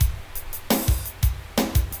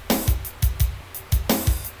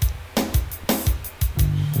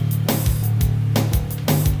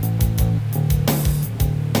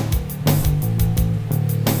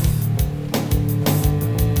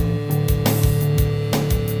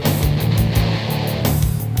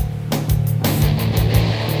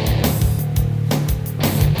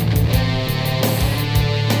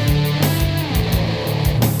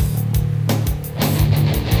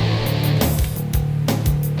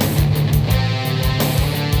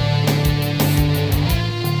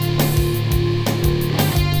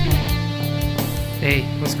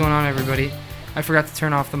going on, everybody? I forgot to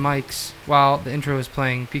turn off the mics while the intro was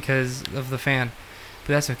playing because of the fan. But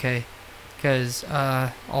that's okay, because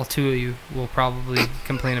all two of you will probably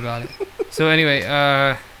complain about it. So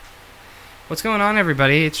anyway, what's going on,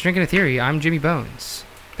 everybody? It's Drinking a Theory. I'm Jimmy Bones.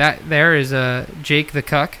 That there is Jake the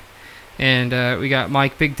Cuck, and we got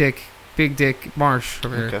Mike Big Dick Marsh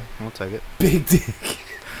over here. Okay, I'll take it. Big Dick.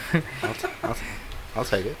 I'll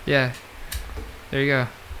take it. Yeah, there you go.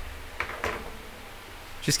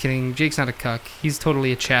 Just kidding. Jake's not a cuck. He's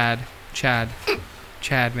totally a Chad. Chad,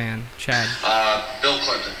 man. Chad. Bill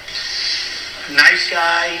Clinton. Nice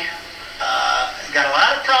guy. Got a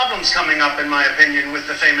lot of problems coming up, in my opinion, with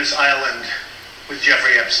the famous island with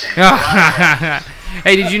Jeffrey Epstein.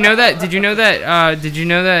 Hey, did you know that? Did you know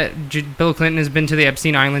that Bill Clinton has been to the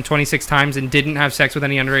Epstein Island 26 times and didn't have sex with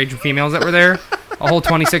any underage females that were there? A whole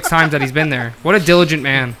 26 times that he's been there. What a diligent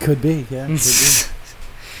man. Could be, yeah. Could be.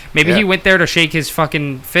 Maybe he went there to shake his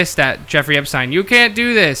fucking fist at Jeffrey Epstein. You can't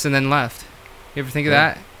do this, and then left. You ever think of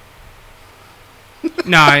that?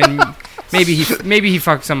 No, maybe he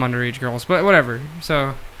fucked some underage girls, but whatever.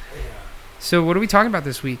 So what are we talking about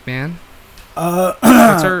this week, man?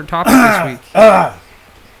 What's our topic this week?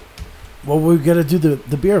 Well, we gotta do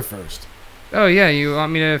the beer first. Oh yeah, you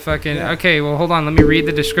want me to fucking... Yeah. Okay, well hold on, let me read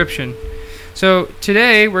the description. So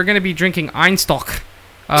today we're gonna be drinking Einstock.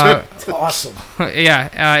 Awesome.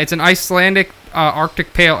 Yeah, it's an Icelandic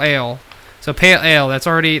Arctic Pale Ale. So pale ale, that's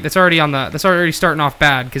already starting off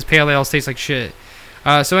bad because pale ales taste like shit.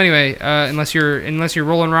 So anyway, unless you're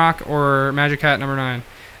Rolling Rock or Magic Hat number 9.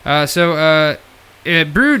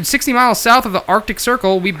 Brewed 60 miles south of the Arctic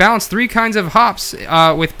Circle, we balance 3 kinds of hops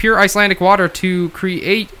with pure Icelandic water to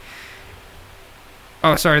create...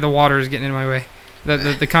 Oh, sorry, the water is getting in my way.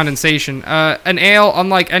 The condensation. An ale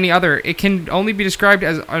unlike any other. It can only be described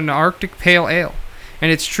as an Arctic Pale Ale,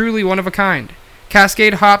 and it's truly one of a kind.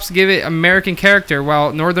 Cascade hops give it American character,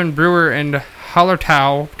 while Northern Brewer and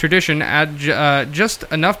Hallertau tradition add just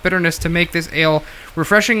enough bitterness to make this ale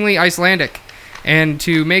refreshingly Icelandic, and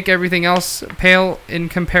to make everything else pale in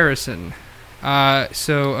comparison.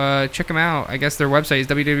 So check them out. I guess their website is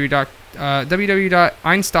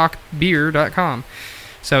www.einstockbeer.com.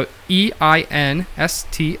 So EINSTOK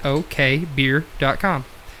beer.com.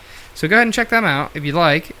 So go ahead and check them out if you'd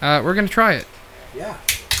like. We're going to try it. Yeah.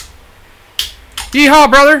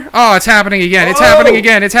 Yeehaw, brother! Oh, it's happening again. It's happening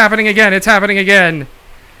again. It's happening again. It's happening again.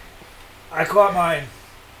 I caught mine.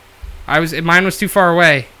 Mine was too far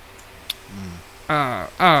away.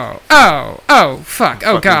 Oh, fuck.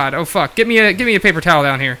 Oh, God. Oh, fuck. Give me a paper towel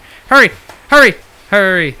down here. Hurry.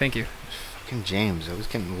 Thank you. Fucking James, I was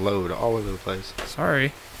getting load all over the place.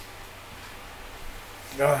 Sorry.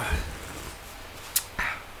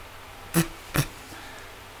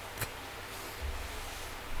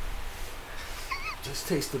 Just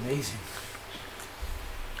tastes amazing.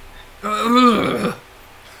 You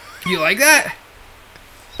like that?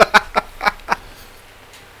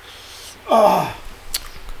 Oh,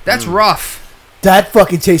 that's rough. That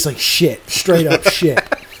fucking tastes like shit. Straight up shit.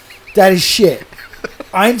 That is shit.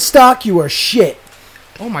 Einstock, you are shit.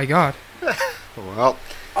 Oh my god. Well.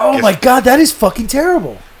 Oh my god, that is fucking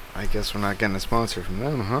terrible. I guess we're not getting a sponsor from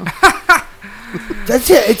them, huh? That's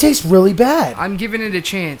it. It tastes really bad. I'm giving it a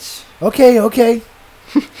chance. Okay. All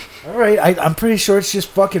right, I'm pretty sure it's just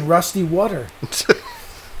fucking rusty water.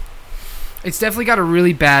 It's definitely got a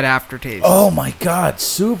really bad aftertaste. Oh my god,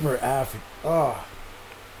 super after. Oh.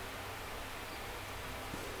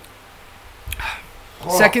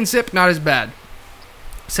 Second sip, not as bad.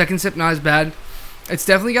 It's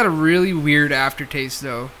definitely got a really weird aftertaste,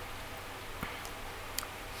 though.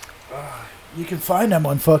 You can find them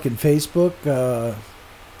on fucking Facebook,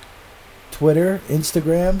 Twitter,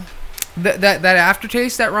 Instagram. That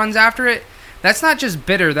aftertaste that runs after it, that's not just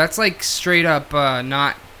bitter. That's like straight up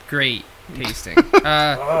not great tasting.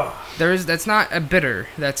 That's not a bitter.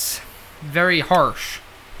 That's very harsh.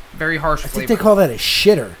 Very harsh flavor. I think they call that a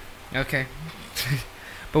shitter. Okay.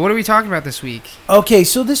 But what are we talking about this week? Okay,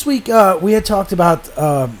 so this week we had talked about.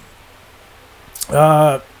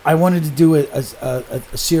 I wanted to do a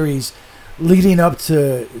series leading up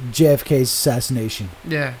to JFK's assassination.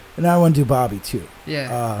 Yeah. And I want to do Bobby too.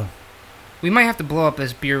 Yeah. We might have to blow up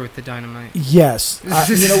this beer with the dynamite. Yes.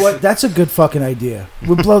 You know what? That's a good fucking idea.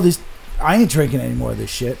 We'll blow this. I ain't drinking any more of this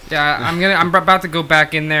shit. Yeah, I'm about to go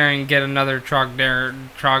back in there and get another Trogdere.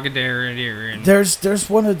 There's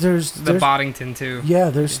one of the Boddington too.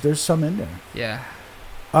 Yeah, there's some in there. Yeah.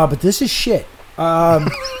 But this is shit. Yeah,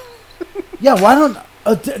 why don't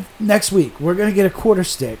next week we're gonna get a quarter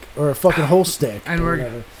stick or a fucking whole stick and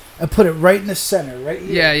and put it right in the center, right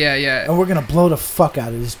here. Yeah. And we're gonna blow the fuck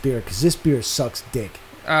out of this beer because this beer sucks dick.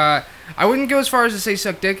 I wouldn't go as far as to say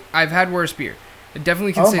suck dick. I've had worse beer. I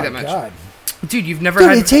definitely can Oh say my that much. god, Dude, you've never dude!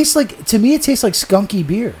 had... It tastes like to me. It tastes like skunky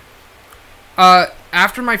beer.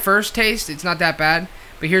 After my first taste, it's not that bad.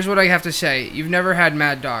 But here's what I have to say: you've never had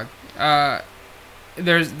Mad Dog.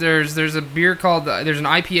 There's a beer called there's an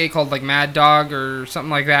IPA called like Mad Dog or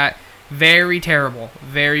something like that. Very terrible.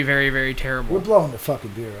 Very, very, very We're terrible. blowing the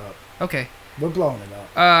fucking beer up. Okay. We're blowing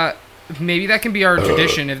it up. Maybe that can be our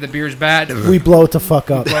tradition. If the beer's bad, We blow it the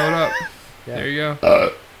fuck up. blow it up. Yeah. There you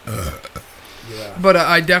go. Yeah. But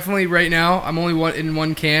I definitely right now I'm only in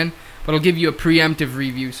one can, but I'll give you a preemptive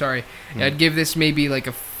review. Sorry, I'd give this maybe like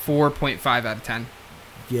a 4.5 out of 10.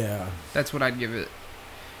 Yeah. That's what I'd give it.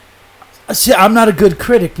 See, I'm not a good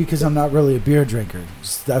critic because I'm not really a beer drinker.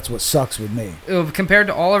 That's what sucks with me. Compared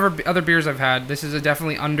to all of our other beers I've had, this is a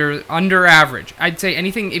definitely under average. I'd say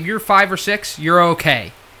anything if you're 5 or 6, you're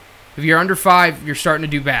okay. If you're under 5, you're starting to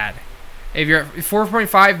do bad. If you're at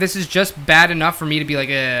 4.5, this is just bad enough for me to be like,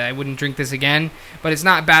 I wouldn't drink this again. But it's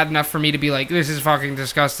not bad enough for me to be like, this is fucking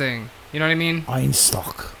disgusting. You know what I mean?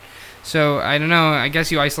 Einstock. So I don't know. I guess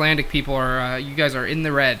you Icelandic people are, you guys are in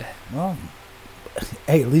the red. Well,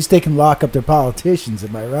 hey, at least they can lock up their politicians.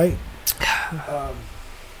 Am I right?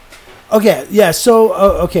 Okay. Yeah. So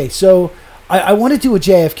okay. So I want to do a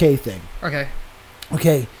JFK thing. Okay.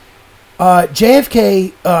 Okay.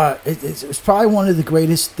 JFK, it's probably one of the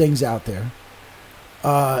greatest things out there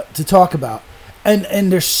to talk about,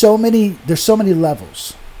 and there's so many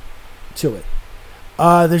levels to it.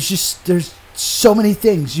 There's so many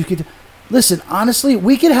things you could listen. Honestly,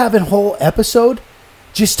 we could have a whole episode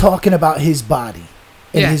just talking about his body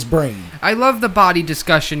and his brain. I love the body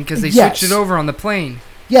discussion because they Yes. switched it over on the plane.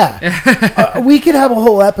 Yeah, we could have a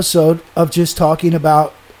whole episode of just talking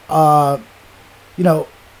about,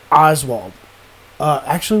 Oswald.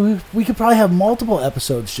 Actually, we could probably have multiple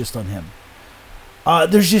episodes just on him.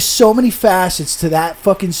 There's just so many facets to that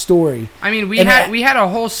fucking story. I mean, we And had a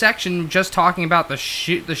whole section just talking about the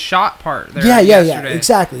shot part there. Yeah, yesterday.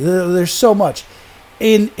 exactly. There's so much,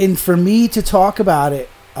 and for me to talk about it,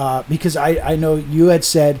 because I know you had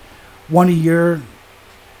said one of your,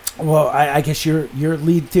 well, I guess your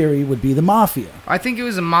lead theory would be the mafia. I think it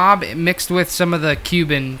was a mob mixed with some of the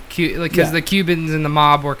Cuban, because Yeah. the Cubans and the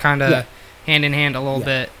mob were kind of Yeah. hand in hand a little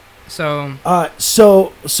bit. So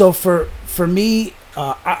So for me,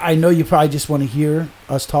 I know you probably just want to hear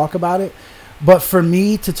us talk about it, but for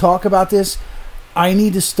me to talk about this, I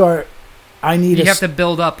need to start. you have to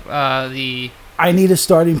build up the. I need a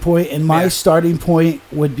starting point, and my Yeah. starting point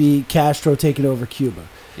would be Castro taking over Cuba,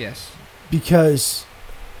 Yes. because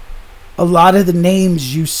a lot of the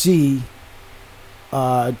names you see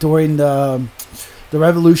during the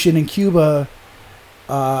revolution in Cuba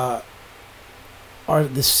are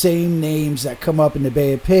the same names that come up in the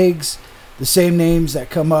Bay of Pigs, the same names that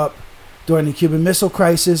come up during the Cuban Missile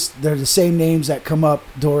Crisis. They're the same names that come up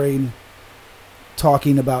during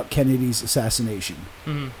talking about Kennedy's assassination.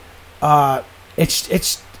 Mm-hmm.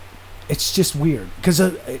 It's just weird because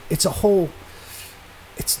it's a whole.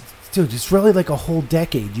 It's really like a whole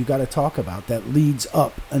decade you got to talk about that leads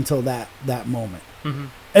up until that moment. Mm-hmm.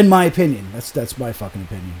 In my opinion, that's my fucking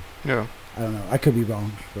opinion. Yeah. I don't know. I could be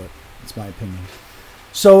wrong, but it's my opinion.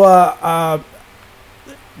 So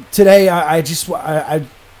today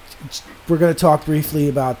we're going to talk briefly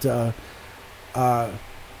about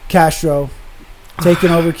Castro taking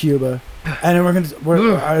over Cuba, and then we're going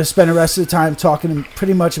to spend the rest of the time talking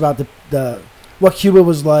pretty much about the what Cuba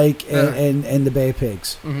was like and the Bay of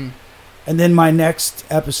Pigs. Mm-hmm. And then my next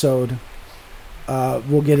episode,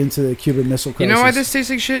 we'll get into the Cuban Missile Crisis. You know why this tastes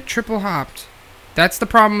like shit? Triple hopped. That's the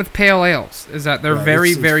problem with pale ales, is that they're Right, very,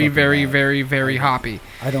 it's very, fucking very, bad. very, very hoppy.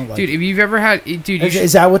 I don't like Dude, it. if you've ever had... Dude, you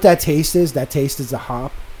Is that what that taste is? That taste is a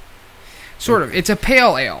hop? sort of. It's a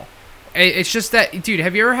pale ale. It's just that... Dude,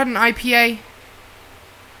 have you ever had an IPA?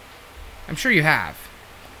 I'm sure you have.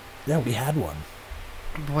 Yeah, we had one.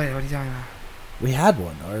 Boy, what are you talking about? We had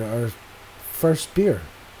one. Our first beer.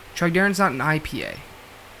 Chug Darren's not an IPA.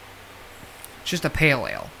 It's just a pale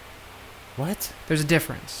ale. What? There's a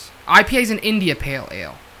difference. IPA is an India pale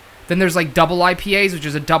ale. Then there's like double IPAs, which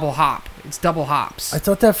is a double hop. It's double hops. I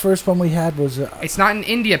thought that first one we had was It's not an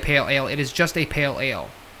India pale ale. It is just a pale ale.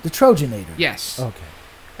 the Trojanator. Yes.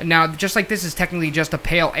 Okay. Now, just like this is technically just a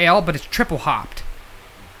pale ale, but it's triple hopped.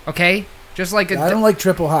 Okay? Just like I don't like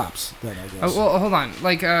triple hops. Then I guess. well, hold on.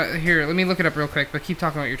 Like, here, let me look it up real quick, but keep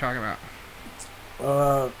talking about what you're talking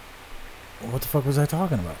about. What the fuck was I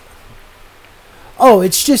talking about? Oh,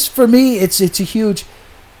 it's just for me. It's a huge.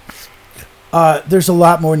 There's a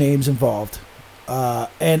lot more names involved,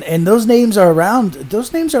 and those names are around.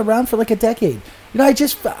 Those names are around for like a decade. You know, I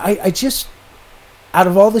just out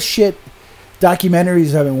of all the shit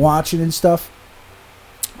documentaries I've been watching and stuff,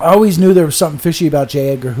 I always knew there was something fishy about J.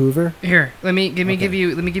 Edgar Hoover. Here, let me give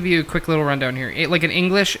you a quick little rundown here. Like an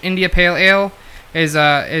English India Pale Ale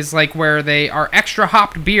is like where they are extra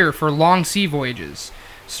hopped beer for long sea voyages,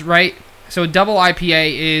 right? So a double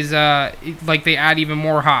IPA is like they add even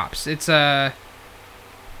more hops. It's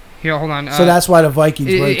here, hold on. So that's why the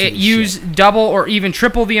Vikings it use double or even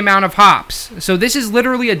triple the amount of hops. So this is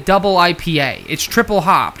literally a double IPA. It's triple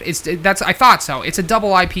hopped. I thought so. It's a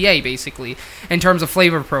double IPA basically in terms of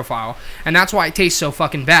flavor profile, and that's why it tastes so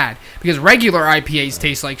fucking bad. Because regular IPAs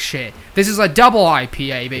taste like shit. This is a double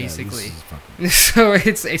IPA basically. Yeah, so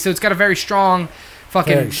it's got a very strong,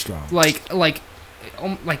 fucking very strong. like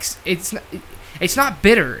it's not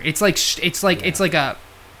bitter. It's like a,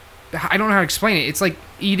 I don't know how to explain it. It's like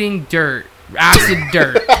eating dirt, acid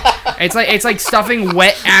dirt. It's like stuffing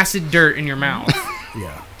wet acid dirt in your mouth.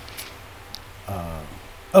 Yeah.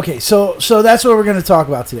 Okay, so that's what we're going to talk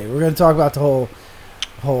about today. We're going to talk about the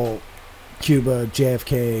whole Cuba,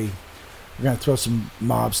 JFK. We're going to throw some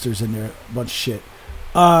mobsters in there, a bunch of shit.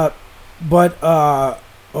 What'd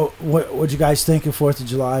you guys think of 4th of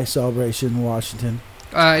July celebration in Washington?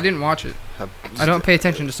 I didn't watch it. I don't pay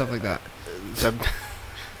attention to stuff like that.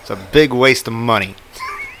 It's a big waste of money.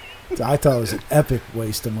 I thought it was an epic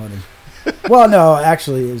waste of money. Well, no,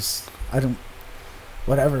 actually,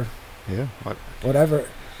 whatever. Yeah. Whatever.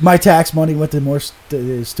 My tax money went to more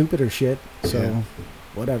stupider shit. So, yeah.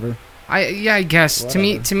 Whatever. I guess.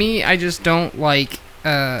 Whatever. To me, I just don't like.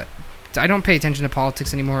 I don't pay attention to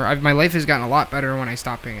politics anymore. My life has gotten a lot better when I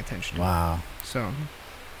stopped paying attention. Wow. So.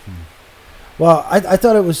 Well, I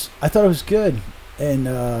thought it was good, and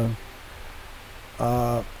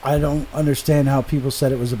I don't understand how people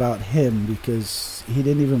said it was about him because he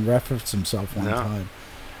didn't even reference himself one time. It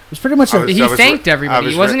was pretty much he thanked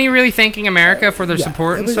everybody. Wasn't he really thanking America for their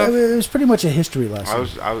support and stuff? It was pretty much a history lesson.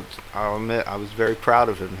 I'll admit, I was very proud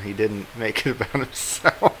of him. He didn't make it about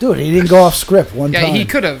himself. Dude, he didn't go off script one time. Yeah, he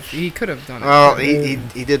could have. He could have done it. Well, he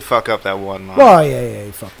did fuck up that one line. Well, yeah,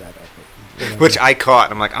 he fucked that up. Which I caught,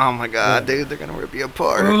 and I'm like, oh my god, dude, they're gonna rip you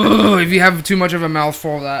apart. If you have too much of a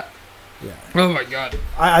mouthful of that. Yeah. Oh my god.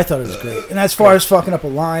 I thought it was great. And as far as fucking up a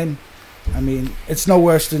line, I mean, it's no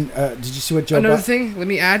worse than. Did you see what Joe? Another thing, let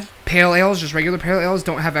me add: pale ales, just regular pale ales,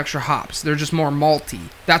 don't have extra hops. They're just more malty.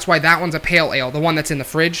 That's why that one's a pale ale, the one that's in the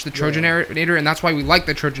fridge, the Trojanator, and that's why we like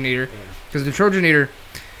the Trojanator, because the Trojanator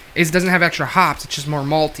doesn't have extra hops. It's just more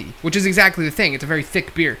malty, which is exactly the thing. It's a very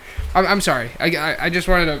thick beer. I'm sorry. I just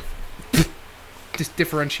wanted to just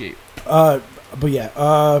differentiate. But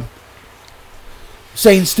yeah.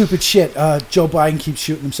 Saying stupid shit. Joe Biden keeps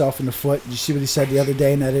shooting himself in the foot. Did you see what he said the other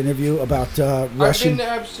day in that interview about Russian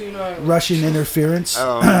interference?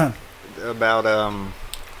 About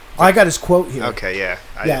I got his quote here. Okay, yeah.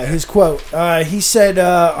 His quote. He said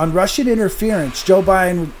on Russian interference, Joe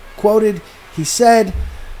Biden quoted. He said,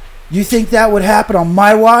 "You think that would happen on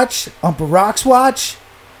my watch? On Barack's watch?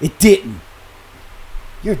 It didn't.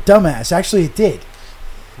 You're a dumbass. Actually, it did."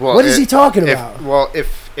 Well, what is he talking about?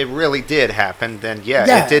 If it really did happen, then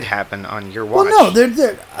it did happen on your watch. Well,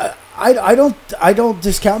 no, I don't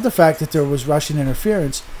discount the fact that there was Russian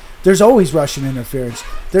interference. There's always Russian interference.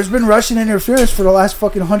 There's been Russian interference for the last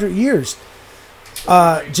fucking 100 years.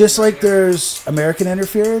 Just like there's American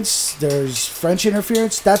interference, there's French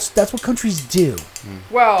interference. That's what countries do.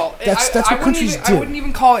 Well, that's what countries do. I wouldn't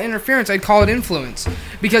even call it interference. I'd call it influence,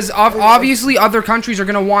 because obviously other countries are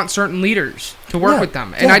going to want certain leaders to work with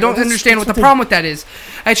them, and I don't understand what the problem with that is.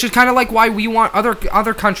 It's just kind of like why we want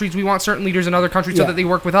other countries. We want certain leaders in other countries so that they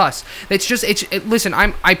work with us. It's just listen.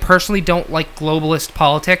 I personally don't like globalist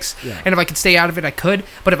politics, and if I could stay out of it, I could.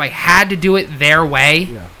 But if I had to do it their way.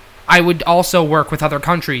 Yeah. I would also work with other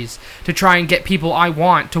countries to try and get people I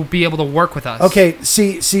want to be able to work with us. Okay,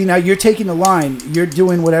 see, now you're taking the line. You're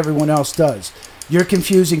doing what everyone else does. You're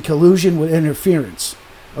confusing collusion with interference.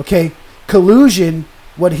 Okay, collusion,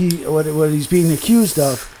 what he's being accused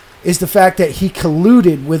of, is the fact that he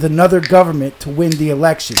colluded with another government to win the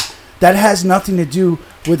election. That has nothing to do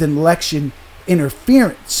with an election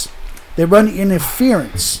interference. They run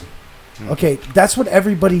interference. Okay, that's what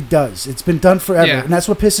everybody does. It's been done forever, and that's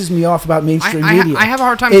what pisses me off about mainstream media. I have a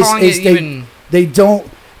hard time calling it even. They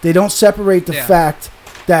don't separate the fact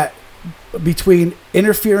that between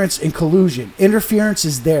interference and collusion. Interference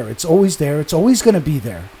is there. It's always there. It's always going to be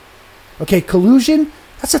there. Okay, collusion,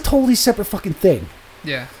 that's a totally separate fucking thing.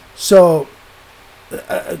 Yeah. So,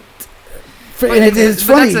 it's funny. That's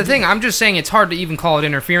the thing. I'm just saying it's hard to even call it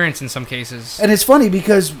interference in some cases. And it's funny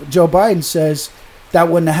because Joe Biden says that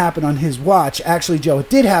wouldn't have happened on his watch. Actually, Joe, it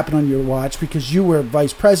did happen on your watch because you were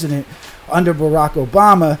vice president under Barack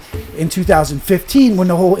Obama in 2015 when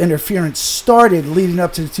the whole interference started leading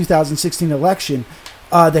up to the 2016 election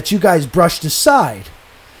that you guys brushed aside.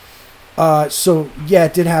 So, yeah,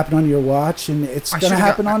 it did happen on your watch, and it's going to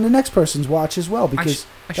happen on the next person's watch as well because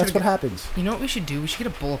that's what happens. You know what we should do? We should get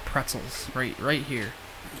a bowl of pretzels right here.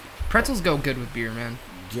 Pretzels go good with beer, man.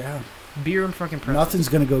 Yeah. Beer and fucking pretzels. Nothing's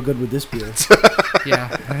going to go good with this beer.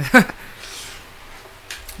 Yeah.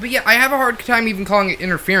 But yeah, I have a hard time even calling it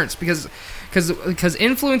interference because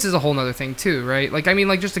influence is a whole nother thing too, right? Like, I mean,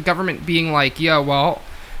 like just the government being like, yeah, well,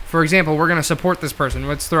 for example, we're going to support this person.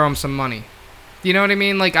 Let's throw them some money. You know what I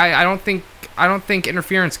mean? Like, I don't think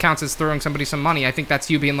interference counts as throwing somebody some money. I think that's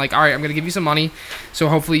you being like, all right, I'm going to give you some money, so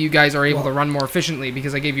hopefully you guys are able to run more efficiently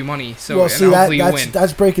because I gave you money. So well, see, hopefully you win.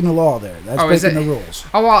 That's breaking the law there. That's breaking the rules.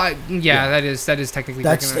 Oh, well, that is technically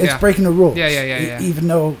breaking the rules. It's breaking the rules. Yeah. Even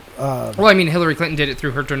though... well, I mean, Hillary Clinton did it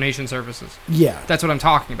through her donation services. Yeah. That's what I'm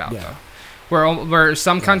talking about, though. Where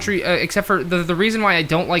some country, except for the reason why I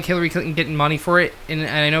don't like Hillary Clinton getting money for it, and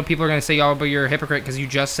I know people are going to say, oh, but you're a hypocrite because you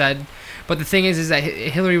just said... But the thing is that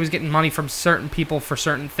Hillary was getting money from certain people for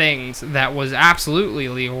certain things that was absolutely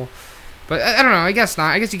illegal. But I don't know. I guess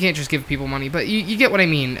not. I guess you can't just give people money. But you get what I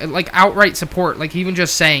mean. Like outright support. Like even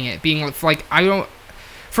just saying it. Being like, I don't...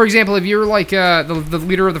 For example, if you're like the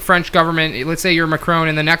leader of the French government, let's say you're Macron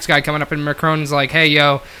and the next guy coming up and Macron's like, hey,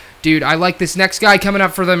 yo... Dude, I like this next guy coming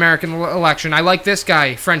up for the American election. I like this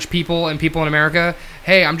guy, French people and people in America.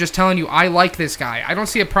 Hey, I'm just telling you, I like this guy. I don't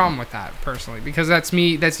see a problem with that, personally, because that's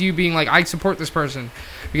me. That's you being like, I support this person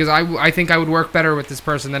because I think I would work better with this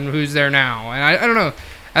person than who's there now. And I don't know.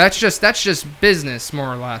 That's just business,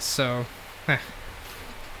 more or less. So, but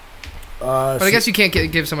I guess you can't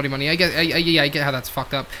give somebody money. I get how that's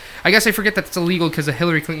fucked up. I guess I forget that it's illegal because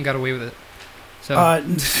Hillary Clinton got away with it. So.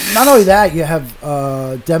 Not only that, you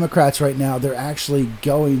have Democrats right now. They're actually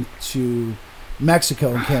going to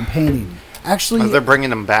Mexico and campaigning. Actually, they're bringing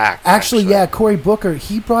them back. Actually, yeah, Cory Booker,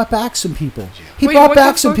 he brought back some people. He brought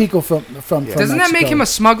back some people from Doesn't Mexico. that make him a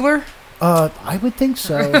smuggler? I would think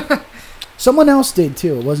so. Someone else did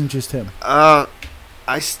too. It wasn't just him.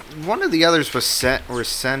 One of the others were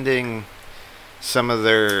sending some of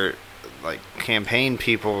their campaign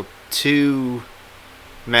people to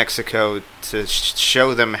Mexico to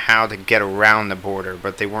show them how to get around the border,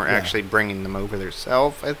 but they weren't actually bringing them over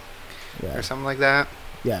themselves, or something like that.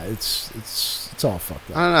 Yeah, it's all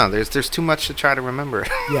fucked up. I don't know. There's too much to try to remember.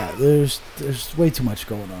 Yeah, there's way too much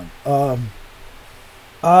going on.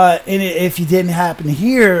 And if you didn't happen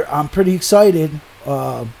here, I'm pretty excited.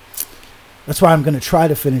 That's why I'm going to try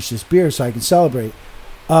to finish this beer so I can celebrate.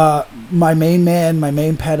 My main man, my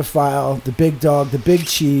main pedophile, the big dog, the big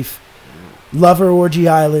chief. Lover Orgy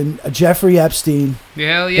Island, Jeffrey Epstein.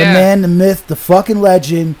 Hell yeah. The man, the myth, the fucking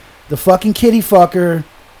legend, the fucking kitty fucker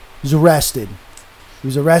was arrested. He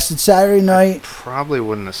was arrested Saturday night. I probably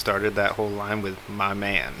wouldn't have started that whole line with my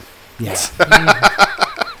man. Yeah.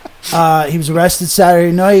 He was arrested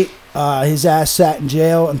Saturday night. His ass sat in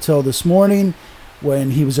jail until this morning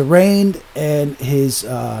when he was arraigned and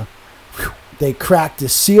they cracked the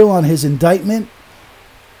seal on his indictment.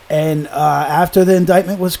 And after the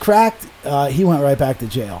indictment was cracked, he went right back to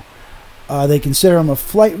jail. They consider him a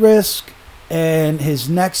flight risk, and his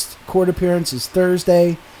next court appearance is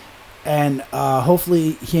Thursday. And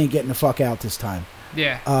hopefully he ain't getting the fuck out this time.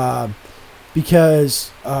 Yeah.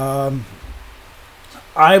 Because I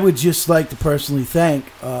would just like to personally thank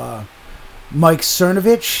Mike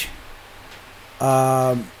Cernovich.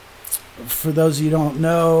 For those of you who don't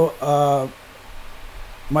know...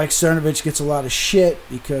 Mike Cernovich gets a lot of shit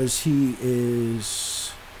because he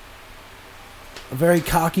is a very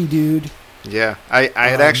cocky dude. Yeah, I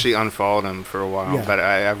had actually unfollowed him for a while,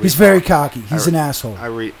 but he's very cocky. He's an asshole. I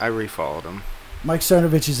refollowed him. Mike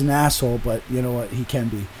Cernovich is an asshole, but you know what? He can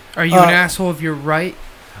be. Are you an asshole if you're right?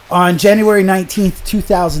 On January 19th,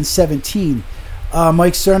 2017,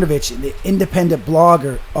 Mike Cernovich, the independent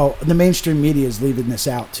blogger... Oh, the mainstream media is leaving this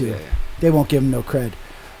out, too. Yeah. They won't give him no cred.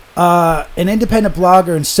 An independent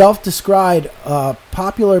blogger and self-described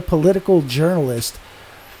popular political journalist.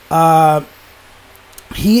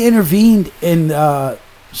 He intervened in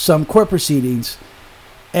some court proceedings,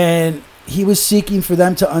 and he was seeking for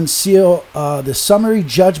them to unseal the summary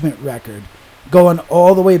judgment record going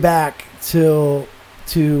all the way back to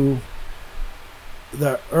the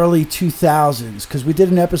early 2000s, because we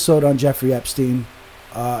did an episode on Jeffrey Epstein,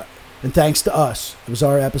 and thanks to us, it was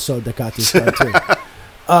our episode that got this done too.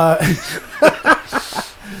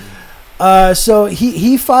 So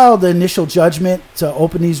he filed the initial judgment to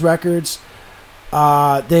open these records.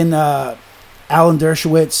 Then Alan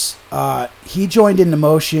Dershowitz, he joined in the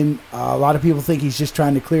motion. A lot of people think he's just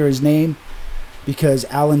trying to clear his name because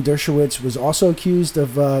Alan Dershowitz was also accused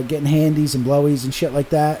of getting handies and blowies and shit like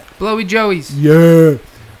that. Blowy Joey's. Yeah.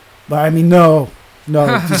 But I mean, no,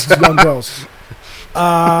 just young girls.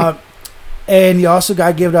 And he also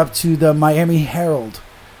got given up to the Miami Herald.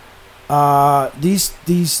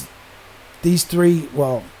 These three,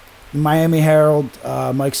 well, Miami Herald,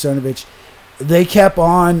 Mike Cernovich, they kept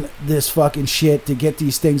on this fucking shit to get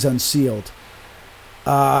these things unsealed.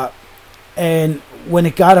 And when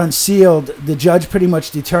it got unsealed, the judge pretty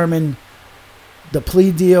much determined the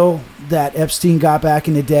plea deal that Epstein got back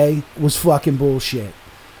in the day was fucking bullshit.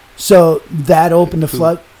 So that opened the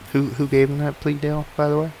flood. Who gave him that plea deal, by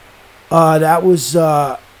the way? That was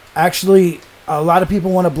actually a lot of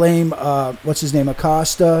people want to blame what's his name,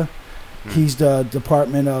 Acosta. He's the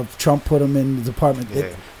Department of Trump put him in the department. Yeah.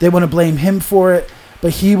 They want to blame him for it,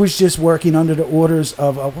 but he was just working under the orders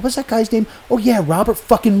of what was that guy's name? Oh yeah, Robert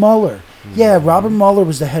fucking Mueller. Yeah, Robert Mueller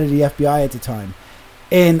was the head of the FBI at the time,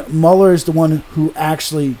 and Mueller is the one who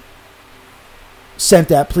actually sent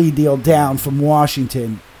that plea deal down from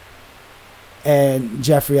Washington. And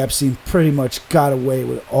Jeffrey Epstein pretty much got away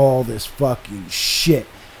with all this fucking shit.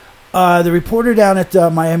 The reporter down at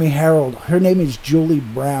the Miami Herald, her name is Julie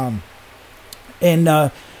Brown.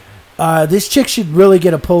 And this chick should really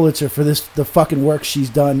get a Pulitzer for the fucking work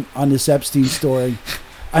she's done on this Epstein story.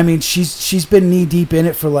 I mean, she's been knee deep in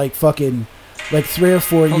it for like 3 or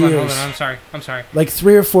 4 years. Hold on. I'm sorry. Like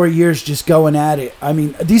 3 or 4 years just going at it. I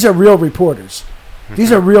mean, these are real reporters.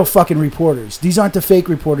 These are real fucking reporters. These aren't the fake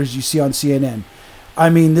reporters you see on CNN. I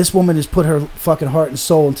mean, this woman has put her fucking heart and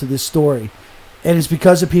soul into this story. And it's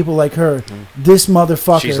because of people like her. This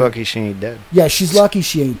motherfucker. She's lucky she ain't dead. Yeah, she's lucky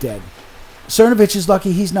she ain't dead. Cernovich is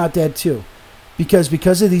lucky he's not dead too.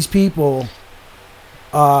 Because of these people...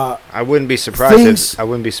 I wouldn't be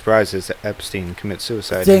surprised if Epstein commits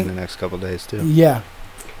suicide in the next couple of days too. Yeah.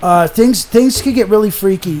 Things could get really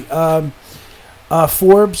freaky.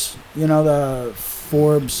 Forbes, the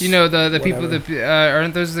Forbes. The people that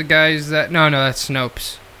aren't those the guys that? No, that's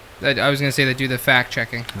Snopes. I was gonna say they do the fact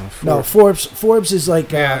checking. No, Forbes is like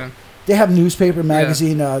they have newspaper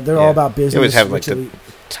magazine. They're all about business. They always have like the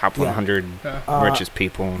top 100 richest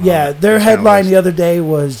people. Yeah, their headline the other day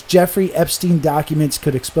was Jeffrey Epstein documents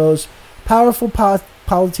could expose powerful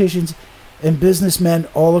politicians and businessmen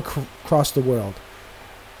all across the world.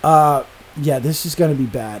 Yeah, this is going to be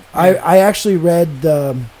bad. Yeah. I actually read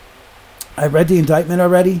the indictment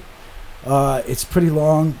already. It's pretty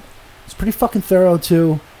long. It's pretty fucking thorough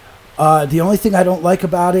too. The only thing I don't like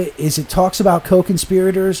about it is it talks about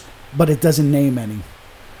co-conspirators, but it doesn't name any.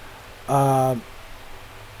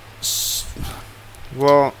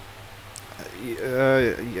 Well,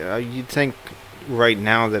 you'd think right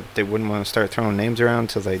now that they wouldn't want to start throwing names around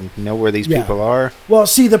until they know where these people are. Well,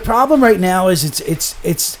 see, the problem right now is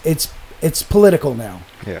it's political now.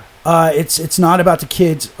 Yeah. It's not about the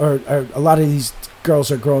kids, or a lot of these girls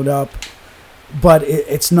are grown up, but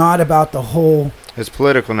it's not about the whole. It's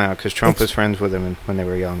political now because Trump was friends with him when they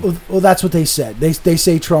were young. Well, that's what they said. They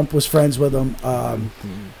say Trump was friends with him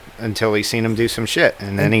until he seen him do some shit,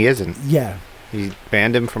 and then he isn't. Yeah. He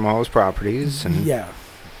banned him from all his properties, and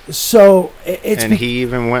so it's he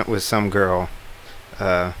even went with some girl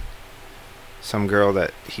that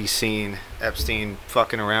he seen Epstein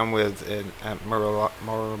fucking around with at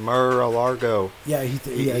Mar-a-Lago. Yeah,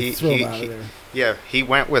 he threw him out of there. Yeah, he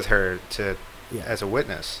went with her as a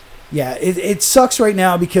witness. Yeah, it sucks right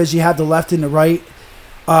now because you have the left and the right.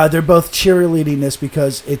 They're both cheerleading this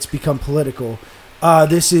because it's become political.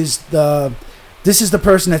 This is the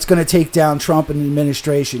person that's going to take down Trump and the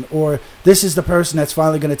administration, or this is the person that's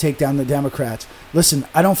finally going to take down the Democrats. Listen,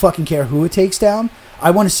 I don't fucking care who it takes down.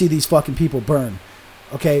 I want to see these fucking people burn,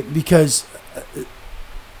 okay? Because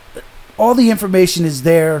all the information is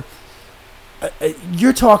there.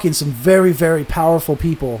 You're talking some very, very powerful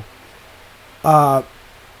people that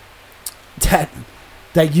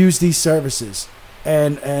use these services,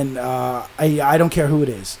 and I don't care who it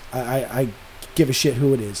is. I give a shit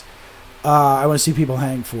who it is. I want to see people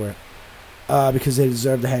hang for it because they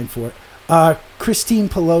deserve to hang for it. Christine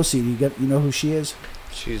Pelosi, you know who she is?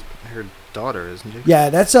 She's her daughter, isn't she? Yeah,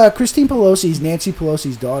 that's Christine Pelosi's Nancy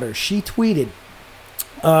Pelosi's daughter. She tweeted,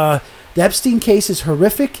 "The Epstein case is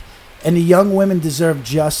horrific, and the young women deserve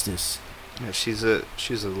justice." Yeah, she's a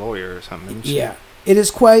lawyer or something. Isn't she? Yeah, it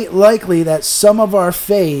is quite likely that some of our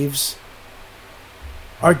faves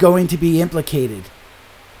are going to be implicated,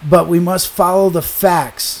 but we must follow the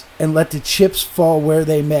facts and let the chips fall where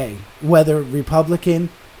they may, whether Republican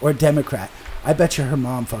or Democrat. I bet you her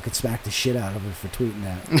mom fucking smacked the shit out of her for tweeting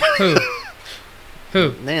that. Who?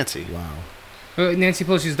 Who? Nancy. Wow. Nancy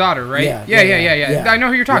Pelosi's daughter, right? Yeah, Yeah. I know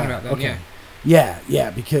who you're talking about. Then. Okay. Yeah.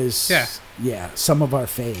 Yeah, because Yeah. some of our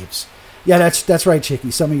faves. Yeah, that's right,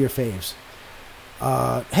 Chicky. Some of your faves.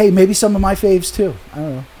 Hey, maybe some of my faves too. I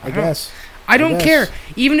don't know. I guess. I don't care.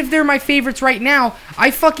 Even if they're my favorites right now,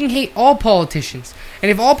 I fucking hate all politicians.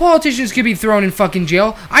 And if all politicians could be thrown in fucking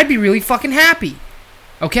jail, I'd be really fucking happy.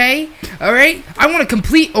 Okay? Alright? I want a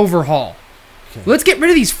complete overhaul. Okay. Let's get rid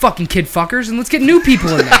of these fucking kid fuckers and let's get new people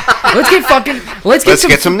in there. Let's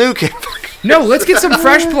get some new kid fuckers. No, let's get some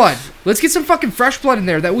fresh blood. Let's get some fucking fresh blood in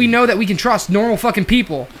there that we know that we can trust. Normal fucking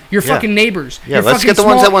people. Your fucking neighbors. Yeah, your let's get the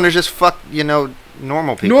ones that want to just fuck,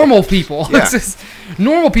 normal people. Normal people. Yeah.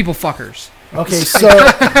 Normal people fuckers. Okay,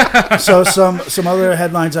 so some other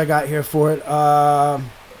headlines I got here for it. Oh,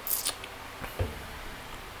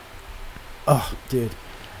 dude.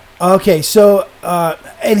 Okay, so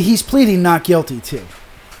and he's pleading not guilty too.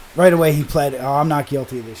 Right away he pled, I'm not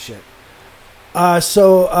guilty of this shit.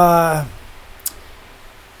 So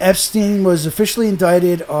Epstein was officially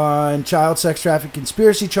indicted on child sex trafficking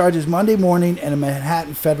conspiracy charges Monday morning in a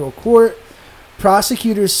Manhattan federal court.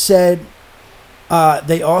 Prosecutors said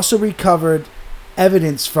they also recovered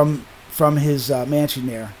evidence from his mansion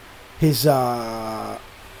there, his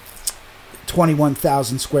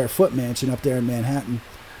 21,000 square foot mansion up there in Manhattan.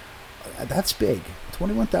 That's big.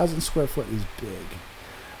 21,000 square foot is big.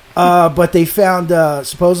 But they found,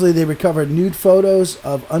 supposedly they recovered nude photos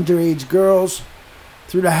of underage girls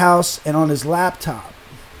through the house and on his laptop.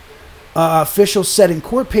 Officials said in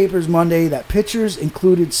court papers Monday that pictures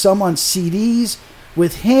included some on CDs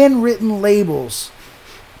with handwritten labels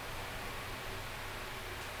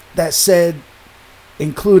that said,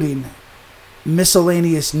 including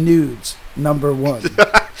miscellaneous nudes, number 1.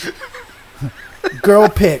 Girl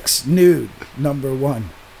pics, nude, number 1.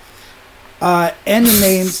 And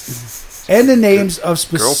the names of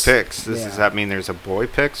specific girl pics. Does that mean there's a boy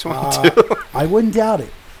pics one too? I wouldn't doubt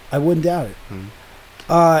it.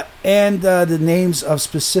 And the names of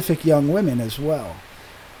specific young women as well.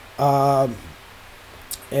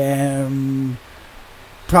 And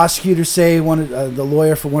prosecutors say the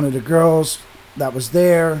lawyer for one of the girls that was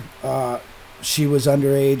there, she was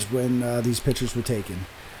underage when these pictures were taken.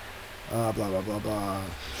 Blah, blah, blah,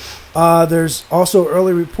 blah. There's also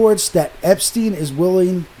early reports that Epstein is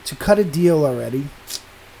willing to cut a deal already.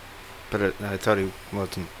 But I thought he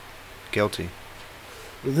wasn't guilty.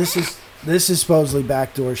 This is supposedly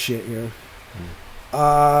backdoor shit here.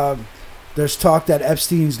 There's talk that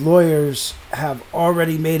Epstein's lawyers have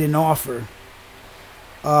already made an offer.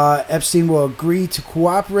 Epstein will agree to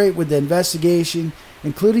cooperate with the investigation,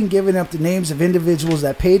 including giving up the names of individuals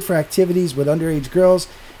that paid for activities with underage girls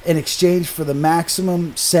in exchange for the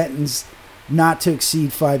maximum sentence not to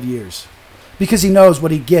exceed 5 years. Because he knows what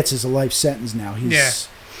he gets is a life sentence now. He's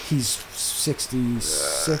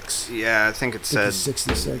 66. Yeah, I think it said he's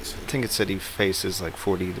 66. I think it said he faces like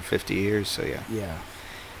 40 to 50 years, so yeah. Yeah.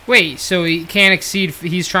 Wait, so he can't exceed...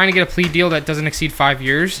 He's trying to get a plea deal that doesn't exceed 5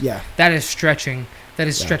 years? Yeah. That is stretching. That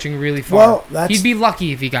is stretching really far. Well, he'd be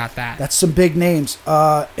lucky if he got that. That's some big names.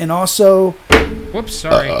 And also... Whoops,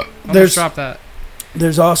 sorry. There's dropped that.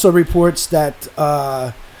 There's also reports that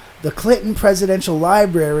the Clinton Presidential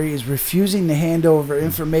Library is refusing to hand over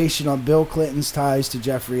information on Bill Clinton's ties to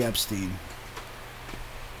Jeffrey Epstein.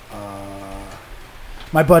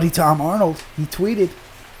 My buddy Tom Arnold, he tweeted.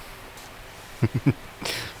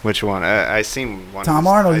 Which one? I seen one. Tom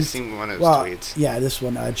Arnold. I seen one of his tweets. Yeah, this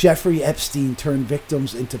one. Jeffrey Epstein turned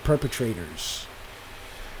victims into perpetrators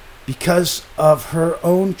because of her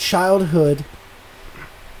own childhood.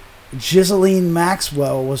 Ghislaine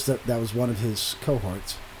Maxwell that was one of his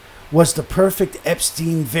cohorts, was the perfect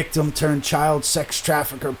Epstein victim turned child sex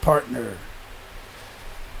trafficker partner.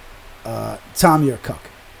 Tom, you're a cuck.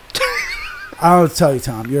 I don't know what to tell you,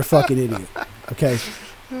 Tom. You're a fucking idiot. Okay,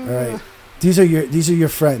 all right. These are your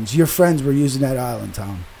friends. Your friends were using that island,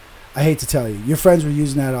 Tom. I hate to tell you, your friends were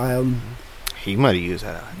using that island. He might have used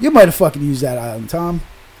that island. You might have fucking used that island, Tom.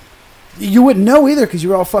 You wouldn't know either because you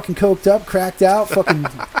were all fucking coked up, cracked out, fucking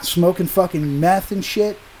smoking fucking meth and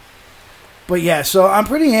shit. But yeah, so I'm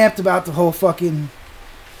pretty amped about the whole fucking...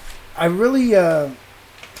 I really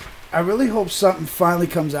hope something finally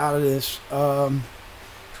comes out of this.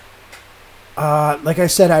 Like I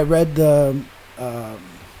said, I read the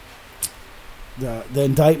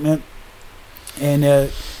indictment,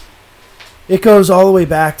 and it goes all the way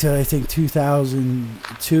back to, I think,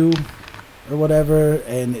 2002 or whatever,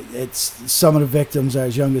 and it's some of the victims are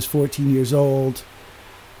as young as 14 years old.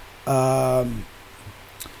 And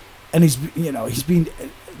he's been...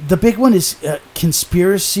 The big one is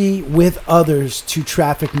conspiracy with others to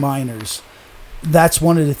traffic minors that's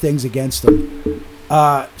one of the things against them.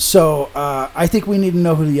 So I think we need to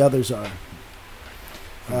know who the others are.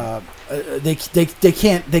 They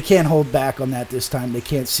can't hold back on that this time. They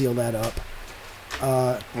can't seal that up.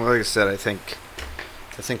 Well, like I said, I think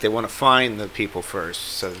they want to find the people first,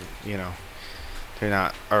 so they're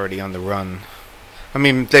not already on the run. I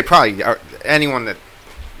mean, they probably are. Anyone that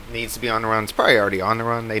needs to be on the run is probably already on the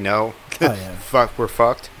run. They know. Oh, yeah. Fuck, we're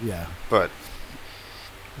fucked. Yeah. But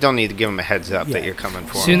don't need to give them a heads up that Yeah. you're coming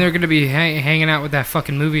for Soon them. they're gonna be hanging out with that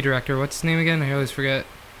fucking movie director. What's his name again? I always forget.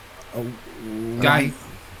 Guy.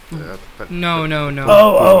 But No.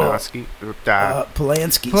 Polanski.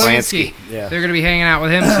 Polanski. Polanski. Yeah. They're gonna be hanging out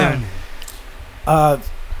with him soon.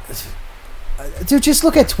 Dude, just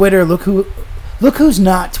look at Twitter. Look who's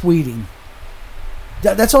not tweeting.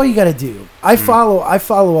 That's all you got to do. I follow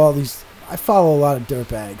all these. I follow a lot of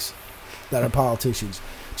dirtbags that are politicians.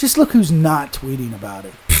 Just look who's not tweeting about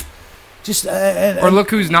it. Just Or look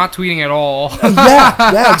who's not tweeting at all.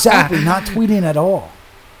 yeah, exactly. Not tweeting at all.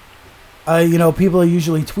 People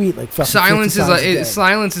usually tweet like fucking 50 times a day.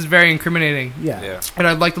 Silence is very incriminating. Yeah. And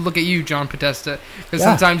I'd like to look at you, John Podesta, because Yeah.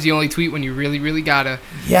 sometimes you only tweet when you really, really gotta.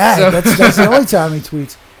 Yeah, So- that's the only time he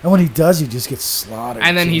tweets. And when he does, he just gets slaughtered.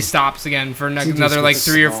 And then too. he stops again for just another like gets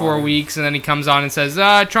 3 or 4 slaughtered. weeks, and then he comes on and says,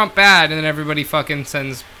 Trump bad, and then everybody fucking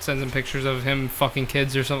sends him pictures of him fucking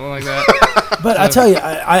kids or something like that. But I tell you,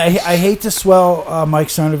 I hate to swell Mike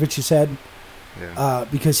Cernovich's head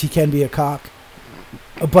because he can be a cock.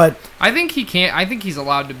 But I think he can't. I think he's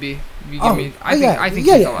allowed to be. You give Oh, me, oh, yeah, I think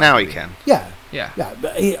yeah, he's yeah. allowed Now to he be. can. yeah, Yeah.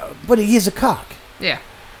 but he is a cock. Yeah.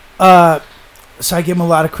 So I give him a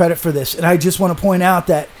lot of credit for this, and I just want to point out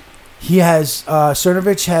that he has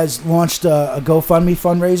Cernovich has launched a GoFundMe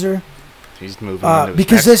fundraiser He's moving on to his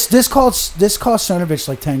because next. this cost Cernovich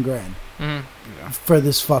like $10,000 Mhm. for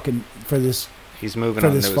this. He's moving for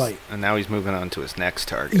on this to his, fight. and now he's moving on to his next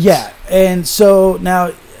target. Yeah, and so now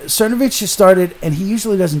Cernovich has started, and he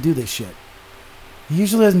usually doesn't do this shit. He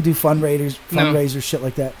usually doesn't do fundraisers, shit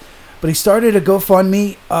like that. But he started a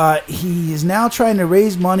GoFundMe. He is now trying to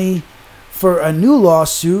raise money for a new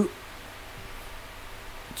lawsuit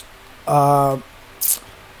to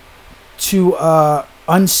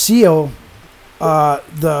unseal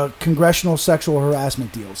the congressional sexual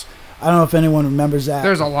harassment deals. I don't know if anyone remembers that.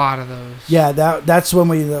 There's a lot of those. Yeah, that's when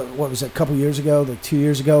what was it, a couple years ago, like 2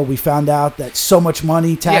 years ago, we found out that so much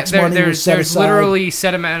money, tax money was set there's aside. literally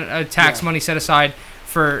set amount of tax money set aside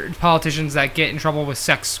for politicians that get in trouble with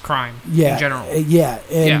sex crime in general.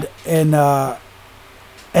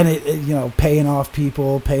 And it paying off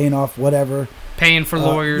people, paying off whatever. Paying for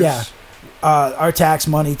lawyers. Yeah. Our tax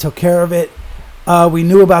money took care of it. We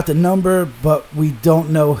knew about the number, but we don't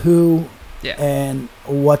know who and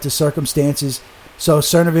what the circumstances. So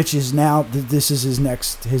Cernovich is now. This is his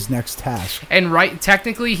next task. And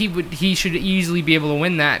technically, he should easily be able to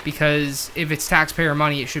win that because if it's taxpayer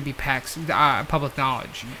money, it should be public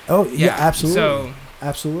knowledge. Oh yeah, absolutely. So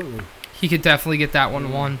absolutely, he could definitely get that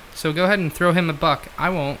one won. So go ahead and throw him a buck. I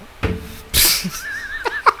won't.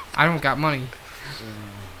 I don't got money.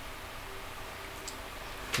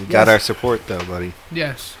 You got our support, though, buddy.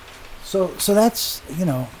 Yes. So that's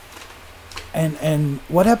and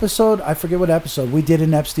what episode? I forget what episode we did.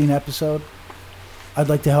 An Epstein episode. I'd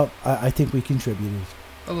like to help. I think we contributed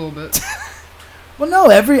a little bit. Well, no,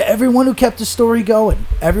 everyone who kept the story going,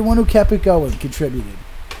 everyone who kept it going contributed.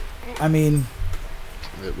 I mean,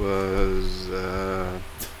 it was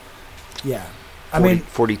yeah. 40, I mean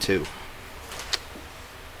 42.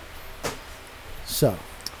 So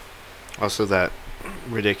also that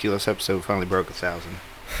ridiculous episode finally broke 1,000.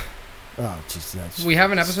 Oh, jeez, we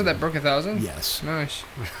have an episode that broke 1,000? Yes. Nice.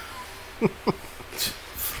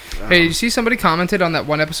 Hey, did you see somebody commented on that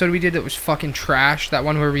one episode we did that was fucking trash? That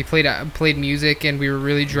one where we played music and we were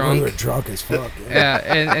really drunk. We were drunk as fuck. Yeah,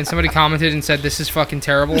 and somebody commented and said, this is fucking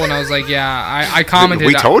terrible. And I was like, yeah, I commented.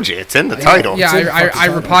 We told you, it's in the title. Yeah, I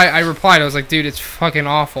replied. I was like, dude, it's fucking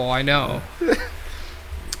awful. I know.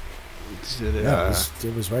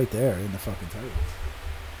 It was right there in the fucking title.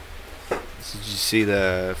 Did you see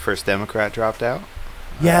the first Democrat dropped out?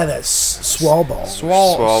 Yeah, that's swole ball.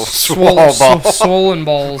 Swollen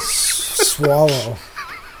balls. Swallow.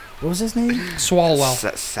 What was his name? Swalwell.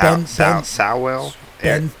 Sowell.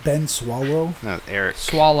 Ben Swallow. No, Eric.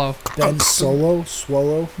 Swallow. Ben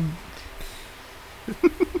Swallow.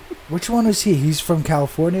 Which one is he? He's from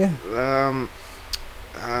California.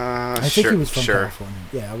 I think he was from California.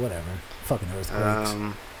 Yeah, whatever. Fucking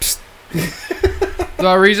earthquakes.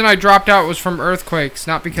 The reason I dropped out was from earthquakes,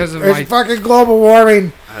 not because of It's fucking global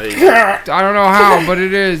warming. I don't know how, but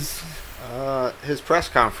it is. His press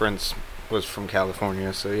conference was from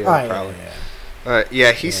California, so yeah, probably.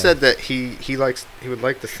 Yeah, he Yeah. said that he would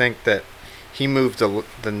like to think that he moved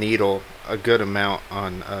the needle a good amount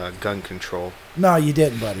on gun control. No, you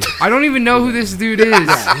didn't, buddy. I don't even know who this dude is.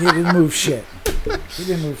 Yeah, he didn't move shit. He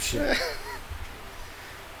didn't move shit.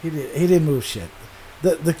 He didn't move shit.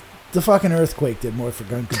 The fucking earthquake did more for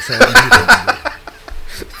gun control than he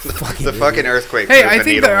did. The fucking earthquake. Hey, moved I the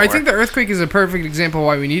think needle the more. earthquake is a perfect example of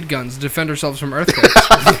why we need guns to defend ourselves from earthquakes.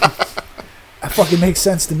 That fucking makes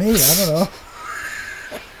sense to me. I don't know.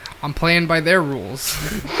 I'm playing by their rules,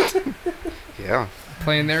 Yeah.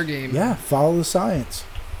 playing their game. Yeah, follow the science.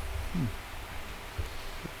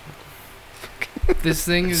 This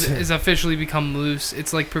thing is officially become loose.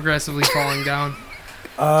 It's like progressively falling down.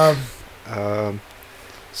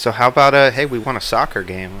 So how about hey, we won a soccer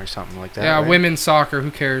game or something like that? Yeah, right? women's soccer.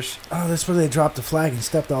 Who cares? Oh, that's where they dropped the flag and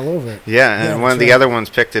stepped all over it. Yeah, and Yeah, one that's of the right. other ones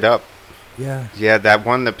picked it up. Yeah, Yeah, that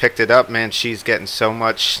one that picked it up, man, she's getting so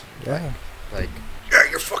much yeah. like, yeah,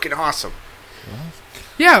 you're fucking awesome.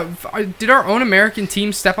 Yeah, did our own American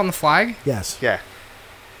team step on the flag? Yes, Yeah.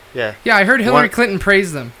 Yeah. Yeah, I heard Hillary One- Clinton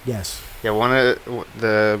praise them. yes. Yeah, one of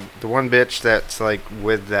the one bitch that's like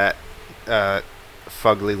with that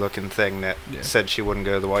fugly looking thing that Yeah. said she wouldn't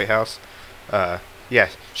go to the White House. Yeah,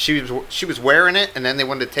 she was wearing it, and then they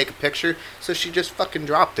wanted to take a picture, so she just fucking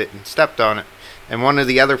dropped it and stepped on it. And one of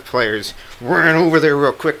the other players ran over there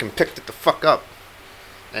real quick and picked it the fuck up.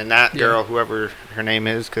 And that Yeah. girl, whoever her name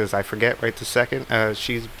is, because I forget right this second,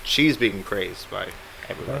 she's being praised by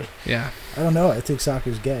everybody. Yeah, I don't know. I think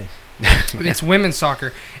soccer's gay. it's women's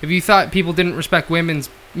soccer. If you thought people didn't respect women's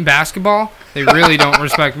basketball, they really don't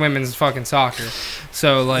respect women's fucking soccer.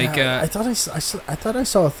 So like, Yeah, I thought I thought I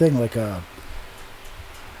saw a thing like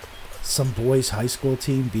some boys' high school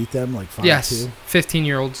team beat them like 5-2. yes,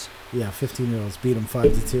 15-year-olds. Yeah, 15-year-olds beat them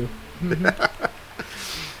 5-2.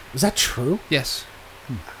 Was that true? Yes.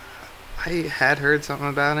 I had heard something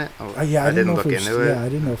about it. Yeah, I didn't know look if it was, into it. Yeah, I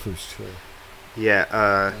didn't know if it was true.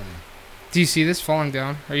 Yeah, Do you see this falling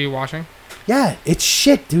down? Are you watching? Yeah, it's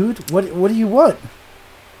shit, dude. What do you want?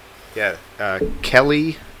 yeah.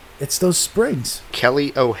 Kelly It's those springs.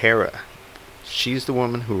 O'Hara. She's the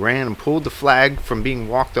woman who ran and pulled the flag from being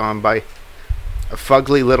walked on by a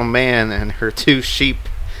fugly little man and her two sheep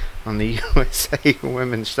on the USA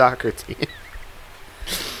women's soccer team.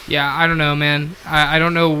 Yeah, I don't know, man. I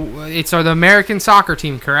don't know. It's the American soccer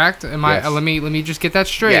team, correct? Am I? Yes. Let me just get that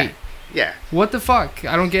straight. Yeah. What the fuck?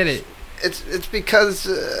 I don't get it. It's because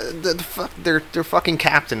their fucking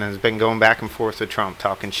captain has been going back and forth with Trump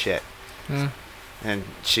talking shit. And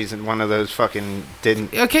she's in one of those fucking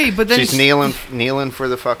Okay, but then she's kneeling for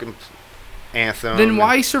the fucking anthem. Then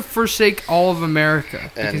why forsake all of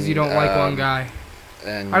America because And, you don't like one guy?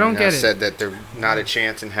 And I don't get it. said that there's not a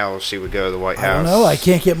chance in hell she would go to the White I House. don't know. I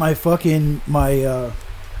can't get my fucking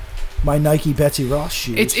my Nike Betsy Ross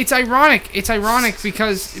shoes. It's ironic. It's ironic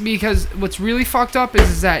because what's really fucked up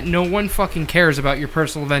is that no one fucking cares about your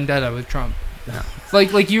personal vendetta with Trump. No.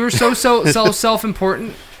 Like you were so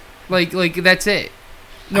self-important. Like that's it.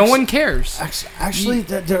 No one cares. Actually,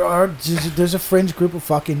 there's a fringe group of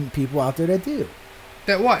fucking people out there that do.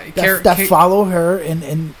 That what? That follow her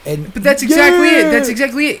and. But that's exactly it. Yeah! That's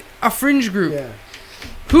exactly it. A fringe group. Yeah.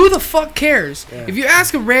 Who the fuck cares? Yeah. If you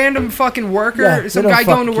ask a random fucking worker, Yeah, they some don't guy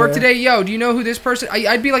going to fucking work care. today, yo, do you know who this person?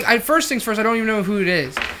 I'd be like, first things first, I don't even know who it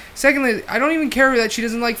is. Secondly, I don't even care that she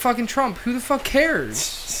doesn't like fucking Trump. Who the fuck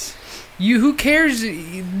cares? Who cares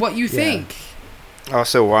what you think?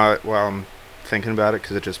 Also, while I'm thinking about it,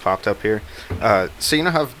 because it just popped up here, so you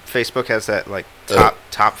know how Facebook has that like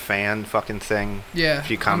top fan fucking thing? Yeah. If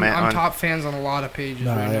you comment I'm on top fans on a lot of pages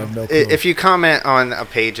No, I right now. have no clue. If you comment on a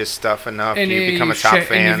page's stuff enough, And you become a top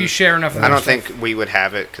fan. And if you share enough of I their don't stuff. think we would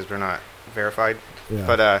have it because we're not verified. Yeah.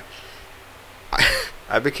 But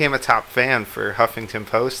I became a top fan for Huffington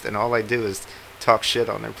Post, and all I do is talk shit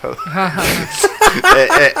on their post.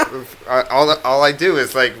 All I do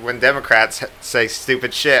is like when Democrats say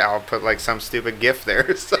stupid shit, I'll put like some stupid GIF there.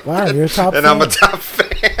 Or something, Wow, you're a top and fan. I'm a top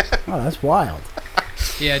fan. Oh, that's wild.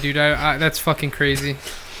 Yeah, dude, I that's fucking crazy.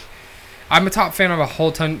 I'm a top fan of a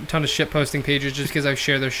whole ton of shit posting pages just because I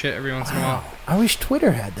share their shit every once in a while. Wow. I wish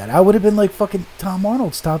Twitter had that. I would have been like fucking Tom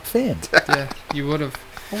Arnold's top fan. Yeah, you would have.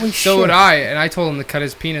 Holy shit. So would I, and I told him to cut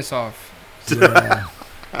his penis off. Yeah.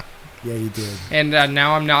 Yeah, you did. And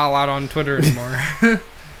now I'm not allowed on Twitter anymore.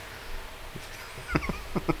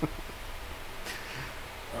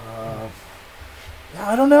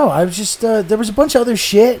 I don't know. I was just there was a bunch of other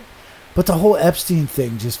shit, but the whole Epstein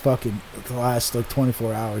thing just fucking the last like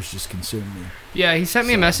 24 hours just consumed me. Yeah, he sent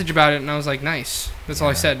me a message about it, and I was like, nice. That's all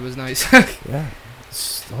I Yeah. said was nice. Yeah.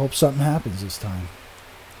 I hope something happens this time.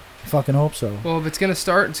 Fucking hope so. Well, if it's gonna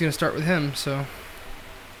start, it's gonna start with him. So,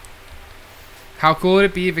 how cool would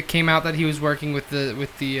it be if it came out that he was working with the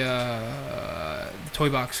Toy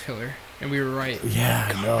Box Killer, and we were right?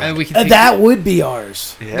 Yeah, I know. And we could that would be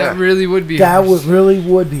ours. Yeah. That really would be. That ours.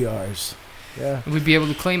 would be ours. Yeah. We'd be able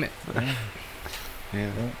to claim it.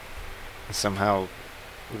 Yeah. Somehow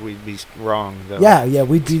we'd be wrong though. Yeah,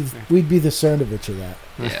 we'd be the Cernovich of that.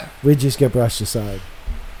 Yeah. We'd just get brushed aside.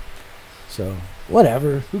 So,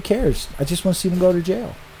 whatever. Who cares? I just want to see them go to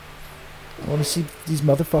jail. I want to see these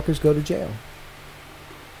motherfuckers go to jail.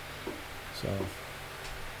 So,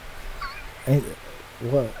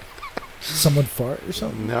 what? Someone fart or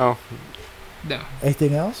something? No. No.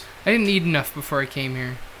 Anything else? I didn't eat enough before I came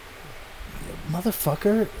here.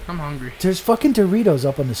 Motherfucker, I'm hungry. there's fucking Doritos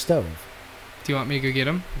up on the stove. Do you want me to go get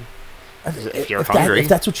them? If you're hungry. If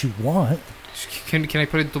that's what you want. Can I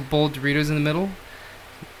put a bowl of Doritos in the middle?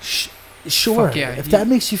 Sure. Fuck yeah. If that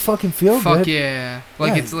makes you fucking feel Fuck good. yeah.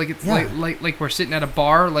 Like we're sitting at a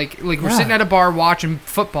bar, like we're Yeah. sitting at a bar watching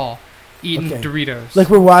football, eating Okay. Doritos. Like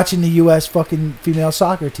we're watching the U.S. fucking female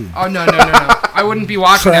soccer team. Oh no. I wouldn't be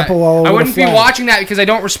watching Trample that. all over I the wouldn't be flag. watching that because I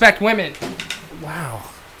don't respect women. Wow.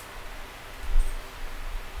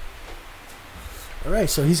 All right,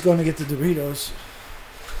 so he's going to get the Doritos.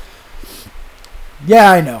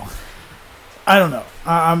 Yeah, I know. I don't know.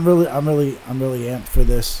 I'm really amped for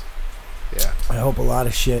this. Yeah. I hope a lot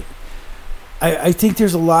of shit. I think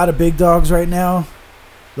there's a lot of big dogs right now,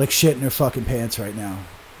 like shitting their fucking pants right now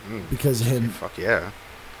because of him. Fuck yeah.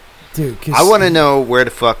 Dude, 'cause I want to know where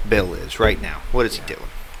the fuck Bill is right now. What is he doing?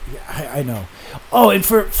 Yeah, I know. Oh, and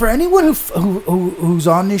for anyone who's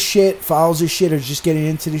on this shit, follows this shit, or just getting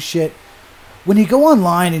into this shit, when you go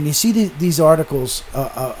online and you see these articles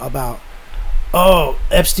about,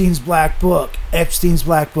 Epstein's Black Book,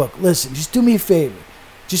 listen, just do me a favor.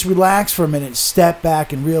 Just relax for a minute, step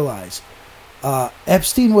back, and realize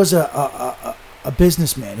Epstein was a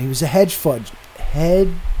businessman. He was a hedge fund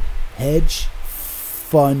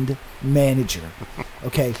manager.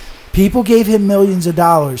 Okay, people gave him millions of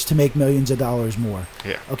dollars to make millions of dollars more.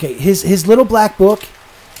 Yeah. Okay, his little black book,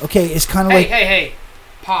 okay, is kind of like Hey,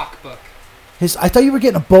 Pock book. I thought you were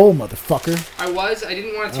getting a bowl, motherfucker. I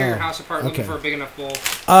didn't want to tear your house apart looking okay. for a big enough bowl.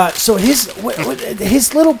 So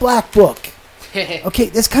his little black book. Okay,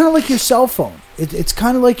 that's kind of like your cell phone. It's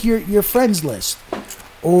kind of like your friends list,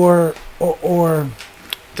 or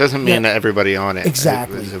Doesn't mean that everybody on it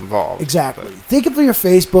Exactly. is involved. exactly. Think of your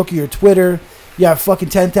Facebook or your Twitter. You have fucking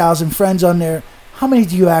 10,000 friends on there. How many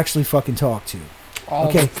do you actually fucking talk to?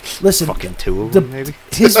 Okay, listen. Fucking two of them, maybe.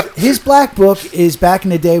 His black book is back in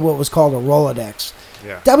the day what was called a Rolodex.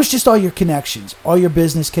 Yeah. That was just all your connections, all your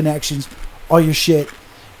business connections, all your shit.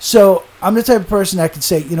 So I'm the type of person that could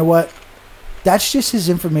say, you know what? That's just his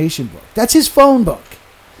information book. That's his phone book.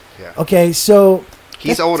 Yeah. Okay, so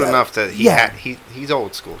He's old enough that he's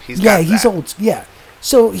old school. He's old. Yeah.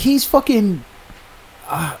 So he's fucking.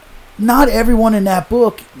 Not everyone in that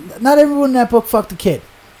book. Not everyone in that book fucked a kid.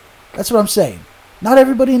 That's what I'm saying. Not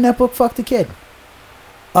everybody in that book fucked a kid.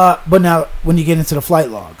 But now, when you get into the flight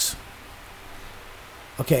logs,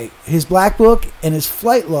 okay, his black book and his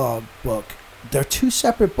flight log book, they're two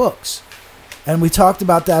separate books, and we talked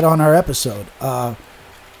about that on our episode.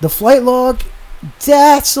 The flight log,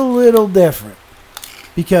 that's a little different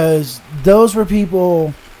because those were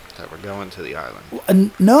people that were going to the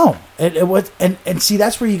island. No, it was, and see,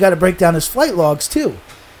 that's where you got to break down his flight logs too,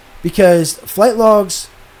 because flight logs,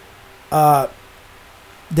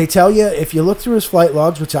 they tell you if you look through his flight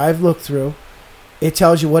logs, which I've looked through, it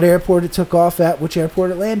tells you what airport it took off at, which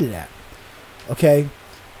airport it landed at. Okay,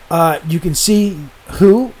 you can see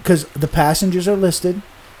who, because the passengers are listed.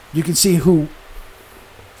 You can see who.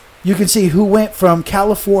 You can see who went from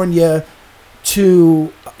California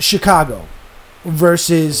to Chicago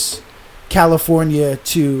versus California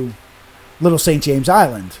to Little St. James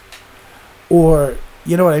Island, or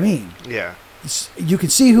you know what I mean. Yeah. You can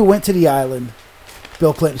see who went to the island.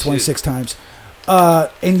 Bill Clinton 26 times.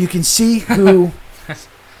 And you can see who...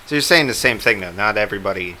 So you're saying the same thing, though. Not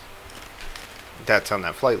everybody that's on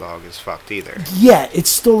that flight log is fucked either. Yeah, it's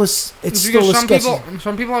still a sketchy...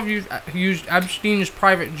 Some people have used Epstein's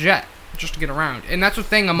private jet just to get around. And that's the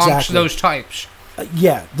thing amongst those types.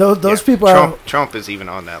 Yeah, those people are... Trump is even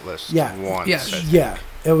on that list. Yeah. Once, Yes. Yeah,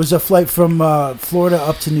 it was a flight from Florida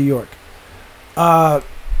up to New York.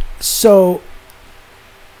 So...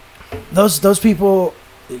 Those people,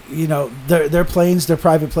 you know, their planes, their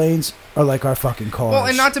private planes, are like our fucking cars. Well,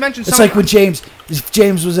 and not to mention, it's like when if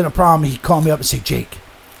James was in a problem, he'd call me up and say, "Jake,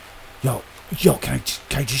 yo, can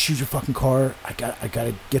I just use your fucking car? I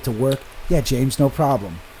gotta get to work." Yeah, James, no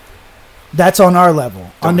problem. That's on our level.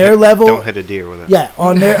 On Don't their hit- level, Don't hit a deer with it. yeah.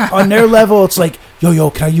 On their level, it's like, yo,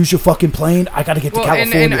 can I use your fucking plane? I got to get to Well,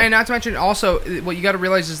 California. and not to mention also what you got to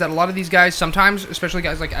realize is that a lot of these guys sometimes, especially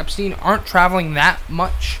guys like Epstein, aren't traveling that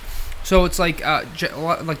much. So it's like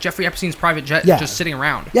like Jeffrey Epstein's private jet Yeah. just sitting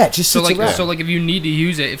around. Yeah, it just so sits like around. so like if you need to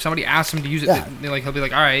use it, if somebody asks him to use it, Yeah. he'll be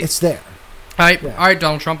like, all right, It's there. all yeah. right,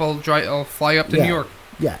 Donald Trump, I'll fly you up to Yeah. New York.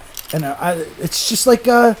 Yeah, and it's just like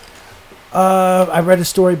I read a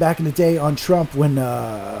story back in the day on Trump when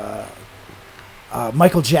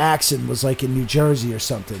Michael Jackson was like in New Jersey or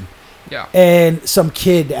something, Yeah. and some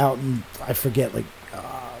kid out in I forget like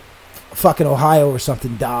fucking Ohio or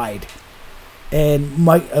something died, and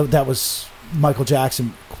that was Michael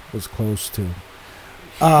Jackson was close to,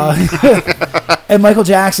 and Michael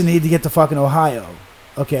Jackson needed to get to fucking Ohio.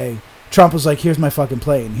 Okay, Trump was like, "Here's my fucking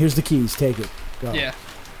plane. Here's the keys. Take it. Go." Yeah.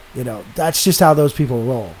 You know, that's just how those people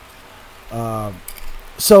roll.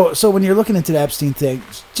 So when you're looking into the Epstein thing,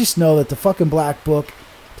 just know that the fucking black book,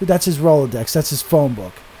 dude, that's his Rolodex. That's his phone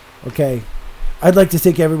book. Okay? I'd like to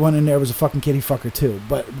think everyone in there was a fucking kitty fucker too,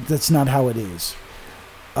 but that's not how it is.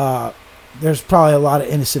 There's probably a lot of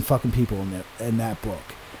innocent fucking people in that book.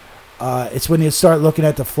 It's when you start looking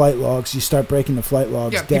at the flight logs, you start breaking the flight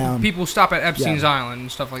logs Yeah, down. people stop at Epstein's Yeah. Island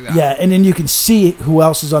and stuff like that. Yeah, and then you can see who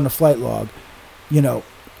else is on the flight log. You know,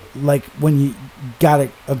 like when you got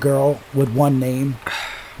a girl with one name,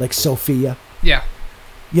 like Sophia. Yeah.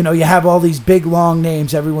 You know, you have all these big long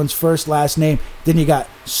names, everyone's first, last name. Then you got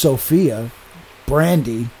Sophia,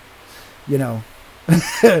 Brandy. You know,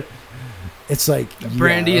 it's like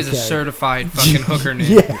Brandy yeah, is a okay. certified fucking hooker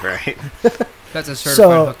name. Yeah, Right. That's a certified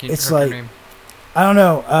So, hooker it's hooker like- name. I don't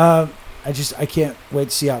know. I can't wait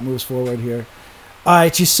to see how it moves forward here.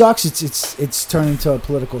 It just sucks. It's turned into a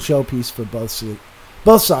political showpiece for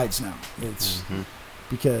both sides now. It's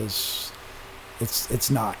because it's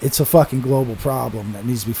not. It's a fucking global problem that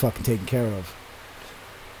needs to be fucking taken care of.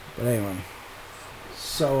 But anyway,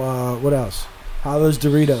 so what else? How are those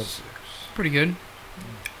Doritos? Pretty good.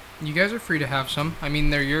 You guys are free to have some. I mean,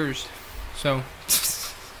 they're yours. So,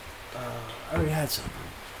 I already had some.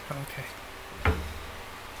 okay.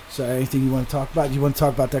 So anything you want to talk about? You want to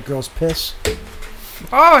talk about that girl's piss?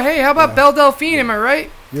 Oh, hey, how about Yeah. Belle Delphine? Am I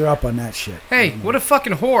right? You're up on that shit. Hey, what a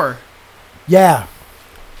fucking whore. Yeah.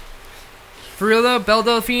 For real though, Belle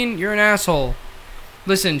Delphine, you're an asshole.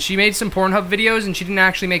 Listen, she made some Pornhub videos and she didn't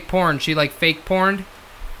actually make porn. She like fake porned.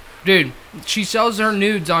 Dude, she sells her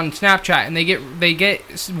nudes on Snapchat and they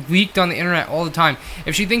get leaked on the internet all the time.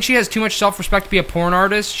 If she thinks she has too much self-respect to be a porn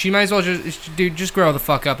artist, she might as well just grow the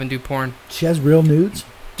fuck up and do porn. She has real nudes?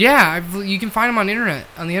 Yeah, you can find them on the internet.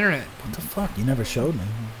 What the fuck? You never showed me.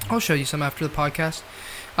 I'll show you some after the podcast.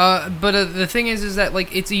 But the thing is that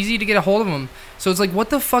like it's easy to get a hold of them. So it's like,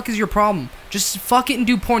 what the fuck is your problem? Just fuck it and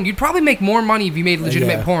do porn. You'd probably make more money if you made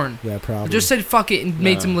legitimate yeah. porn. Yeah, probably. Just said fuck it and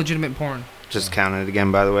made No. some legitimate porn. Just counted it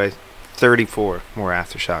again, by the way. 34 more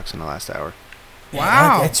aftershocks in the last hour.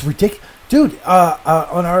 Wow. That's ridiculous. Dude,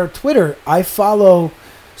 on our Twitter, I follow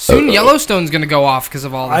Soon Yellowstone's gonna go off because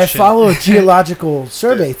of all this shit. follow a geological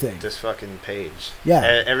survey thing. This fucking page.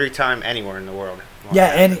 Yeah. Every time anywhere in the world. Yeah,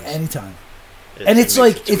 happens, anytime. it And it's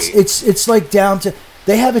makes like a tweet. it's like down to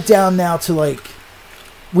they have it down now to like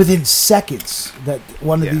within seconds that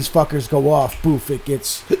one of Yeah. these fuckers go off, poof, it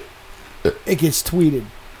gets tweeted.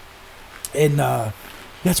 And yeah,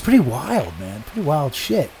 it's pretty wild, man. Pretty wild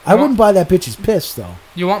shit. I Well- wouldn't buy that bitch's piss though.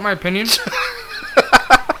 You want my opinion?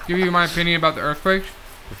 Give you my opinion about the earthquakes?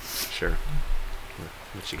 Sure.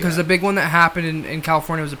 What you Because got? the big one that happened in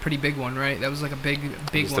California was a pretty big one, right? That was like a big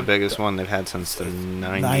It's the one. biggest one they've had since the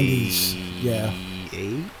 90s, yeah.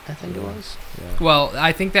 98, I think it was. Well,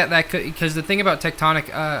 I think that could, because the thing about tectonic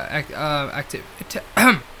activity.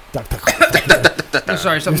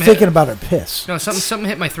 Sorry, You're something thinking hit. about her piss. No, something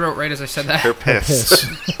hit my throat right as I said that. Her Her piss.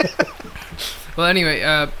 Well, anyway,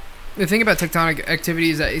 the thing about tectonic activity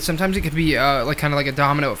is that sometimes it could be like kind of like a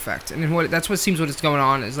domino effect, and that's what seems what is going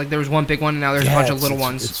on is like there was one big one and now there's a bunch of little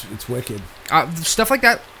ones. It's wicked. Stuff like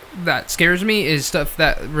that scares me is stuff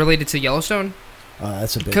that related to Yellowstone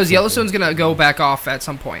That's a big because fucking- Yellowstone's gonna go back off at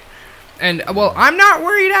some point. And well, I'm not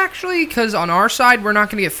worried actually because on our side we're not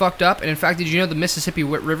gonna get fucked up. And in fact, did you know the Mississippi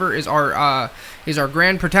River is our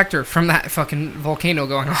grand protector from that fucking volcano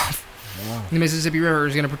going off? Wow. The Mississippi River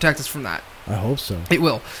is gonna protect us from that. I hope so. It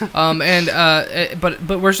will. But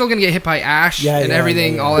we're still gonna get hit by ash Yeah, and yeah,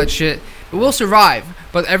 everything, yeah. all that shit. But we'll survive.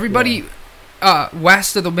 But everybody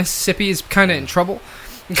west of the Mississippi is kind of in trouble.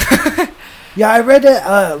 Yeah, I read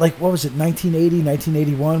that, like, what was it, 1980,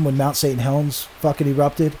 1981, when Mount St. Helens fucking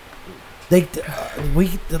erupted.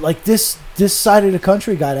 This side of the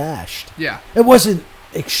country got ashed. Yeah. It wasn't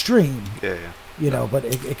extreme, Yeah. you know, but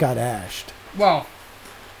it got ashed. Well,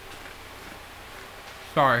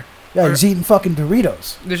 sorry. Yeah, he's eating fucking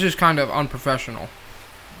Doritos. This is kind of unprofessional.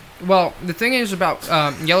 Well, the thing is about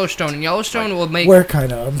Yellowstone. Yellowstone will make We're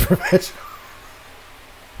kind of unprofessional.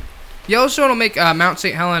 Yellowstone will make Mount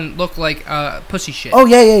St. Helen look like pussy shit. Oh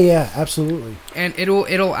yeah, absolutely. And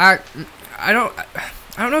it'll act. I don't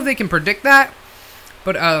know if they can predict that,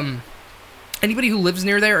 but anybody who lives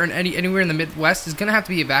near there or anywhere in the Midwest is gonna have to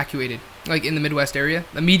be evacuated. Like in the Midwest area,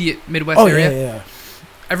 immediate Midwest area. Yeah.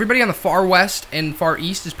 Everybody on the far west and far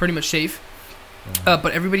east is pretty much safe,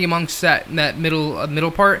 but everybody amongst that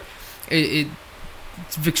middle part, it's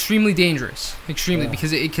extremely dangerous. Extremely,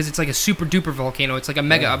 because it's like a super duper volcano. It's like a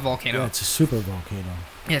mega volcano. Yeah, it's a super volcano.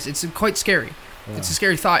 Yes, it's quite scary. Yeah. It's a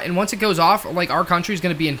scary thought. And once it goes off, like our country is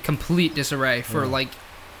going to be in complete disarray for like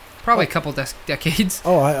probably a couple decades.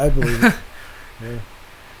 Oh, I believe it.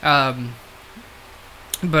 Yeah.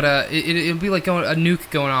 But it'll be like a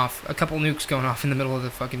nuke going off, a couple nukes going off in the middle of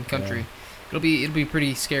the fucking country. Yeah. It'll be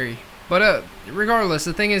pretty scary. But regardless,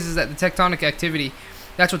 the thing is that the tectonic activity,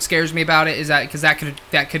 that's what scares me about it, is that because that could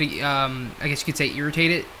I guess you could say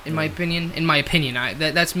irritate it in my opinion.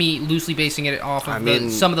 That's me loosely basing it off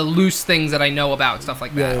of some of the loose things that I know about stuff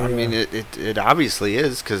like that. Yeah. I mean, it obviously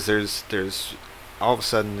is, because there's all of a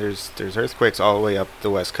sudden there's earthquakes all the way up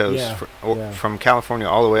the west coast, from California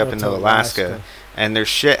all the way up into Alaska. And there's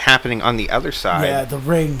shit happening on the other side. Yeah, the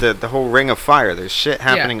ring. The whole ring of fire. There's shit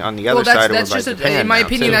happening on the other side over by Japan. In my now,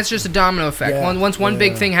 opinion, too. that's just a domino effect. Yeah. Once one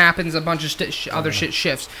big thing happens, a bunch of other shit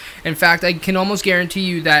shifts. In fact, I can almost guarantee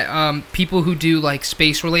you that people who do like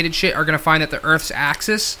space-related shit are going to find that the Earth's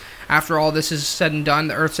axis, after all this is said and done,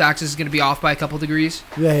 the Earth's axis is going to be off by a couple degrees.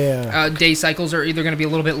 Yeah. Day cycles are either going to be a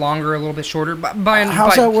little bit longer or a little bit shorter.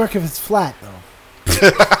 How's that work if it's flat, though?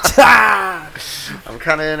 I'm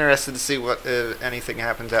kind of interested to see what if anything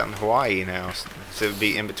happens out in Hawaii now. So it would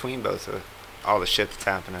be in between both of all the shit that's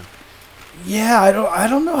happening. Yeah, I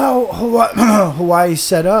don't know how Hawaii's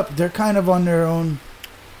set up. They're kind of on their own,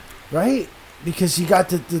 right? Because you got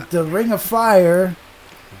the ring of fire.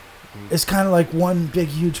 It's kind of like one big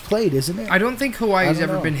huge plate, isn't it? I don't think Hawaii's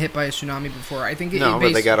ever been hit by a tsunami before. I think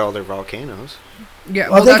but they got all their volcanoes. Yeah,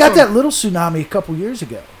 well, they got that little tsunami a couple years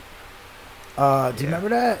ago. Do you remember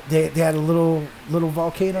that? They had a little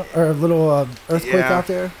volcano or a little earthquake out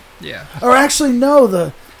there. Yeah. Or actually, no,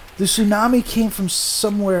 the tsunami came from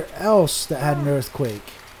somewhere else that had an earthquake.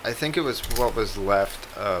 I think it was what was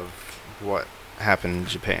left of what happened in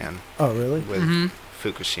Japan. Oh, really? With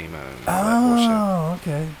Fukushima and all that bullshit.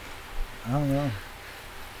 Okay. I don't know.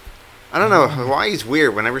 I don't know. Hawaii's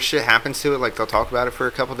weird. Whenever shit happens to it, like they'll talk about it for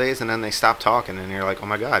a couple days and then they stop talking, and you're like, "Oh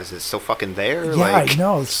my god, is it still fucking there?" Yeah, like, I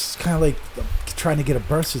know. It's kind of like trying to get a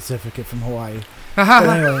birth certificate from Hawaii.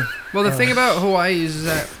 Anyway, well, the thing about Hawaii is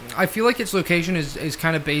that I feel like its location is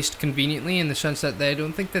kind of based conveniently in the sense that I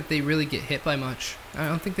don't think that they really get hit by much. I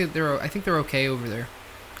don't think that I think they're okay over there.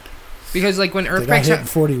 Because like when earthquakes got hit in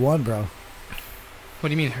 41, bro. What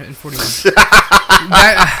do you mean in 41?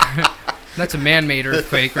 That's a man-made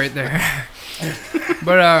earthquake right there.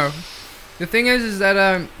 But the thing is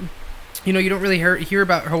that you don't really hear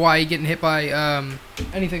about Hawaii getting hit by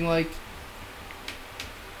anything like.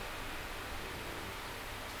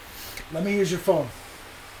 Let me use your phone.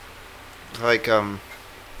 Like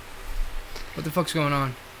What the fuck's going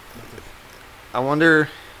on? I wonder.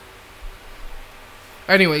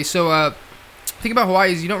 Anyway, so thing about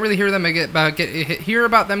Hawaii is you don't really hear them hear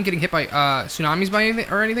about them getting hit by tsunamis by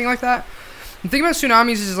anything like that. The thing about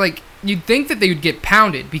tsunamis is like you'd think that they would get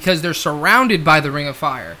pounded because they're surrounded by the ring of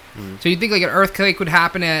fire. So you'd think like an earthquake would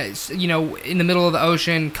happen at in the middle of the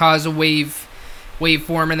ocean, cause a wave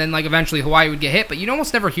form, and then like eventually Hawaii would get hit, but you'd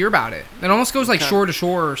almost never hear about it. It almost goes like shore to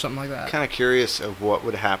shore or something like that. Kind of curious of what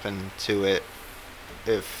would happen to it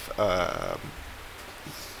if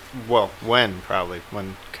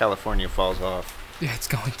when California falls off. Yeah, it's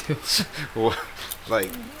going to.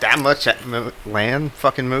 Like that much land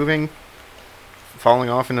fucking moving, falling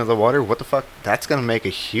off into the water. What the fuck? That's gonna make a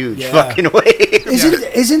huge fucking wave.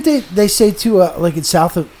 Isn't they say too like in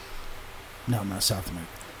not South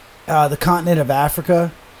America, the continent of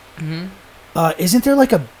Africa. Isn't there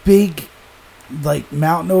like a big like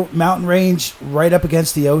mountain range right up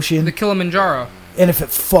against the ocean? The Kilimanjaro. And if it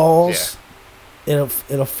falls, it'll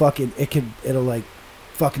fucking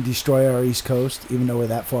destroy our east coast, even though we're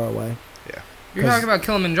that far away. Yeah. You're talking about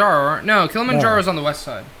Kilimanjaro, aren't? No, Kilimanjaro's on the west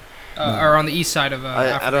side, or on the east side of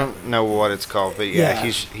Africa. I don't know what it's called, but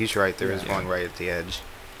he's right. There is one right at the edge.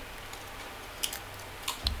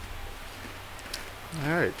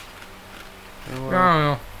 All right. I don't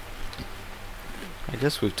know. I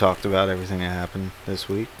guess we've talked about everything that happened this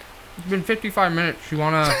week. It's been 55 minutes. You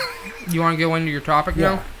wanna go into your topic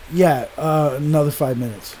now? Yeah, another 5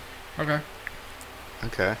 minutes. Okay.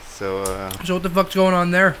 Okay, so So what the fuck's going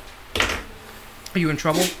on there? Are you in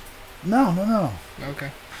trouble? No.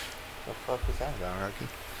 Okay. what the fuck was that about, Rocky?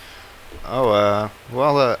 Oh,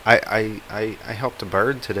 well, I helped a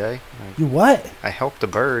bird today. You what? I helped a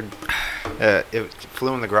bird. It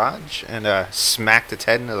flew in the garage and smacked its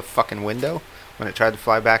head into the fucking window when it tried to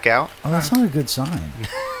fly back out. Oh, that's not a good sign.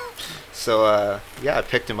 So, yeah, I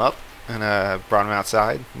picked him up and brought him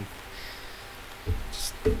outside. And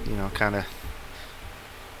just, kind of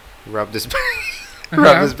rubbed his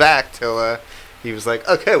back till he was like,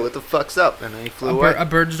 okay, what the fuck's up? And then he flew away. A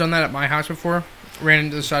bird's done that at my house before. Ran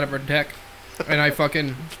into the side of our deck. And I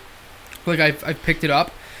fucking... I picked it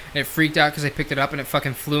up. And it freaked out because I picked it up and it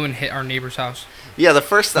fucking flew and hit our neighbor's house. Yeah, the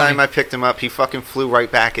first time I picked him up, he fucking flew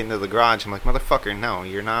right back into the garage. I'm like, motherfucker, no,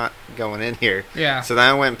 you're not going in here. Yeah. So then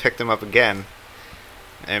I went and picked him up again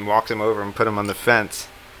and walked him over and put him on the fence.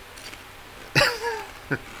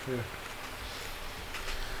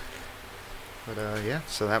 But, yeah,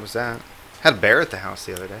 so that was that. Had a bear at the house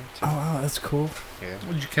the other day, too. Oh, wow, that's cool. Yeah.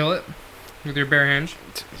 Would you kill it? With your bare hands?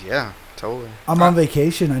 Yeah, totally. I'm on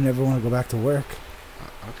vacation. I never want to go back to work.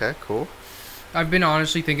 Okay, cool. I've been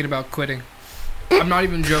honestly thinking about quitting. I'm not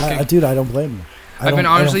even joking. Dude, I don't blame you. I've been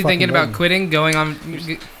honestly thinking about quitting, going on...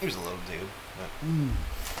 He was a little dude.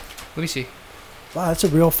 Let me see. Wow, that's a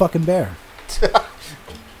real fucking bear.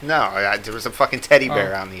 No, there was a fucking teddy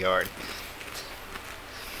bear out in the yard.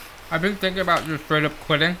 I've been thinking about just straight up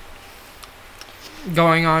quitting.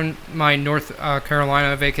 Going on my North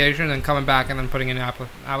Carolina vacation and coming back and then putting in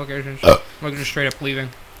applications. Like just straight up leaving.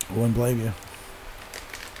 I wouldn't blame you.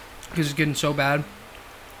 Because it's getting so bad.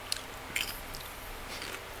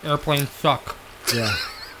 Airplanes suck. Yeah.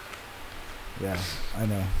 Yeah, I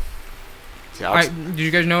know. Did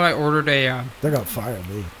you guys know I ordered a... They're going to fire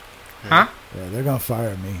me. Huh? Yeah, they're going to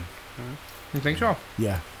fire me. You think so?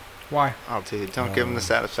 Yeah. Why? Oh, dude, don't give him the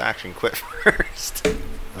satisfaction. Quit first.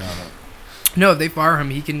 No, they fire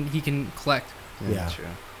him. He can collect. Yeah. True.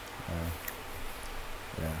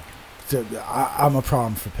 Yeah. So, I'm a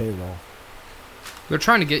problem for payroll. They're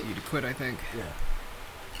trying to get you to quit, I think. Yeah.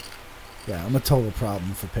 Yeah, I'm a total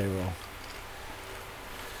problem for payroll.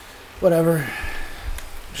 Whatever.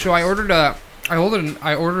 So I ordered an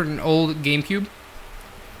old GameCube.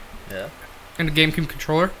 Yeah. And a GameCube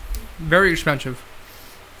controller. Very expensive.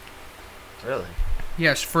 Really?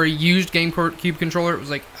 Yes, for a used GameCube controller, it was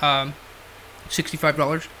like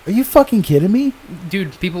 $65. Are you fucking kidding me?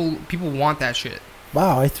 Dude, people want that shit.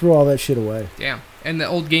 Wow, I threw all that shit away. Damn. And the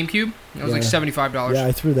old GameCube, it was like $75. Yeah,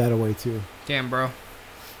 I threw that away too. Damn, bro.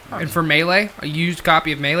 And for Melee, a used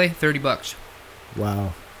copy of Melee, $30.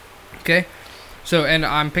 Wow. Okay. So, and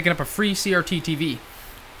I'm picking up a free CRT TV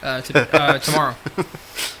tomorrow.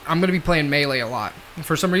 I'm gonna be playing Melee a lot.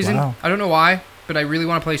 For some reason, I don't know why, but I really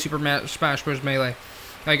want to play Super Smash Bros. Melee.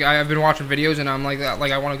 Like I've been watching videos and I'm like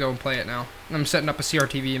I want to go and play it now. I'm setting up a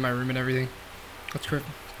CRTV in my room and everything. That's great.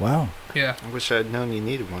 Wow. Yeah. I wish I had known you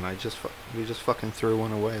needed one. We just fucking threw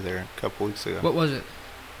one away there a couple weeks ago. What was it?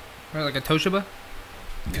 Right, like a Toshiba?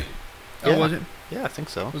 Yeah. Oh, was it? Yeah, I think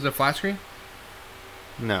so. Was it a flat screen?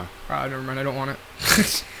 No. Never mind. I don't want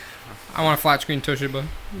it. I want a flat screen Toshiba,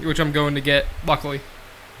 which I'm going to get. Luckily.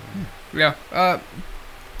 Yeah.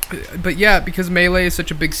 But yeah, because Melee is such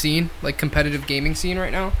a big scene, like competitive gaming scene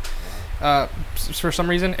right now. For some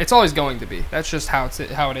reason, it's always going to be. That's just how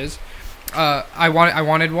it is. I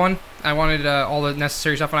wanted one. I wanted all the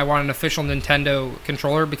necessary stuff, and I wanted an official Nintendo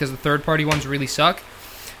controller because the third-party ones really suck.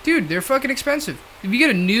 Dude, they're fucking expensive. If you get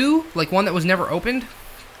a new, like one that was never opened,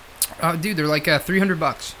 dude, they're like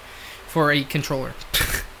 $300 for a controller.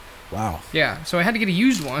 Wow. Yeah, so I had to get a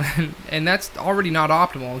used one, and that's already not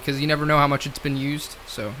optimal because you never know how much it's been used.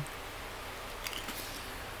 So.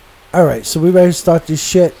 All right, so we ready to start this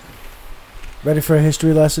shit? Ready for a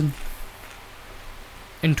history lesson?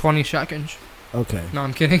 In 20 seconds. Okay. No,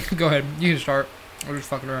 I'm kidding. Go ahead. You can start. We're just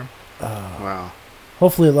fucking around. Wow.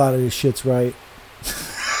 Hopefully a lot of this shit's right.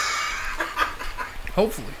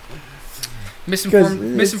 Hopefully.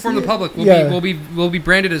 Misinform the public. We'll be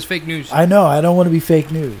branded as fake news. I know. I don't want to be fake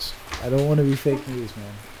news.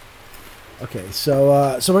 Man. Okay, so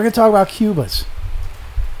we're gonna talk about Cubas.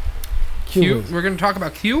 We're gonna talk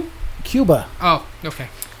about Cuba. Oh, okay.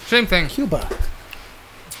 Same thing. Cuba.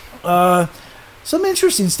 Some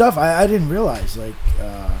interesting stuff I didn't realize.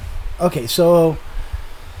 Okay, so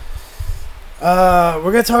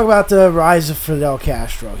we're gonna talk about the rise of Fidel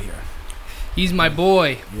Castro here. He's my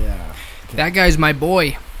boy. Yeah. Okay. That guy's my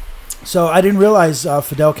boy. So I didn't realize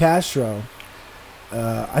Fidel Castro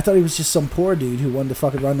I thought he was just some poor dude who wanted to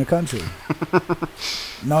fucking run the country.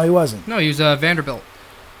 No, he wasn't. No, he was Vanderbilt.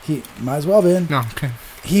 He might as well been. No, okay.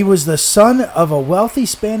 He was the son of a wealthy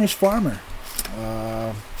Spanish farmer.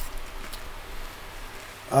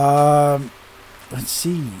 Let's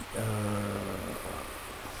see.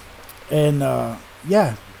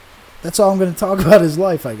 Yeah, that's all I'm going to talk about his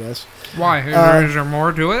life, I guess. Why? Is there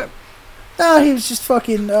more to it? No, he was just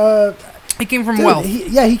fucking. He came from dude, wealth.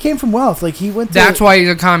 He came from wealth. Like he went. That's why he's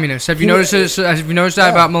a communist. Have you noticed this? Have you noticed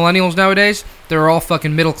that about millennials nowadays? They're all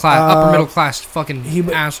fucking middle class, upper middle class, fucking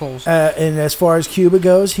assholes. And as far as Cuba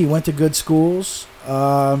goes, he went to good schools. He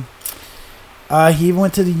went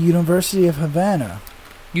to the University of Havana.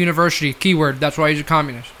 University, keyword. That's why he's a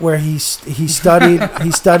communist. Where he studied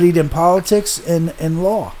he studied in politics and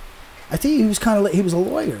law. I think he was he was a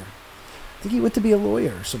lawyer. I think he went to be a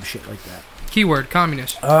lawyer or some shit like that. Keyword,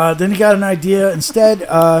 communist. Then he got an idea. Instead,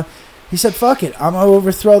 he said, "Fuck it, I'm gonna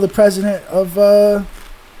overthrow the president of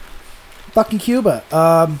fucking Cuba."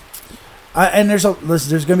 And there's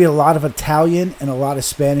gonna be a lot of Italian and a lot of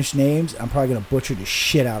Spanish names. I'm probably gonna butcher the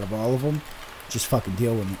shit out of all of them. Just fucking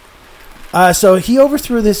deal with it. So he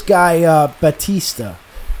overthrew this guy Batista.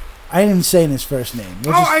 I didn't even say his first name.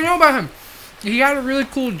 I know about him. He had a really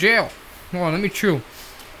cool jail. Hold on, let me chew.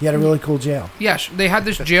 He had a really cool jail. Yes, they had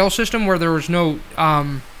this jail system where there was no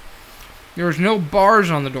bars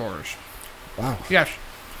on the doors. Wow. Yes,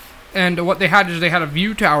 and what they had is they had a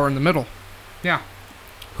view tower in the middle. Yeah.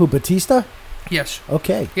 Who, Batista? Yes.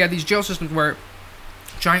 Okay. He had these jail systems where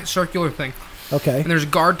giant circular thing. Okay. And there's a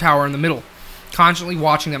guard tower in the middle, constantly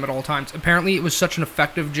watching them at all times. Apparently, it was such an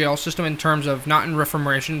effective jail system in terms of not in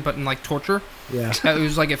reformation, but in like torture. Yeah. It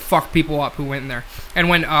was like it fucked people up who went in there. And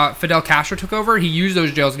when Fidel Castro took over, he used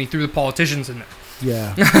those jails and he threw the politicians in there.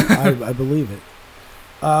 Yeah, I believe it.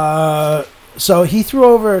 So he threw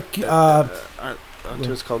over. Aren't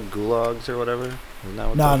those called gulags or whatever?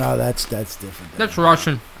 No, that's different. That's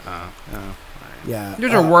Russian. Yeah.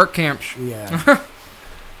 Those are work camps. Yeah.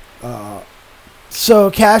 So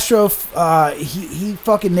Castro, he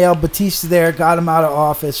fucking nailed Batista there, got him out of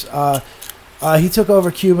office. He took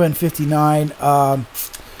over Cuba in '59.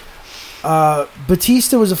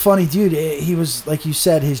 Batista was a funny dude. He was, like you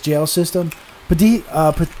said, his jail system.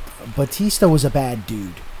 Batista was a bad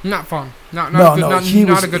dude. Not fun. Not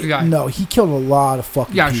a good guy. No, he killed a lot of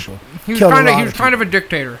fucking people. He was kind of a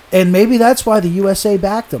dictator. And maybe that's why the USA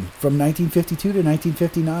backed him from 1952 to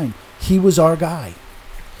 1959. He was our guy.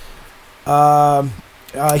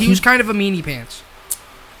 He was kind of a meanie pants.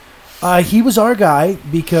 He was our guy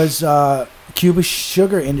because Cuba's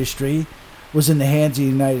sugar industry was in the hands of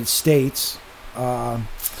the United States.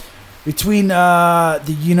 Between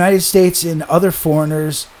the United States and other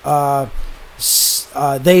foreigners,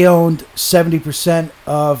 they owned 70%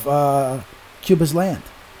 of Cuba's land.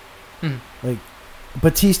 Like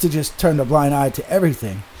Batista just turned a blind eye to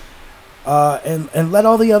everything, and let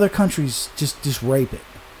all the other countries just rape it.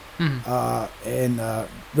 And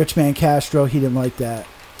Rich Man Castro, he didn't like that,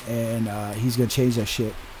 and he's gonna change that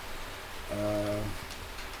shit.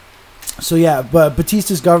 So yeah, but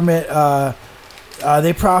Batista's government,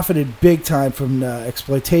 they profited big time from the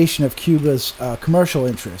exploitation of Cuba's commercial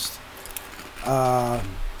interest.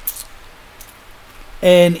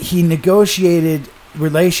 And he negotiated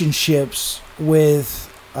relationships with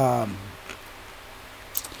the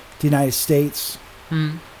United States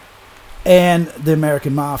and the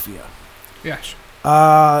American Mafia. Yes.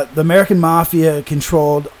 The American Mafia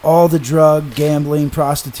controlled all the drug, gambling,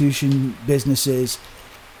 prostitution businesses,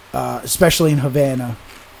 especially in Havana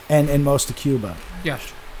and in most of Cuba.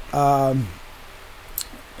 Yes.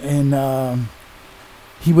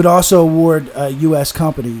 He would also award U.S.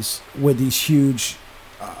 companies with these huge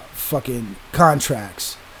fucking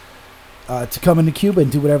contracts to come into Cuba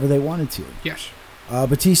and do whatever they wanted to. Yes.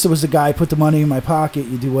 Batista was the guy, put the money in my pocket,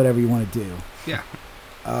 you do whatever you want to do. Yeah.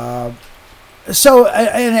 So,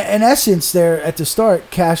 in essence, there at the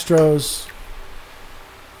start, Castro's...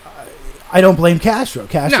 I don't blame Castro.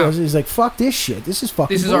 Castro is like, fuck this shit. This is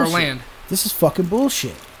fucking bullshit. This is our land. This is fucking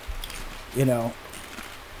bullshit. You know?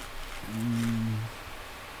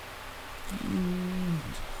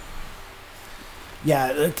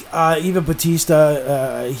 Yeah, even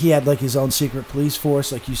Batista, he had like his own secret police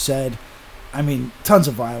force, like you said. I mean, tons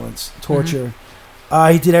of violence, torture.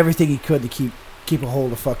 He did everything he could to keep a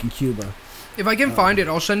hold of fucking Cuba. If I can find it,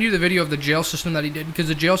 I'll send you the video of the jail system that he did, because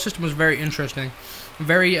the jail system was very interesting,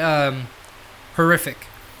 very horrific.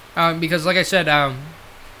 Because, like I said, I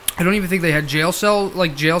don't even think they had jail cells.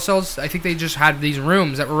 I think they just had these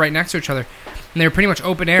rooms that were right next to each other, and they were pretty much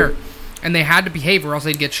open air, and they had to behave or else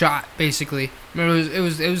they'd get shot. Basically,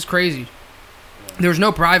 it was crazy. There was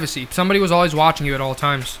no privacy. Somebody was always watching you at all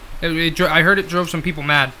times. I heard it drove some people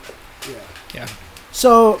mad. Yeah.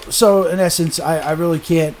 So in essence, I really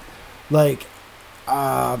can't, like,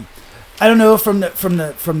 I don't know, from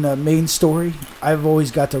the main story, I've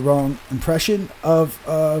always got the wrong impression of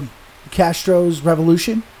Castro's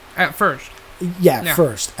revolution. At first. Yeah, Yeah.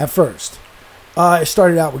 at first. It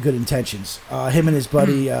started out with good intentions. Him and his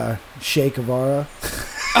buddy Che Guevara.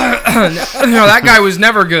 No, that guy was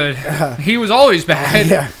never good. He was always bad.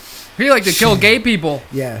 Yeah, He liked to kill gay people.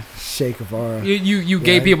 yeah, Che Guevara. You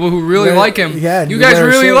gay Yeah. people who really Wear- like him. yeah, You you guys wear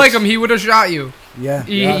really shorts. like him. He would have shot you. Yeah,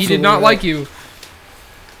 He you're did not absolutely like right. you.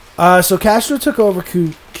 So Castro took over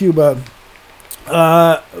Cuba.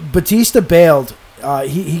 Batista bailed.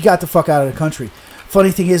 He got the fuck out of the country.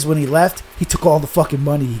 Funny thing is, when he left, he took all the fucking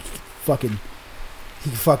money he could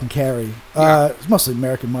fucking carry. It's mostly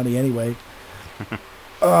American money anyway.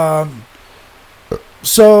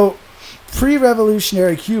 So,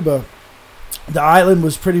 pre-revolutionary Cuba, the island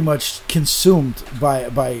was pretty much consumed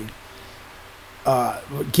by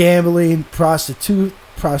gambling, prostitution,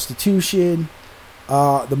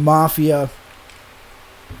 the mafia.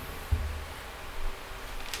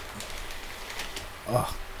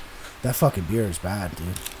 Oh, that fucking beer is bad,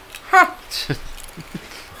 dude.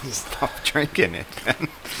 Stop drinking it.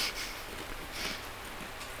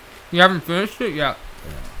 You haven't finished it yet.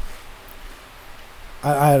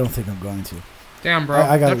 I don't think I'm going to. Damn, bro.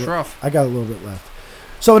 I got That's rough. I got a little bit left.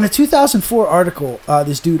 So in a 2004 article,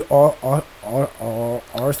 this dude Arthur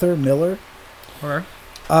Miller.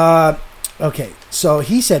 Alright. Okay, so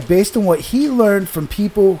he said based on what he learned from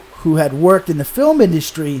people who had worked in the film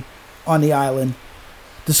industry on the island,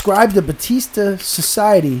 described the Batista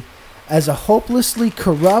society as a hopelessly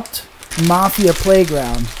corrupt mafia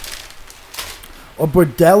playground or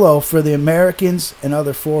bordello for the Americans and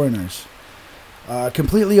other foreigners.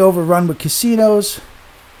 Completely overrun with casinos.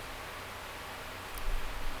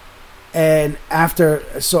 And after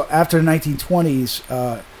the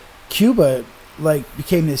 1920s, Cuba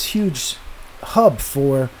became this huge hub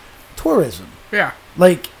for tourism. Yeah.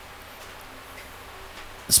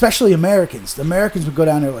 Especially Americans. The Americans would go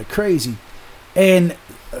down there like crazy. And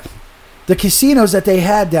the casinos that they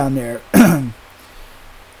had down there,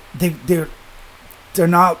 they're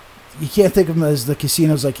not, you can't think of them as the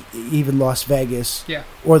casinos like even Las Vegas. Yeah.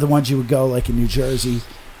 Or the ones you would go like in New Jersey.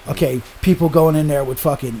 Okay, people going in there with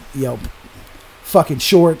fucking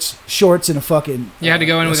shorts and a fucking You had to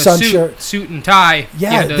go in with a sun suit, shirt. suit and tie. Yeah,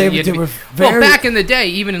 You had to- they you had to were be- very. Well, back in the day,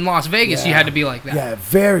 even in Las Vegas, you Yeah. had to be like that. Yeah,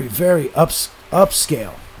 very, very upscale.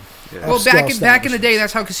 Well, Upscale back in the day, establishments.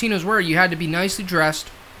 that's how casinos were. You had to be nicely dressed.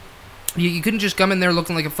 You couldn't just come in there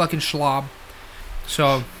looking like a fucking schlob.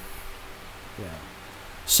 So,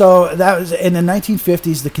 So that was in the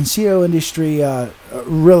 1950s. The casino industry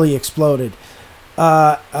really exploded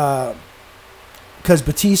because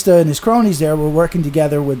Batista and his cronies there were working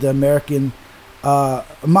together with the American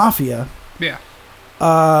mafia. yeah.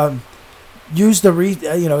 Used the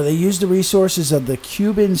they used the resources of the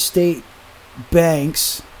Cuban state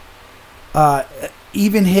banks.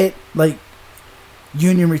 Even hit like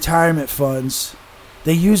union retirement funds.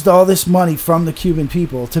 They used all this money from the Cuban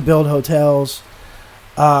people to build hotels,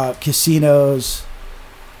 casinos,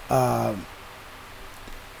 the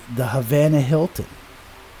Havana Hilton.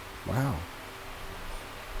 Wow.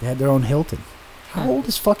 They had their own Hilton. How old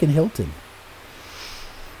is fucking Hilton?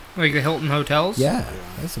 Like the Hilton hotels? Yeah.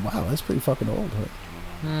 That's pretty fucking old.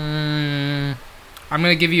 Huh? I'm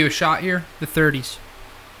going to give you a shot here. The 30s.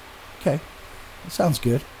 Okay. That sounds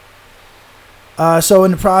good. So in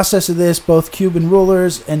the process of this, both Cuban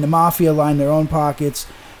rulers and the mafia lined their own pockets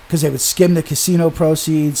because they would skim the casino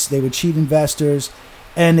proceeds, they would cheat investors,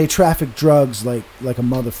 and they trafficked drugs like a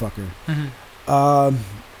motherfucker. Mm-hmm.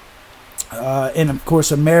 And of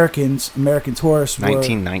course, American tourists were...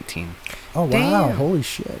 1919. Oh, wow. Damn. Holy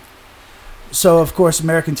shit. So, of course,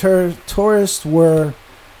 American tourists were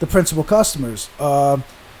the principal customers. And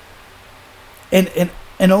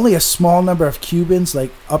only a small number of Cubans,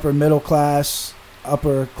 like upper class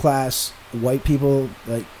white people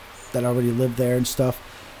like that already lived there and stuff,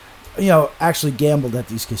 actually gambled at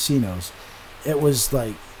these casinos. It was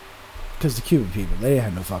like, because the Cuban people, they didn't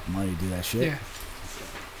have no fucking money to do that shit. Yeah.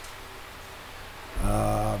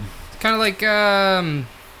 Kind of like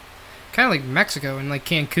Mexico and like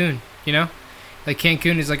Cancun, you know? Like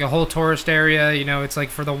Cancun is like a whole tourist area, it's like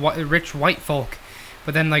for the rich white folk.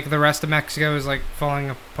 But then like the rest of Mexico is like falling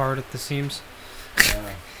apart at the seams.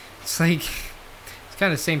 Yeah. It's like, it's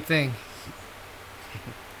kind of the same thing.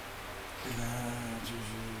 Uh,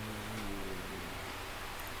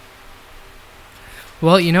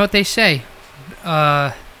 Well, you know what they say.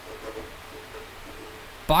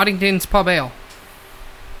 Boddington's Pub Ale.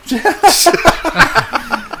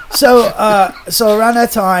 So around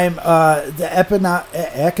that time, the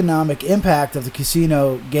economic impact of the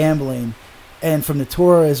casino gambling and from the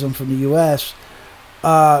tourism from the U.S.,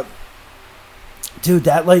 dude,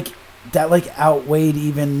 that outweighed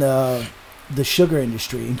even the sugar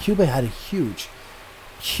industry. And Cuba had a huge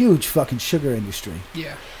fucking sugar industry.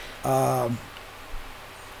 Yeah.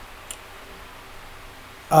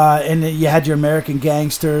 And you had your American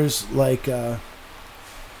gangsters, like the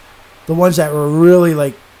ones that were really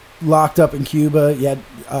like locked up in Cuba. You had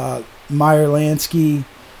Meyer Lansky,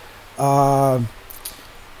 the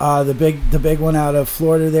big one out of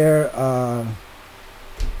Florida there,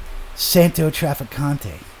 Santo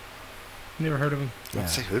Trafficante. Never heard of him. Yeah.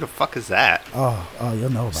 Say, who the fuck is that? Oh, you'll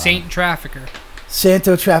know about Saint him. Trafficker.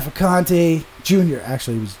 Santo Trafficante Jr.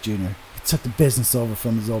 Actually, he was Junior. He took the business over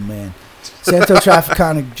from his old man. Santo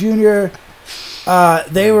Trafficante Jr.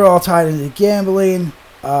 They were all tied into gambling.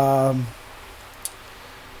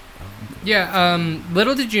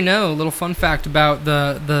 Little did you know, little fun fact about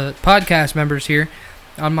the podcast members here.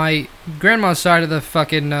 On my grandma's side of the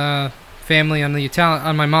fucking family, on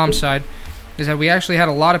my mom's side, is that we actually had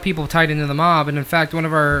a lot of people tied into the mob, and in fact, some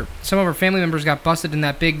of our family members got busted in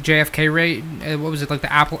that big JFK raid. What was it, like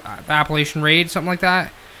the Appalachian raid, something like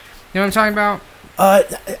that? You know what I'm talking about?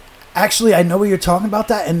 Actually, I know what you're talking about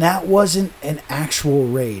that, and that wasn't an actual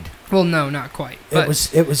raid. Well, no, not quite. It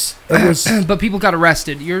was. But people got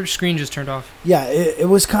arrested. Your screen just turned off. Yeah, it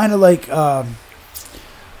was kind of like that.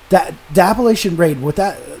 The Appalachian raid. What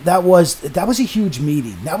that was a huge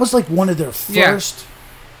meeting. That was like one of their first.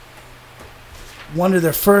 One of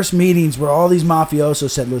their first meetings where all these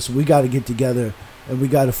mafiosos said, "Listen, we got to get together and we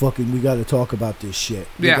got to talk about this shit.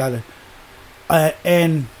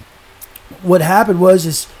 And what happened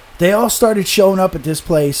was they all started showing up at this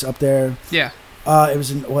place up there. Yeah. It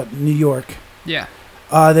was in New York. Yeah.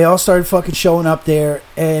 They all started fucking showing up there,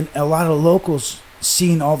 and a lot of locals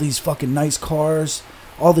seen all these fucking nice cars,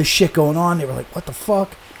 all this shit going on. They were like, "What the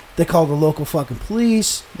fuck?" They called the local fucking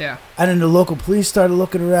police. Yeah. And then the local police started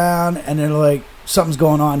looking around, and they're like, "Something's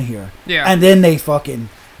going on here." Yeah. And then they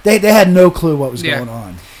had no clue what was going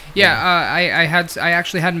on. Yeah. I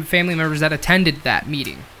actually had family members that attended that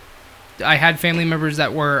meeting. I had family members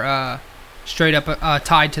that were straight up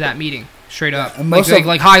tied to that meeting. Straight up, and most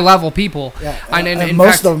like high level people. Yeah, and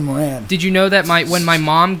most of them ran. Did you know that when my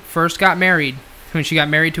mom first got married, when she got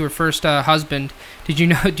married to her first husband, do you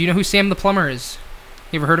know who Sam the Plumber is?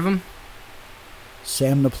 You ever heard of him?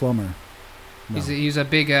 Sam the Plumber. No. He's a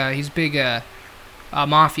big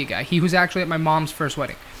mafia guy. He was actually at my mom's first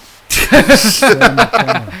wedding. Sam the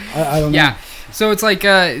Plumber. I don't know. Yeah, so it's like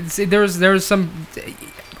there was some.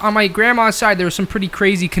 On my grandma's side, there were some pretty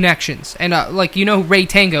crazy connections, and Ray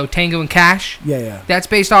Tango and Cash. Yeah. That's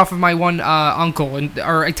based off of my one uncle,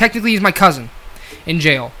 or technically he's my cousin, in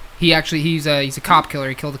jail. He's a cop killer.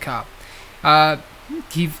 He killed a cop. I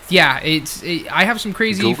have some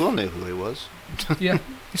crazy. Google knew who he was. Yeah.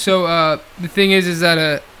 So the thing is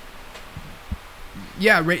that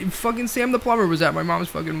fucking Sam the Plumber was at my mom's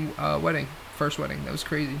fucking first wedding. That was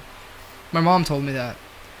crazy. My mom told me that.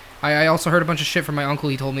 I also heard a bunch of shit from my uncle.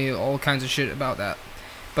 He told me all kinds of shit about that.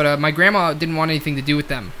 But my grandma didn't want anything to do with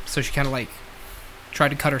them, so she kind of tried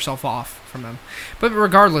to cut herself off from them. But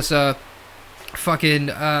regardless, the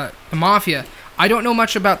mafia. I don't know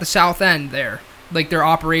much about the South End there, like their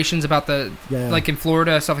operations about like in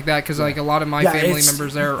Florida, stuff like that, because like a lot of my family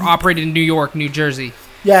members there operated in New York, New Jersey.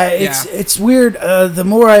 Yeah, it's weird. The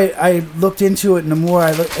more I looked into it, and the more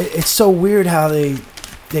it's so weird how they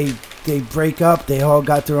break up. They all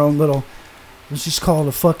got their own little, let's just call it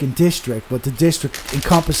a fucking district, but the district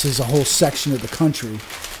encompasses a whole section of the country.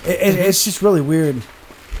 It's just really weird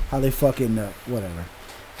how they fucking, whatever.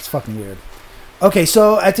 It's fucking weird. Okay,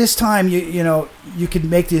 so at this time, you could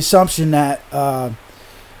make the assumption that the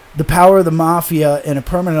power of the mafia in a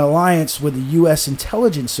permanent alliance with the U.S.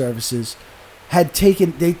 intelligence services had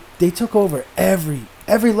taken, they took over every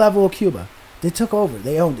level of Cuba. They took over.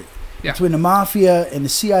 They owned it. Yeah. Between the mafia and the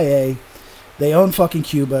CIA, they own fucking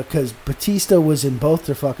Cuba because Batista was in both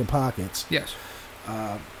their fucking pockets. Yes.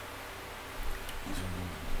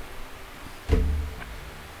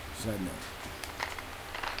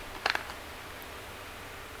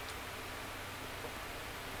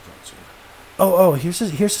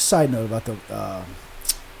 Here's a side note about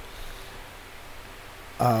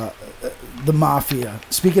the mafia.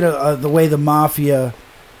 Speaking of the way the mafia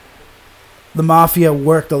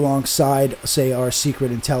worked alongside, say, our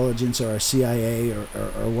secret intelligence or our CIA or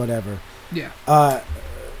whatever. Yeah.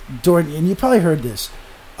 And you probably heard this,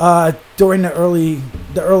 during the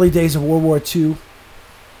early days of World War II,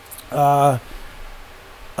 The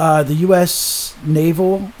U.S.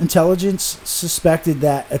 Naval Intelligence suspected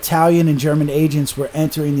that Italian and German agents were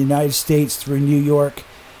entering the United States through New York,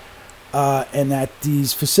 and that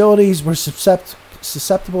these facilities were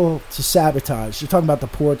susceptible to sabotage. You're talking about the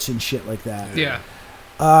ports and shit like that. Yeah.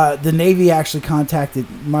 The Navy actually contacted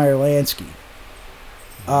Meyer Lansky,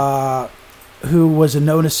 who was a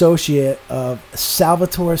known associate of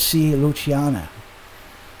Salvatore C. Luciano.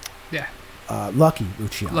 Yeah. Lucky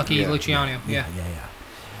Luciano. Lucky Luciano. Yeah.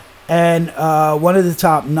 And one of the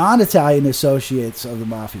top non-Italian associates of the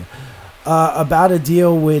mafia, about a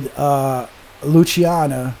deal with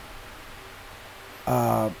Luciano,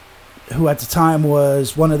 who at the time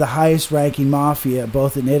was one of the highest-ranking mafia,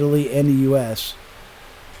 both in Italy and the U.S.,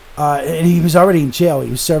 and he was already in jail.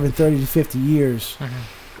 He was serving 30 to 50 years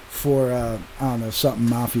for, I don't know, something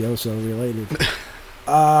mafioso related.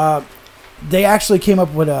 They actually came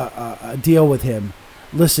up with a deal with him.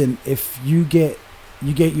 Listen, if you get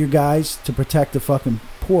your guys to protect the fucking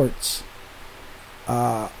ports,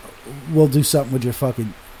 we'll do something with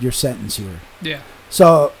your sentence here. Yeah.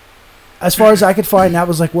 So, as far as I could find, that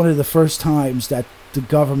was like one of the first times that the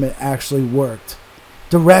government actually worked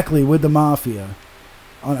directly with the mafia.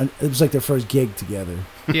 It was like their first gig together.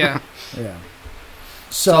 Yeah. Yeah.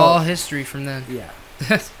 It's all history from then. Yeah.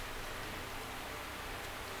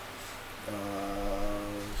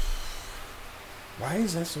 Why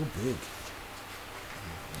is that so big?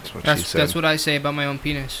 That's what she said. That's what I say about my own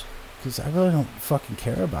penis. Because I really don't fucking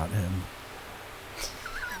care about him.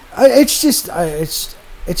 It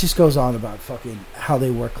just goes on about fucking how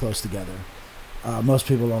they work close together. Most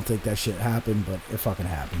people don't think that shit happened, but it fucking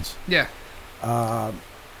happens. Yeah.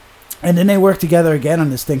 And then they worked together again on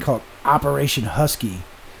this thing called Operation Husky,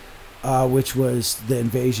 which was the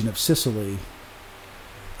invasion of Sicily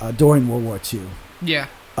during World War II. Yeah.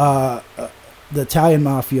 The Italian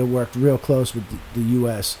mafia worked real close with the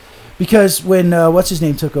U.S. because when what's his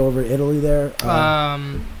name took over Italy there,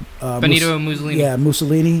 Benito Mussolini. Yeah,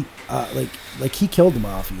 Mussolini. Like he killed the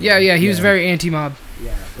mafia. Yeah. He was very anti-mob.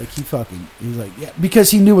 Yeah, like he was like, yeah, because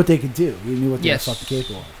he knew what they could do. He knew what they were fucking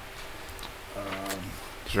capable of.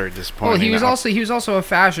 It's very disappointing. Well, he was also a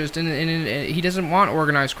fascist, and he doesn't want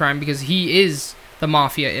organized crime because he is the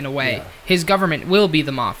mafia in a way. Yeah. His government will be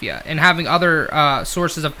the mafia, and having other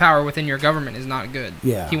sources of power within your government is not good.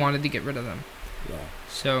 Yeah, he wanted to get rid of them.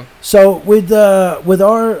 Yeah. So with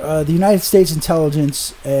our the United States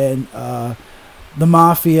intelligence and the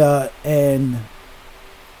mafia and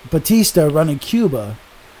Batista running Cuba,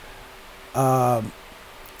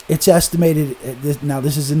 it's estimated, now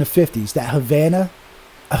this is in the 50s, that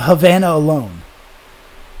Havana alone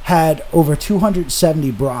had over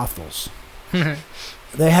 270 brothels.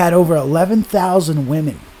 They had over 11,000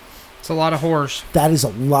 women. It's a lot of whores. That is a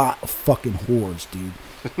lot of fucking whores, dude.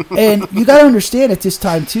 And you got to understand at this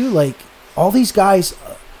time too, like all these guys,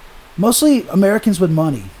 mostly Americans with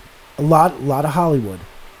money, a lot of Hollywood,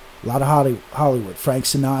 Frank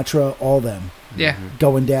Sinatra, all them. Yeah.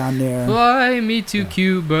 Going down there. Fly me to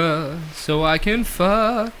Cuba so I can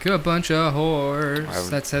fuck a bunch of whores.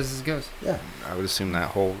 That's as it goes. Yeah. I would assume the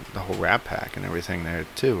whole Rat Pack and everything there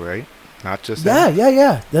too, right? Not just yeah.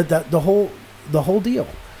 The whole deal.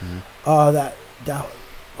 Mm-hmm. That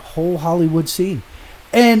whole Hollywood scene.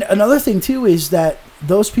 And another thing too is that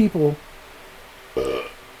those people,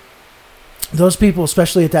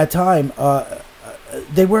 especially at that time,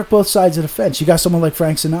 they work both sides of the fence. You got someone like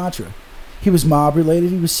Frank Sinatra. He was mob related.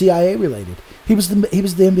 He was CIA related. He was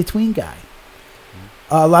the in between guy.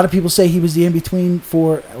 A lot of people say he was the in between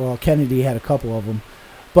for. Well, Kennedy had a couple of them,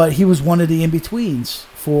 but he was one of the in betweens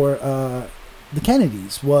for the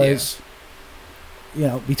Kennedys. Was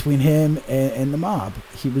between him and the mob.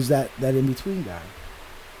 He was that in between guy.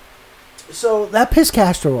 So that pissed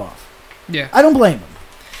Castro off. Yeah, I don't blame him.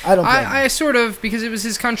 I sort of, because it was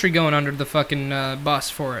his country going under the fucking bus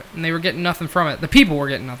for it, and they were getting nothing from it. The people were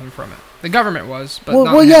getting nothing from it. The government was, but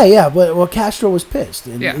not him. Yeah. But Castro was pissed,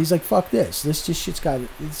 and he's like, "Fuck this! This just shit's got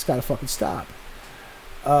to fucking stop."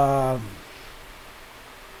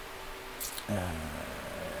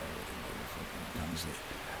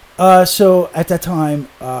 So at that time,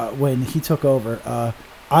 when he took over,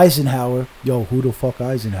 Eisenhower, who the fuck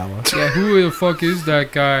Eisenhower? Yeah, who the fuck is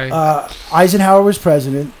that guy? Eisenhower was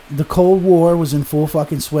president. The Cold War was in full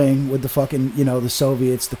fucking swing with the fucking, the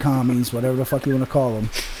Soviets, the commies, whatever the fuck you want to call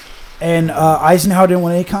them. And Eisenhower didn't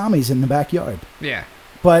want any commies in the backyard. Yeah.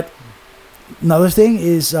 But another thing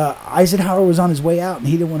is Eisenhower was on his way out and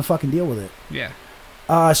he didn't want to fucking deal with it. Yeah.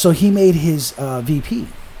 So he made his VP,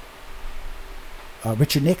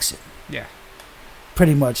 Richard Nixon. Yeah.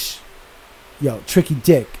 Pretty much Tricky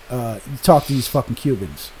Dick, you talk to these fucking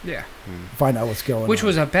Cubans, Yeah. find out what's going on. Which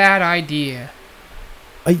was a bad idea.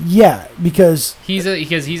 Yeah, because He's a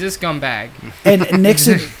scumbag. and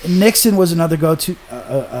Nixon was another go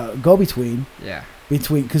between Yeah.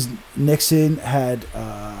 because Nixon had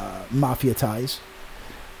mafia ties.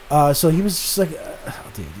 So he was just like,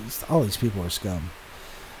 dude, all these people are scum.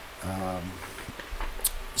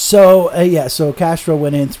 So Castro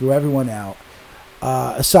went in, threw everyone out.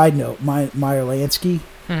 A side note, Meyer Lansky,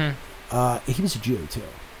 he was a Jew too.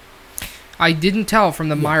 I didn't tell from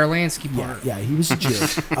the Yeah. Meyer Lansky part. Yeah, he was a Jew,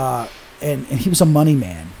 and he was a money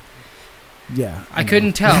man. Yeah, I know.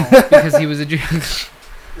 couldn't tell because he was a Jew.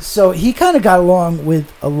 So he kind of got along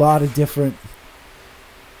with a lot of different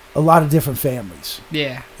families.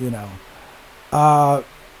 Yeah.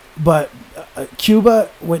 But Cuba,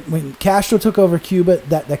 when Castro took over Cuba,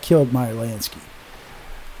 that killed Meyer Lansky.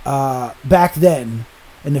 Back then,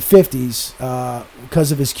 in the 50s,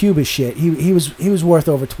 because of his Cuba shit, he was worth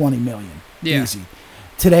over $20 million. Yeah. Easy.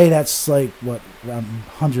 Today, that's like what, around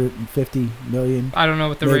 150 million. I don't know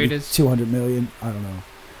what the maybe rate is. 200 million. I don't know.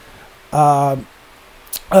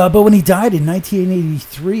 But when he died in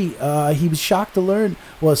 1983, he was shocked to learn.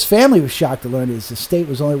 Well, his family was shocked to learn his estate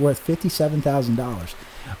was only worth $57,000.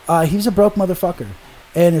 He was a broke motherfucker,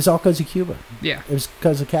 and it's all because of Cuba. Yeah. It was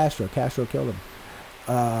because of Castro. Castro killed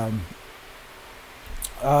him.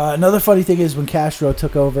 Another funny thing is when Castro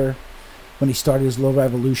took over, when he started his little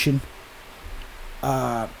revolution,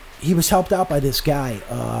 he was helped out by this guy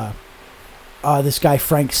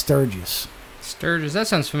Frank Sturgis. Sturgis, that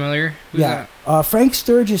sounds familiar. Who's Yeah, Frank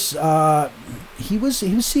Sturgis. He was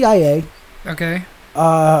CIA. that?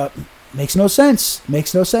 Okay. Makes no sense.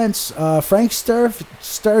 Frank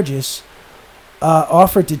Sturgis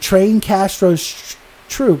offered to train Castro's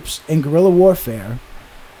troops in guerrilla warfare.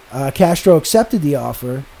 Castro accepted the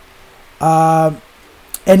offer,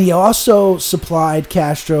 and he also supplied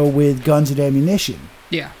Castro with guns and ammunition.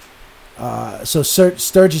 Yeah. So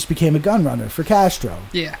Sturgis became a gun runner for Castro.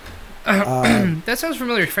 Yeah. That sounds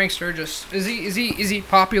familiar. Frank Sturgis. Is he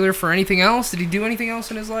popular for anything else? Did he do anything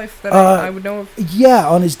else in his life that I would know of? Yeah,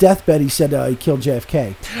 on his deathbed, he said he killed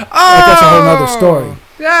JFK. Oh, that's a whole nother story.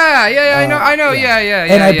 Yeah. I know. Yeah.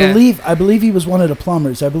 And I believe he was one of the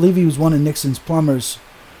plumbers. I believe he was one of Nixon's plumbers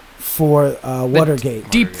for Watergate.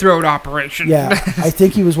 Deep throat operation. Yeah, I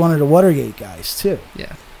think he was one of the Watergate guys too.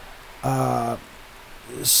 Yeah.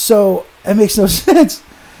 So it makes no sense.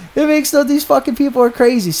 These fucking people are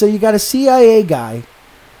crazy. So you got a CIA guy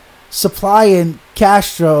supplying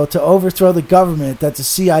Castro to overthrow the government that the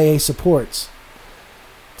CIA supports.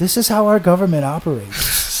 This is how our government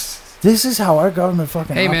operates. This is how our government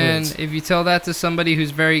fucking Hey man, operates. if you tell that to somebody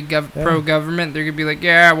who's very pro-government, they're gonna be like,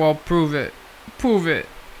 "Yeah, well, prove it.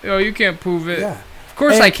 Oh, you can't prove it." Yeah. Of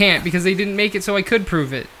course And- I can't because they didn't make it so I could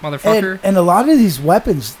prove it, motherfucker. And a lot of these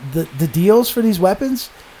weapons, the deals for these weapons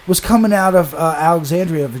was coming out of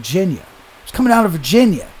Alexandria, Virginia. It was coming out of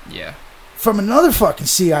Virginia Yeah. from another fucking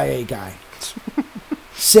CIA guy,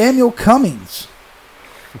 Samuel Cummings.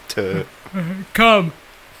 Come.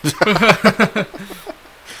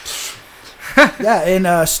 Yeah,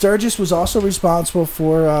 and Sturgis was also responsible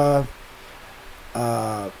for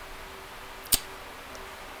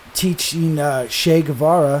teaching Che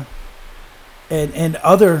Guevara and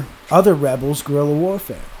other rebels guerrilla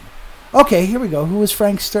warfare. Okay, here we go. Who is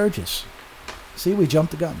Frank Sturgis? See, we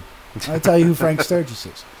jumped the gun. I'll tell you who Frank Sturgis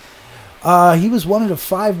is. He was one of the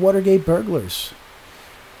 5 Watergate burglars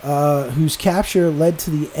whose capture led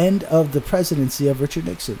to the end of the presidency of Richard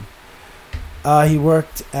Nixon. He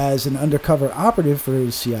worked as an undercover operative for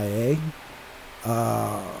the CIA.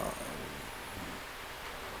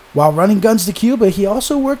 While running guns to Cuba, he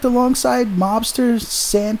also worked alongside mobster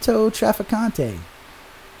Santo Trafficante.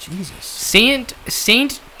 Jesus. Saint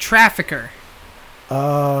Trafficker.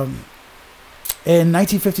 In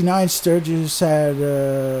 1959, Sturgis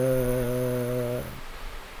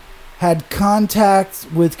had contact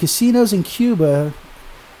with casinos in Cuba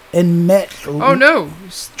and met. Oh no,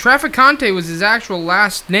 Trafficante was his actual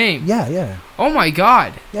last name. Yeah. Oh my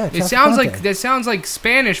god. Yeah, It sounds Trafficante. sounds like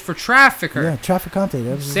Spanish for trafficker. Yeah, Trafficante.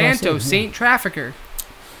 That was his last Santo, name, yeah. Saint Trafficker.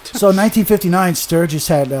 So in 1959, Sturgis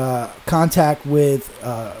had contact with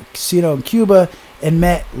a casino in Cuba and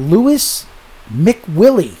met Louis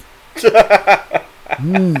McWillie.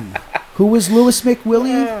 Who was Louis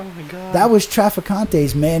McWillie? Oh my god. That was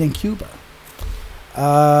Trafficante's man in Cuba.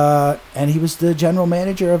 And he was the general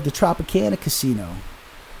manager of the Tropicana Casino.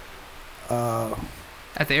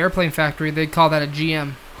 At the airplane factory, they'd call that a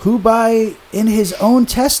GM. Who, in his own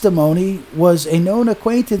testimony, was a known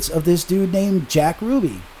acquaintance of this dude named Jack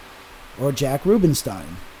Ruby. Or Jack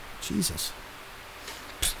Rubenstein. Jesus.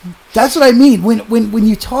 That's what I mean. When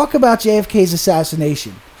you talk about JFK's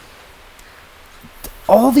assassination,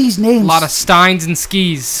 all these names, A lot of Steins and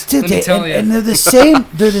Skis. dude, Let me tell you. and they're the same.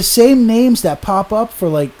 They're the same names that pop up for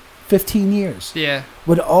like 15 years Yeah.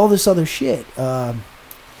 with all this other shit. Wow.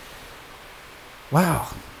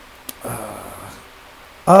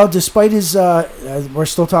 Despite his, we're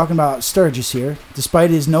still talking about Sturgis here. Despite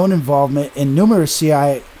his known involvement in numerous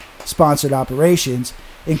CIA-sponsored operations,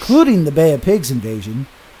 including the Bay of Pigs invasion,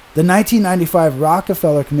 the 1995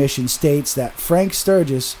 Rockefeller Commission states that Frank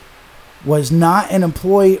Sturgis was not an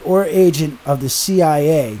employee or agent of the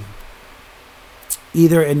CIA,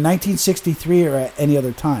 either in 1963 or at any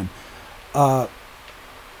other time.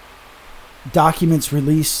 Documents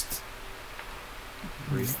released.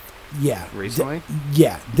 Yeah. Recently?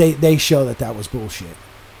 Yeah, they show that was bullshit.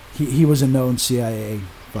 He was a known CIA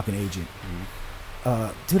fucking agent.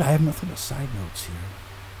 Dude, I have nothing but side notes here.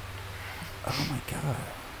 Oh my god.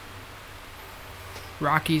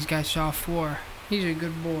 Rocky's got Shaw 4. He's a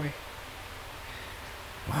good boy.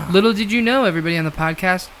 Wow. Little did you know, everybody on the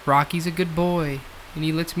podcast, Rocky's a good boy. And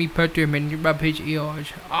he lets me pet him and rub his ears.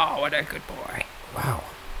 Oh, what a good boy. Wow.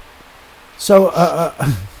 So,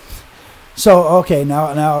 so okay,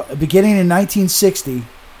 now, beginning in 1960,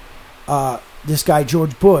 this guy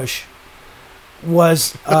George Bush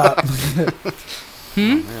was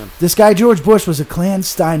this guy George Bush was a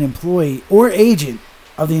clandestine employee or agent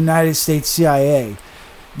of the United States CIA,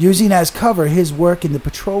 using as cover his work in the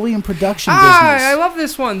petroleum production business. I love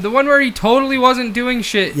this one. The one where he totally wasn't doing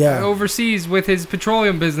shit overseas with his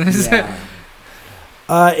petroleum business. Yeah.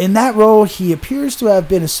 In that role, he appears to have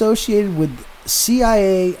been associated with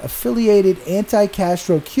CIA-affiliated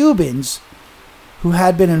anti-Castro Cubans who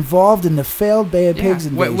had been involved in the failed Bay of Pigs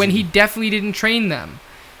invasion. When he definitely didn't train them.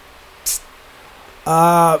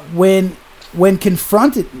 When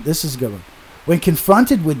confronted, this is a good one. When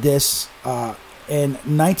confronted with this in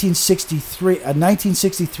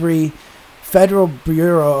 1963 Federal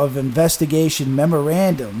Bureau of Investigation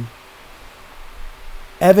memorandum,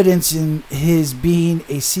 evidencing his being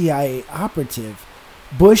a CIA operative,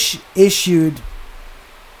 Bush issued.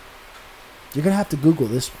 You're gonna have to Google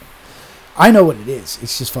this one. I know what it is.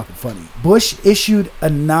 It's just fucking funny. Bush issued a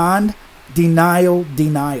non-denial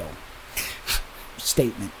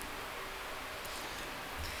statement.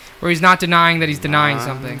 Where he's not denying that he's denying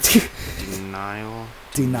something.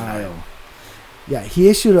 Denial. Yeah, he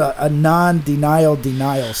issued a non-denial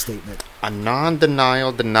statement. A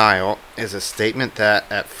non-denial denial is a statement that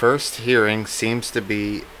at first hearing seems to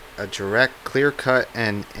be a direct, clear-cut,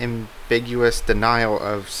 and ambiguous denial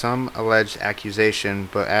of some alleged accusation,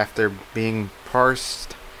 but after being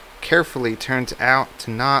parsed carefully turns out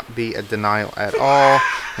to not be a denial at all,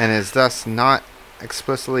 and is thus not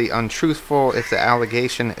explicitly untruthful if the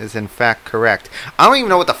allegation is in fact correct. I don't even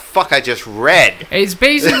know what the fuck I just read. It's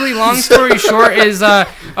basically, long story short, is,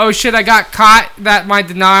 oh shit, I got caught that my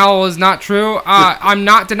denial was not true. I'm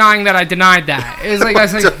not denying that I denied that. It's like, I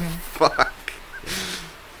was like, Fuck.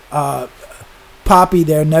 Poppy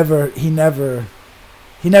there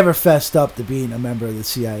he never fessed up to being a member of the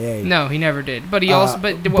CIA. no, he never did. But he also,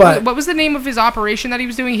 what was the name of his operation that he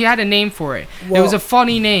was doing? He had a name for it. It was a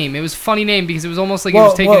funny name. It was a funny name because it was almost like he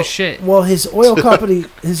was taking a shit. Well, his oil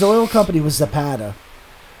company was Zapata.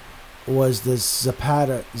 Was the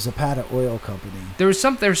Zapata Oil Company. There was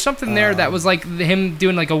something there that was like him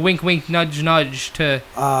doing like a wink, wink, nudge, nudge to.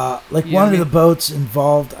 One of the boats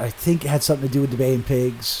involved, I think, had something to do with the Bay and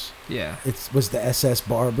Pigs. Yeah. It was the SS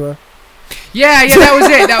Barbara. Yeah, that was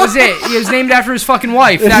it. That was it. He was named after his fucking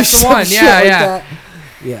wife. That's the one. Yeah.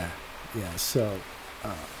 Yeah. So,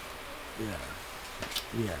 yeah.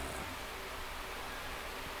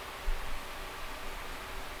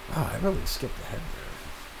 Oh, I really skipped ahead there.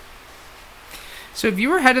 So if you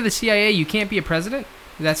were head of the CIA, you can't be a president?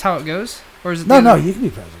 That's how it goes? Or is it No, you can be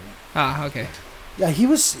president. Ah, okay. Yeah, he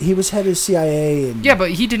was head of CIA. And yeah,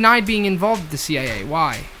 but he denied being involved with the CIA.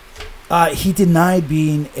 Why? He denied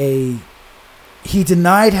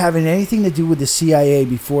having anything to do with the CIA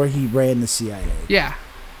before he ran the CIA. Yeah.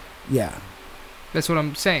 Yeah. That's what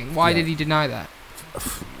I'm saying. Why did he deny that?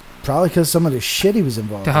 Probably because some of the shit he was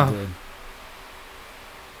involved in.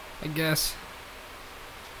 I guess.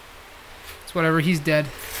 It's whatever. He's dead.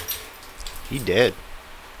 He did.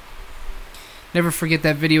 Never forget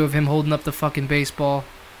that video of him holding up the fucking baseball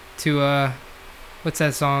to, what's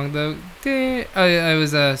that song? It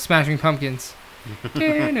was Smashing Pumpkins.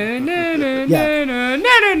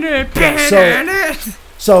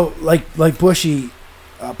 So like Bushy,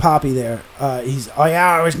 Poppy there, he's,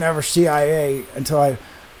 I was never CIA until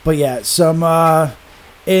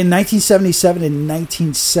in 1977 and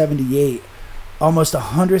 1978, almost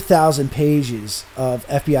 100,000 pages of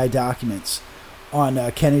FBI documents on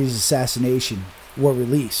Kennedy's assassination were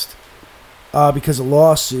released because of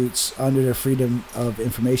lawsuits under the Freedom of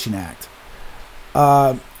Information Act.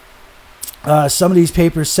 Some of these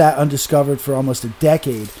papers sat undiscovered for almost a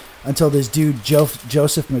decade until this dude,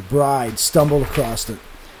 Joseph McBride, stumbled across it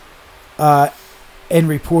and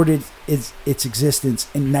reported its existence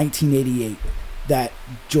in 1988, that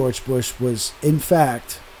George Bush was, in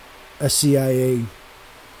fact, a CIA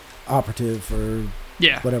operative or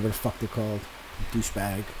whatever the fuck they're called.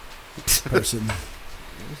 Douchebag person.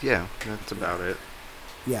 Yeah, that's about it.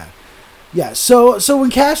 Yeah. Yeah, so when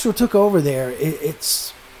Castro took over there,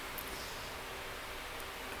 it's...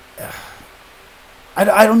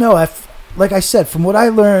 I don't know. Like I said, from what I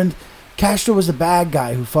learned, Castro was a bad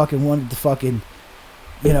guy who fucking wanted to fucking,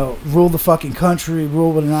 rule the fucking country,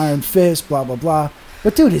 rule with an iron fist, blah, blah, blah.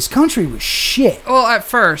 But, dude, his country was shit. Well, at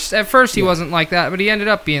first he wasn't like that, but he ended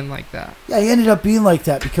up being like that. Yeah, he ended up being like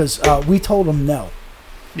that because we told him no.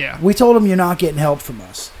 Yeah. We told him you're not getting help from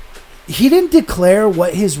us. He didn't declare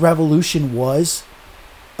what his revolution was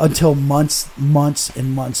until months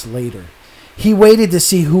and months later. He waited to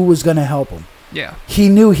see who was going to help him. Yeah. He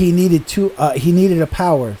knew he needed a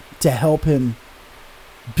power to help him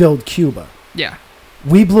build Cuba. Yeah.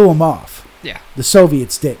 We blew him off. Yeah. The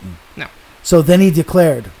Soviets didn't. No. So then he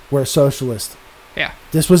declared, we're socialist. Yeah.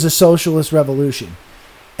 This was a socialist revolution.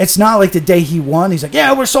 It's not like the day he won, he's like,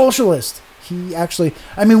 yeah, we're socialist. He actually,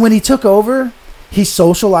 when he took over, he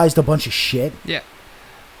socialized a bunch of shit. Yeah.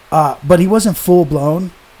 But he wasn't full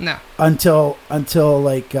blown. No. Until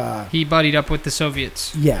like... he buddied up with the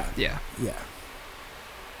Soviets. Yeah. Yeah. Yeah.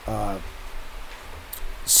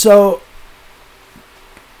 So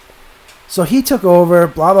he took over,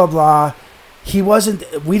 blah, blah, blah.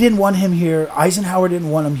 We didn't want him here. Eisenhower didn't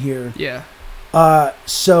want him here. Yeah.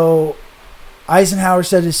 So Eisenhower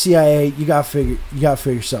said to the CIA, you gotta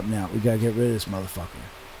figure something out. We gotta get rid of this motherfucker.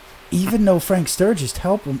 Even though Frank Sturgis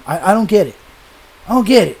helped him, I don't get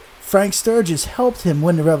it. Frank Sturgis helped him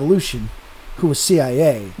win the revolution, who was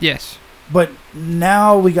CIA. Yes. But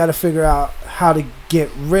now we got to figure out how to get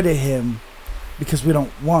rid of him because we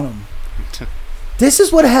don't want him. This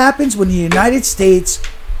is what happens when the United States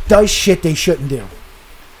does shit they shouldn't do.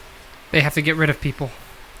 They have to get rid of people.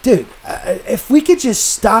 Dude, if we could just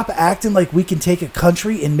stop acting like we can take a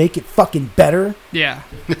country and make it fucking better. Yeah.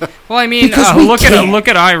 Well, look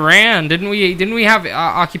at Iran. Didn't we have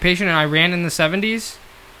occupation in Iran in the 70s?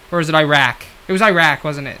 Or is it Iraq? It was Iraq,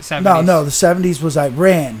 wasn't it? 70s. No, the 70s was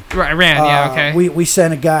Iran. Right, Iran, yeah, okay. We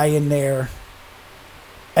sent a guy in there,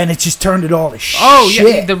 and it just turned it all to shit. Oh,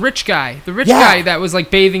 yeah, the rich guy. The rich guy that was,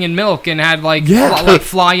 like, bathing in milk and had, like,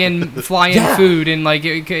 fly-in food and, like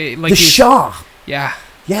the Shah. Yeah.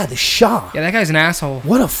 Yeah, the Shah. Yeah, that guy's an asshole.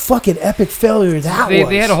 What a fucking epic failure was.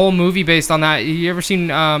 They had a whole movie based on that. You ever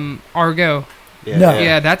seen Argo? Yeah. No.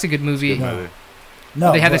 Yeah, that's a good movie.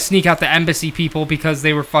 No, they had to sneak out the embassy people because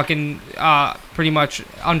they were fucking pretty much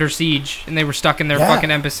under siege and they were stuck in their fucking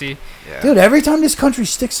embassy. Yeah. Dude, every time this country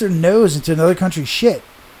sticks their nose into another country's shit,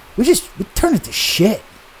 we turn it to shit.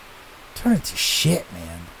 Turn it to shit,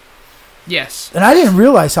 man. Yes. And I didn't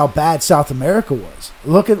realize how bad South America was.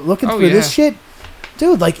 Looking through this shit,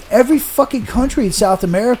 dude, like every fucking country in South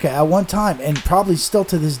America at one time, and probably still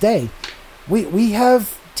to this day, we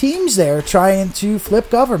have teams there trying to flip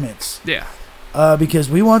governments. Yeah. Because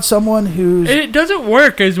we want someone who's... It doesn't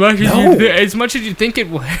work as much as you think it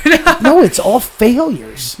would. No, it's all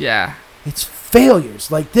failures. Yeah. It's failures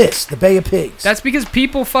like this, the Bay of Pigs. That's because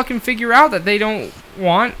people fucking figure out that they don't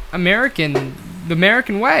want the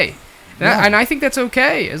American way. And I think that's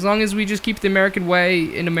okay, as long as we just keep the American way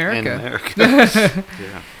in America.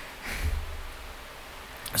 Yeah.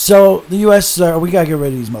 So, the U.S., we got to get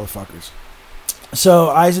rid of these motherfuckers. So,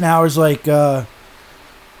 Eisenhower's like...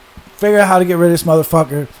 figure out how to get rid of this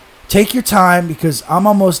motherfucker. Take your time because I'm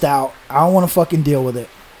almost out. I don't want to fucking deal with it.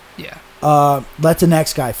 Yeah. Let the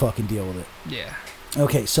next guy fucking deal with it. Yeah.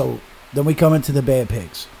 Okay, so then we come into the Bay of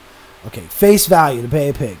Pigs. Okay, face value, the Bay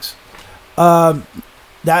of Pigs.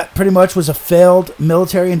 That pretty much was a failed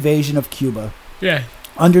military invasion of Cuba. Yeah.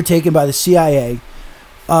 Undertaken by the CIA.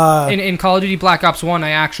 In Call of Duty Black Ops 1, I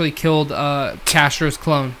actually killed Castro's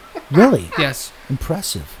clone. Really? Yes.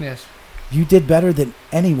 Impressive. Yes. You did better than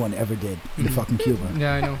anyone ever did in fucking Cuba.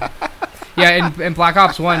 Yeah, I know. Yeah, in Black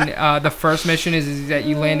Ops 1, the first mission is that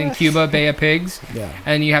you land in Cuba, Bay of Pigs,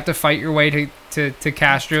 and you have to fight your way to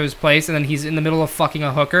Castro's place, and then he's in the middle of fucking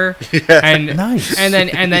a hooker. Yeah. And nice. And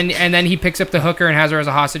then he picks up the hooker and has her as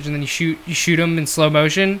a hostage, and then you shoot him in slow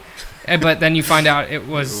motion, but then you find out it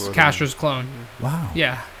was Castro's clone. Wow.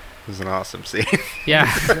 Yeah. It was an awesome scene. Yeah.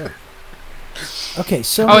 Okay,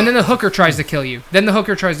 so Oh, and then the hooker tries to kill you. Then the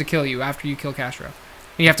hooker tries to kill you after you kill Castro. And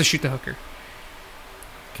you have to shoot the hooker.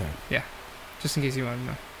 okay. Just in case you want to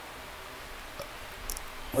know.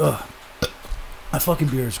 Ugh. My fucking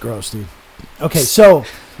beer is gross, dude. Okay, so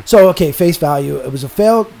okay, face value. It was a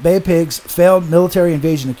failed Bay of Pigs, failed military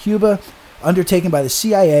invasion of Cuba, undertaken by the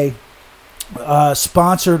CIA,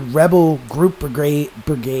 sponsored rebel group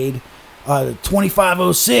brigade,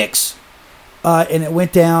 2506, and it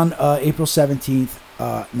went down April 17th,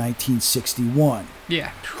 1961.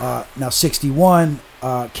 Yeah. Now, 61,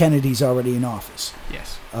 Kennedy's already in office.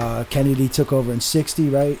 Yes. Kennedy took over in 60,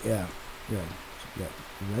 right? Yeah.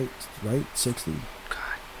 Right? 60?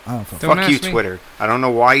 I don't fucking Don't Fuck you, ask me. Twitter. I don't know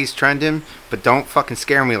why he's trending, but don't fucking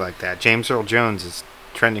scare me like that. James Earl Jones is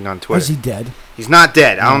trending on Twitter. Is he dead? He's not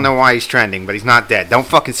dead. I don't know why he's trending, but he's not dead. Don't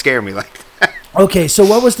fucking scare me like that. Okay, so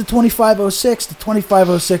what was the 2506? The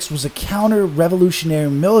 2506 was a counter-revolutionary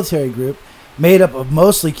military group made up of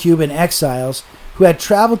mostly Cuban exiles who had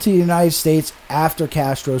traveled to the United States after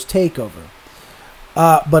Castro's takeover.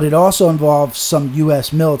 But it also involved some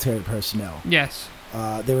U.S. military personnel. Yes.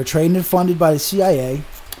 They were trained and funded by the CIA.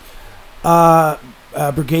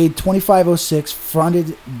 Brigade 2506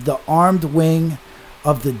 fronted the armed wing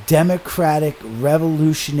of the Democratic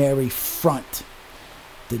Revolutionary Front,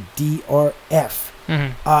 the DRF.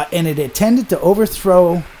 Mm-hmm. And it intended to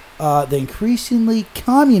overthrow the increasingly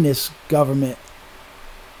communist government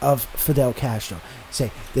of Fidel Castro.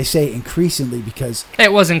 They say increasingly because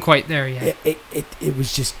It wasn't quite there yet. it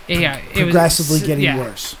was just It progressively was, getting yeah.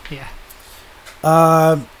 worse. Yeah.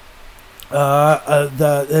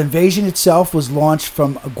 The invasion itself was launched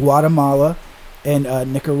from Guatemala and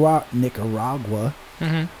Nicaragua.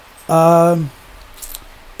 Mm-hmm.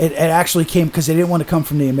 It actually came because they didn't want to come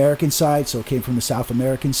from the American side, so it came from the South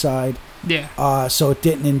American side. Yeah. So it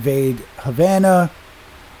didn't invade Havana.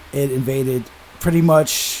 It invaded pretty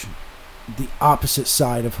much the opposite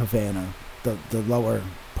side of Havana, the lower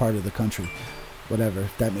part of the country. Whatever,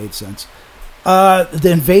 if that made sense.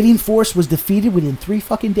 The invading force was defeated within 3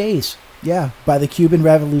 fucking days. Yeah, by the Cuban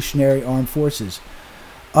Revolutionary Armed Forces,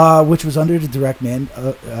 which was under the direct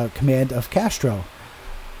command of Castro.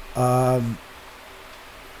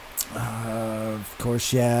 Of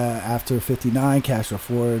course, yeah, after 59, Castro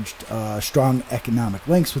forged strong economic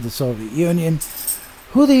links with the Soviet Union,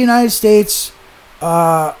 who the United States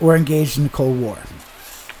were engaged in the Cold War.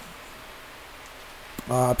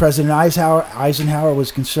 President Eisenhower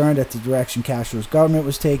was concerned at the direction Castro's government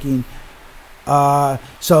was taking.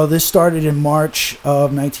 So this started in March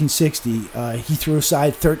of 1960. He threw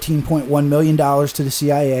aside $13.1 million to the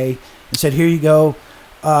CIA and said, here you go,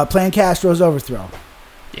 plan Castro's overthrow.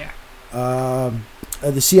 Yeah.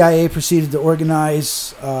 The CIA proceeded to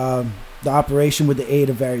organize the operation with the aid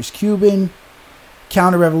of various Cuban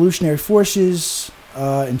counter-revolutionary forces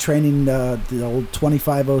and training the old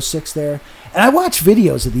 2506 there. And I watched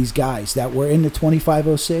videos of these guys that were in the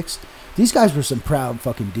 2506. These guys were some proud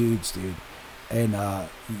fucking dudes, dude. And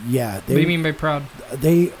yeah, What do you mean by proud?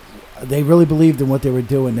 they really believed in what they were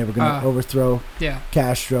doing. They were going to overthrow Yeah.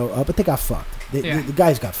 Castro, but they got fucked. Yeah. The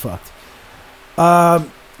guys got fucked.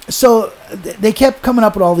 So they kept coming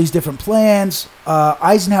up with all these different plans.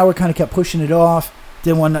 Eisenhower kind of kept pushing it off.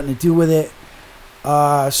 Didn't want nothing to do with it.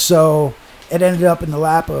 So it ended up in the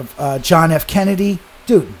lap of John F. Kennedy.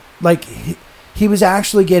 Dude, like he was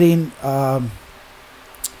actually getting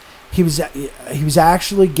he was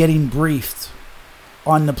actually getting briefed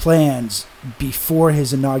on the plans before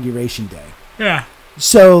his inauguration day. Yeah.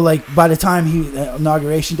 So, like, by the time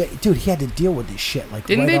inauguration day, dude, he had to deal with this shit. Like,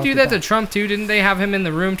 Didn't right they off do the that to bat. Trump too? Didn't they have him in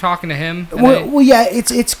the room talking to him? And Well, yeah,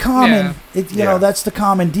 it's common. Yeah. You know, that's the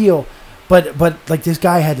common deal. But like, this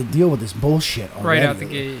guy had to deal with this bullshit already. Right out the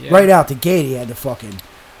gate. Yeah. Right out the gate, he had to fucking.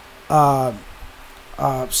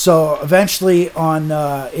 So eventually, on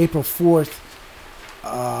April 4th,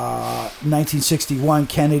 1961,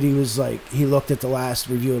 Kennedy was like, he looked at the last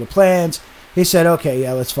review of the plans. He said, "Okay,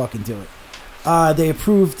 yeah, let's fucking do it." They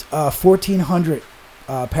approved 1,400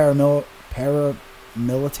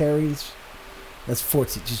 paramilitaries. That's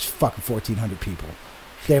 14, just fucking 1,400 people.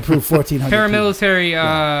 They approved 1,400 Paramilitary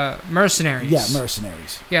mercenaries. Yeah,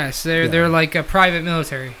 mercenaries. Yes, they're like a private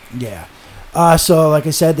military. Yeah. So, like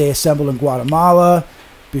I said, they assembled in Guatemala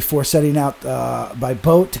before setting out by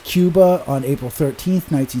boat to Cuba on April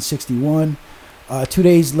 13th, 1961. 2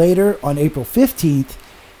 days later, on April 15th,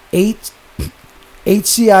 eight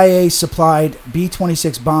CIA-supplied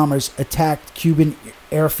B-26 bombers attacked Cuban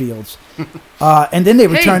airfields. And then they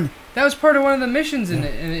returned... Hey, that was part of one of the missions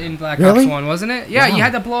in Black Really? Ops 1, wasn't it? Yeah, Wow. you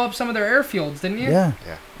had to blow up some of their airfields, didn't you? Yeah.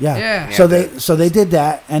 Yeah. So they did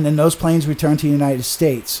that, and then those planes returned to the United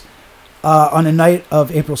States. On the night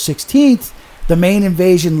of April 16th, the main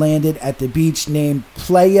invasion landed at the beach named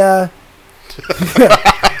Playa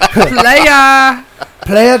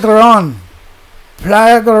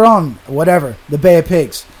Garón, whatever, the Bay of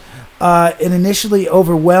Pigs. It initially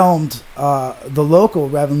overwhelmed the local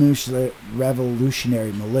revolutionary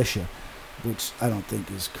militia, which I don't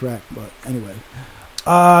think is correct, but anyway.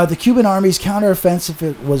 The Cuban army's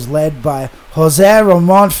counteroffensive was led by José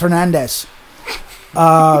Ramón Fernández.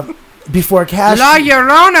 Before Castro, La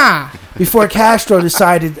Llorona. Before Castro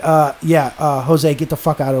decided, Jose, get the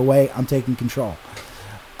fuck out of the way. I'm taking control.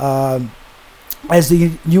 As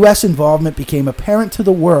the U.S. involvement became apparent to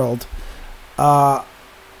the world,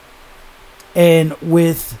 and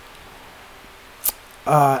with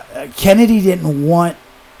Kennedy didn't want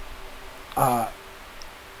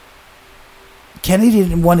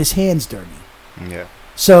his hands dirty. Yeah.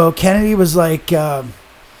 So Kennedy was like, I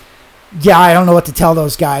don't know what to tell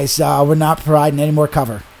those guys. We're not providing any more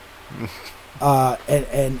cover.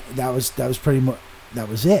 And that was pretty much, that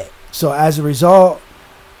was it. So as a result,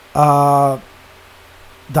 the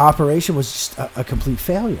operation was just a complete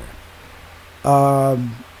failure.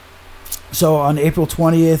 So on April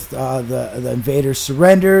 20th, the invaders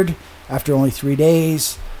surrendered after only 3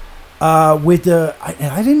 days. And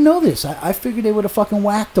I didn't know this. I figured they would have fucking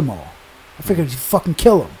whacked them all. I figured he'd fucking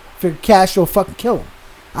kill them. I figured Castro would fucking kill them.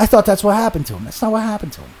 I thought that's what happened to him. That's not what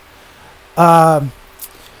happened to him.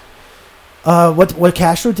 What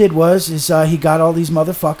Castro did was he got all these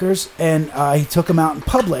motherfuckers and he took them out in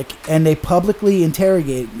public and they publicly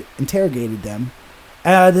interrogated them.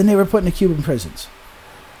 Then they were put into Cuban prisons.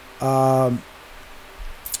 And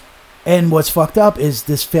what's fucked up is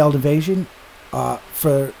this failed invasion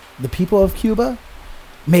for the people of Cuba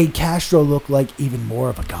made Castro look like even more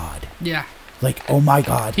of a god. Yeah. Like, oh my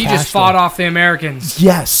God, He Castro. just fought off the Americans.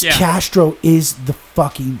 Yes, Yeah. Castro is the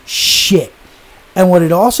fucking shit. And what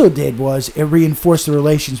it also did was it reinforced the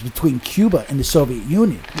relations between Cuba and the Soviet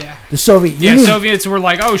Union. Yeah. The Soviet Yeah, Union. Soviets were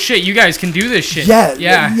like, oh shit, you guys can do this shit. Yeah.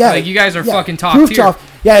 Like, you guys are fucking top Proof tier. top.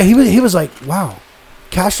 Yeah, he was like, wow,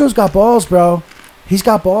 Castro's got balls, bro. He's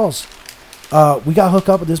got balls. We got hooked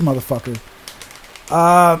up with this motherfucker.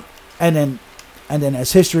 And then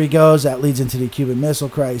as history goes, that leads into the Cuban Missile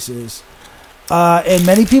Crisis. And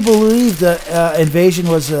many people believe the invasion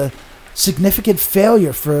was a significant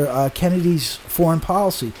failure for Kennedy's foreign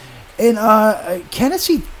policy. And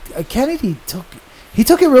Kennedy took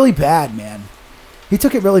it really bad, man. He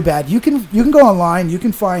took it really bad. You can go online. You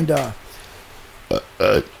can find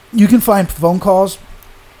phone calls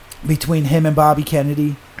between him and Bobby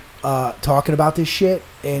Kennedy talking about this shit.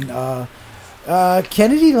 And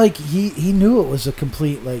Kennedy, like he knew it was a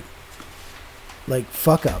complete like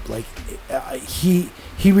fuck up. Like he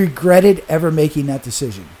regretted ever making that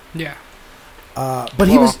decision. Yeah. But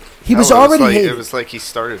he was already hated. It was like he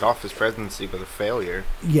started off his presidency with a failure.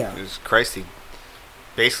 Yeah. It was Christ. He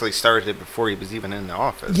basically started it before he was even in the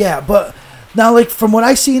office. Yeah, but now, like from what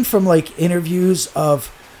I've seen from like interviews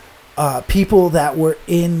of people that were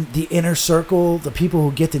in the inner circle, the people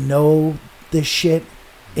who get to know this shit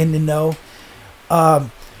in the know,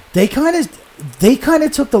 they kind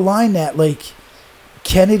of took the line that like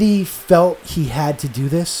Kennedy felt he had to do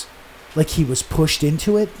this, like he was pushed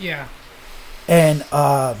into it. Yeah. And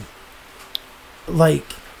like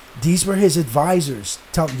these were his advisors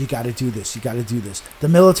telling him, you got to do this, you got to do this. The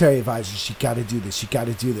military advisors, you got to do this, you got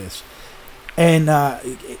to do this. And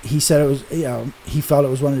he said it was, he felt it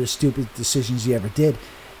was one of the stupid decisions he ever did.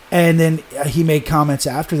 And then he made comments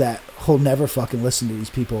after that, he'll never fucking listen to these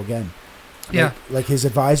people again. Yeah. Like his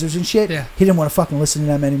advisors and shit. Yeah. He didn't want to fucking listen to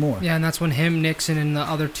them anymore. Yeah, and that's when him, Nixon, and the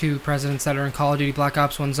other two presidents that are in Call of Duty Black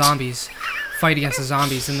Ops 1 zombies fight against the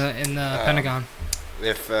zombies in the Pentagon.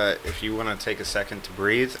 If you want to take a second to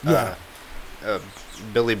breathe, Yeah.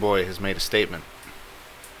 Billy Boy has made a statement.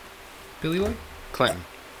 Billy Boy? Clinton.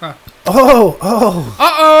 Oh,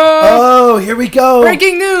 here we go.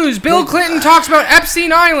 Breaking news! Bill Clinton talks about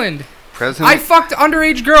Epstein Island. I fucked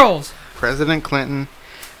underage girls. President Clinton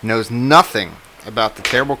knows nothing about the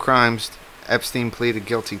terrible crimes Epstein pleaded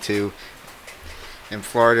guilty to in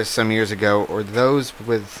Florida some years ago, or those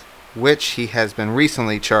with which he has been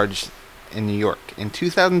recently charged in New York. In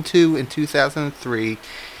 2002 and 2003,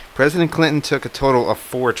 President Clinton took a total of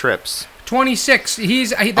 4 trips. 26.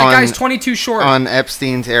 That guy's 22 short. On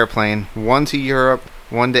Epstein's airplane, 1 to Europe,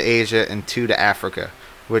 1 to Asia, and 2 to Africa,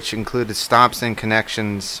 which included stops in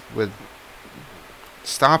connection with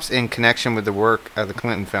the work of the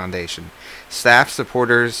Clinton Foundation. Staff,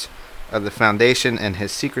 supporters of the foundation, and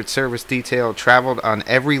his Secret Service detail traveled on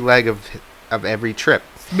every leg of every trip.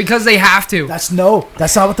 Because they have to. That's not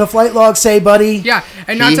what the flight logs say, buddy. Yeah,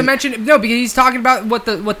 and not to mention because he's talking about what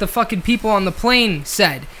the fucking people on the plane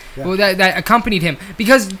said that accompanied him.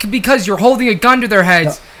 Because you're holding a gun to their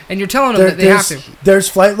heads and you're telling them that they have to. There's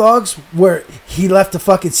flight logs where he left the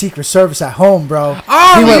fucking Secret Service at home, bro.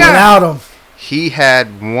 Oh, he went without him. He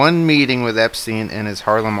had one meeting with Epstein in his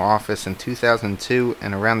Harlem office in 2002,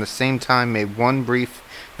 and around the same time made one brief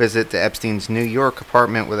visit to Epstein's New York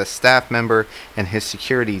apartment with a staff member and his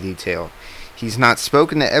security detail. He's not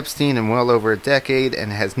spoken to Epstein in well over a decade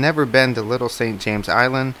and has never been to Little St. James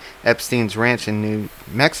Island, Epstein's ranch in New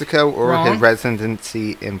Mexico, or his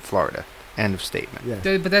residency in Florida. End of statement.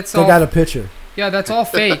 Yeah. But that's they all. Got a picture. Yeah, that's all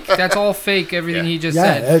fake. That's all fake. Everything he just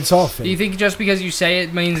said. Yeah, it's all fake. Do you think just because you say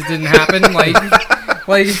it means it didn't happen? like.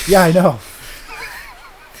 Yeah, I know.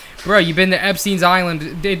 Bro, you've been to Epstein's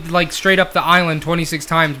Island, straight up the island 26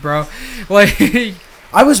 times, bro. Like,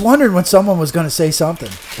 I was wondering when someone was going to say something.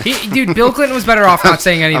 Dude, Bill Clinton was better off not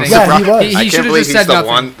saying anything. Yeah, he was. He should have just said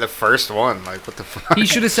nothing. The first one. Like, what the fuck? He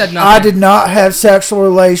should have said nothing. I did not have sexual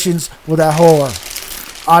relations with that whore.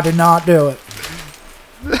 I did not do it.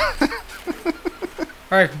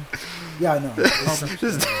 All right. Yeah, I know.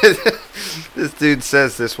 This dude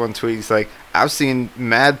says this one tweet. He's like, I've seen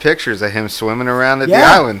mad pictures of him swimming around at the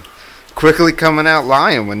island, quickly coming out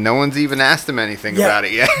lying when no one's even asked him anything about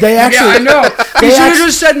it yet. They actually, I know. He should have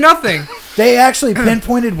just said nothing. They actually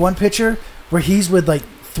pinpointed one picture where he's with like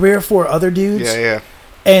 3 or 4 other dudes. Yeah.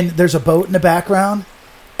 And there's a boat in the background,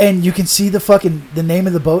 and you can see the name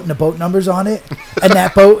of the boat and the boat numbers on it, and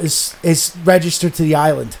that boat is registered to the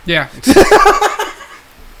island. Yeah.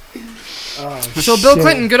 So shit. Bill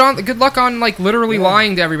Clinton, good luck on literally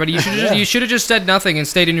lying to everybody. You should have just said nothing and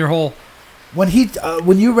stayed in your hole. When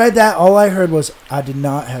you read that, all I heard was, "I did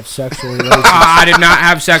not have sexual relations." I did not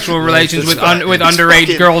have sexual relations with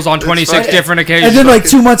underage girls on 26 different occasions. And then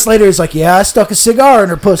 2 months later, he's like, "Yeah, I stuck a cigar in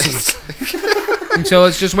her pussy." And so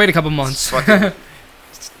let's just wait a couple months. Did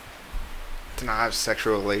not have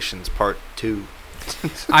sexual relations, part 2.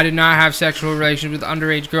 I did not have sexual relations with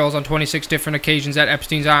underage girls on 26 different occasions at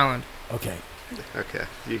Epstein's Island. Okay. Good.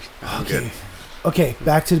 Okay,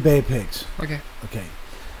 back to the Bay of Pigs. Okay.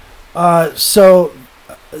 So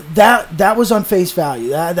that was on face value.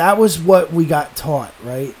 That was what we got taught,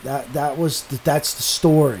 right? That's the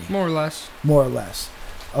story. More or less.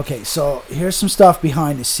 Okay, so here's some stuff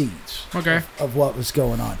behind the scenes. Okay. Of what was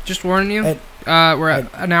going on. Just warning you. We're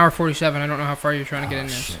at an hour 47. I don't know how far you're trying to get in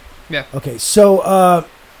this. Shit. Yeah. Okay, so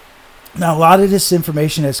now a lot of this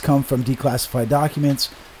information has come from declassified documents.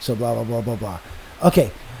 So blah blah blah blah blah.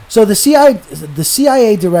 Okay, so the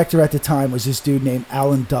CIA director at the time was this dude named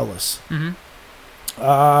Alan Dulles. Mm-hmm.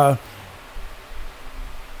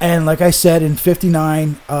 And like I said, in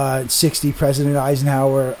 59, 60, President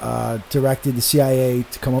Eisenhower directed the CIA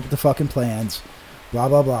to come up with the fucking plans. Blah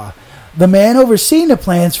blah blah. The man overseeing the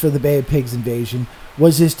plans for the Bay of Pigs invasion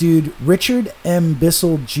was this dude Richard M.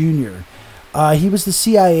 Bissell Jr. He was the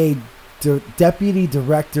CIA deputy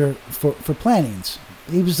director for plannings.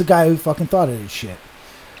 He was the guy who fucking thought of this shit.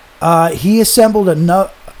 He assembled a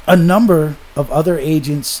number of other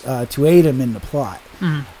agents to aid him in the plot.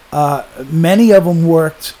 Mm-hmm. Many of them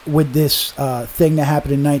worked with this thing that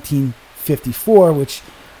happened in 1954, which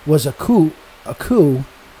was a coup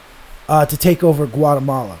to take over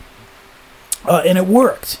Guatemala. And it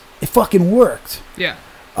worked. It fucking worked. Yeah.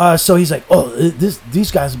 So he's like,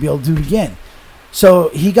 these guys will be able to do it again. So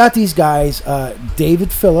he got these guys,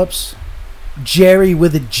 David Phillips, Jerry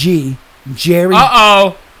with a G, Jerry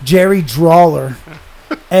Drawler,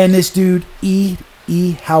 and this dude E.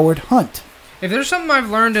 Howard Hunt. If there's something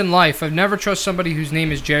I've learned in life, I've never trust somebody whose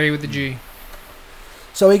name is Jerry with a G.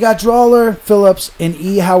 So he got Drawler, Phillips, and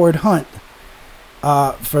E. Howard Hunt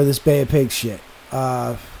for this Bay of Pigs shit.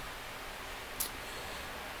 And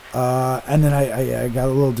then I got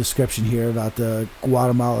a little description here about the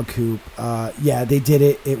Guatemala coup. Yeah, they did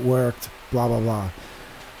it. It worked. Blah, blah, blah.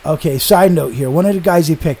 Okay, side note here. One of the guys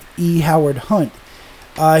he picked, E. Howard Hunt,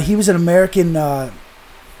 he was an American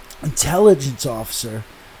intelligence officer.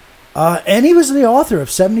 And he was the author of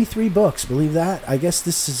 73 books. Believe that? I guess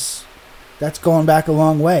that's going back a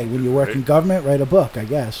long way. When you work in government, write a book, I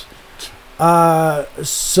guess.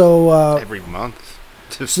 Every month.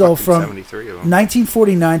 So from 73 of them.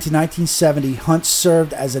 1949 to 1970, Hunt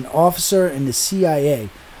served as an officer in the CIA,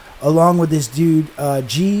 along with this dude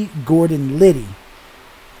G. Gordon Liddy,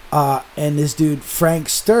 and this dude Frank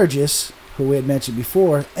Sturgis, who we had mentioned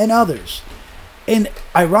before, and others. And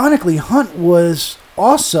ironically, Hunt was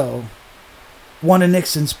also one of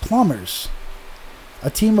Nixon's plumbers, a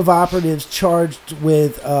team of operatives charged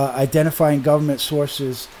with identifying government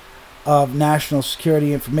sources of national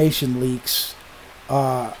security information leaks.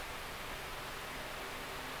 The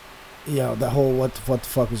whole what the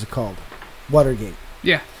fuck was it called? Watergate.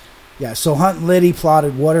 Yeah. Yeah. So Hunt and Liddy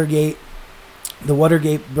plotted Watergate, the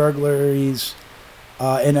Watergate burglaries,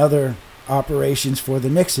 and other operations for the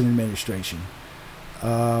Nixon administration.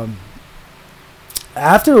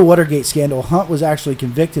 After the Watergate scandal, Hunt was actually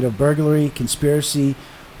convicted of burglary, conspiracy,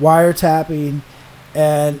 wiretapping,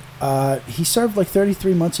 and he served like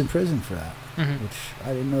 33 months in prison for that, which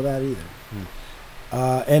I didn't know that either.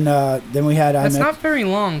 Then we had... That's not very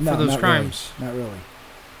long for those crimes. Really. Not really.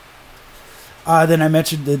 Then I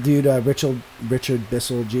mentioned the dude, Richard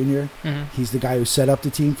Bissell Jr. He's the guy who set up the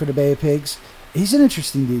team for the Bay of Pigs. He's an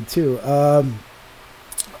interesting dude, too.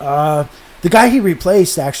 The guy he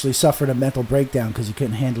replaced actually suffered a mental breakdown because he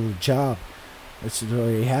couldn't handle the job. That's what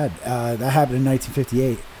he had. That happened in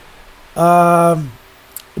 1958.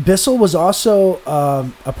 Bissell was also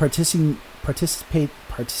a participating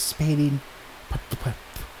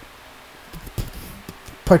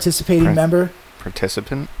member.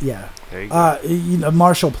 Participant? Yeah. There you go.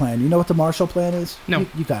 Marshall Plan. You know what the Marshall Plan is? No.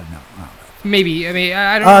 You gotta know. Maybe. I mean,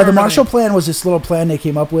 I don't know. The Marshall Plan was this little plan they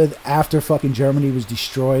came up with after fucking Germany was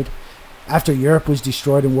destroyed. After Europe was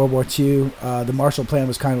destroyed in World War II, the Marshall Plan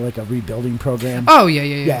was kind of like a rebuilding program. Oh,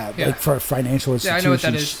 yeah. Like for financial institutions. Yeah, I know what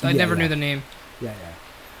that is. I never knew the name. Yeah.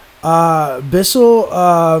 Bissell,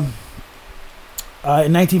 in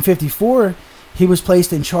 1954, he was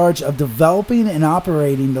placed in charge of developing and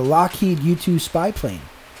operating the Lockheed U-2 spy plane.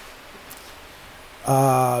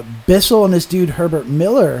 Bissell and this dude, Herbert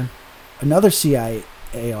Miller, another CIA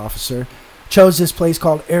officer, chose this place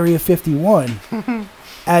called Area 51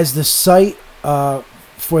 as the site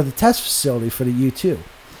for the test facility for the U-2.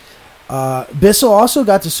 Bissell also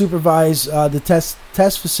got to supervise the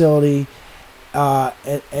test facility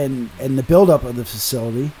and the buildup of the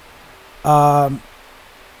facility.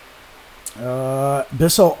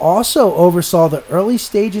 Bissell also oversaw the early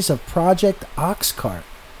stages of Project Oxcart.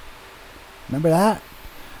 Remember that?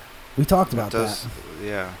 We talked about that.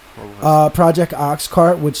 Yeah. Project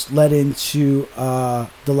Oxcart, which led into the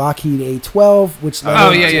Lockheed A-12, which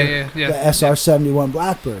led into the SR-71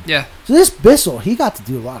 Blackbird. Yeah. So this Bissell, he got to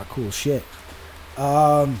do a lot of cool shit.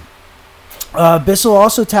 Bissell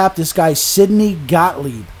also tapped this guy, Sidney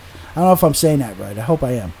Gottlieb. I don't know if I'm saying that right. I hope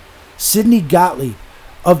I am. Sidney Gottlieb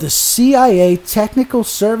of the CIA Technical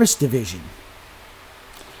Service Division.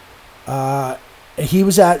 He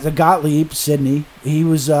was at the Gottlieb, Sidney. He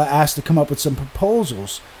was asked to come up with some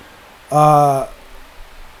proposals that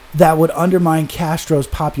would undermine Castro's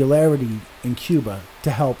popularity in Cuba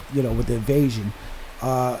to help, with the invasion.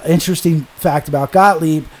 Interesting fact about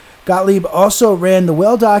Gottlieb. Gottlieb also ran the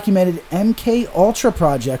well-documented MK Ultra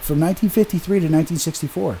project from 1953 to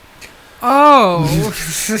 1964. Oh,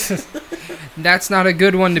 that's not a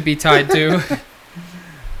good one to be tied to.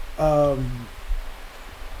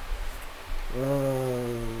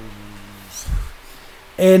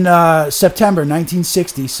 In September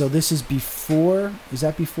 1960, so this is before. Is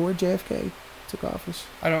that before JFK took office?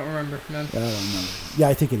 I don't remember, man. I don't remember. Yeah,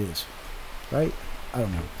 I think it is. Right? I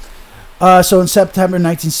don't know. So in September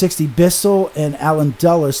 1960, Bissell and Alan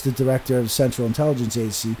Dulles, the director of the Central Intelligence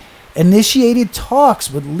Agency, initiated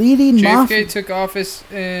talks with leading JFK took office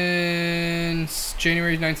in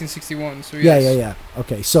January 1961. So yes. Yeah.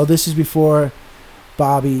 Okay, so this is before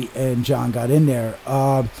Bobby and John got in there.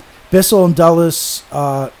 Bissell and Dulles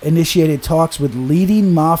initiated talks with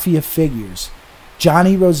leading mafia figures,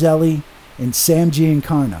 Johnny Roselli and Sam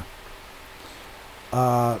Giancana.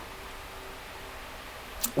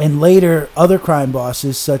 And later, other crime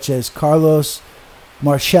bosses such as Carlos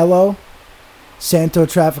Marcello, Santo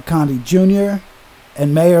Trafficante Jr.,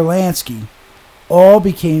 and Mayor Lansky all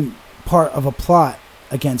became part of a plot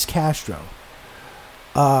against Castro.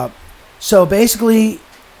 So basically,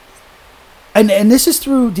 and this is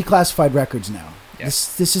through declassified records now.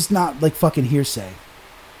 Yes. This is not like fucking hearsay.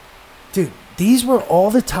 Dude, these were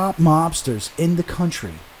all the top mobsters in the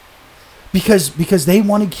country. Because they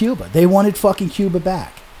wanted Cuba. They wanted fucking Cuba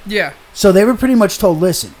back. Yeah. So they were pretty much told,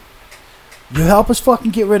 listen, you help us fucking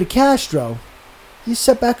get rid of Castro, you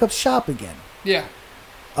set back up shop again. Yeah.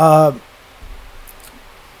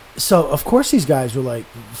 So, of course, these guys were like,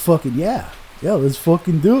 fucking yeah, let's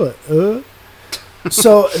fucking do it.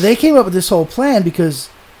 So they came up with this whole plan because,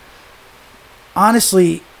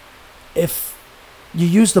 honestly, if you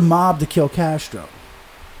use the mob to kill Castro,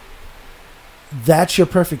 that's your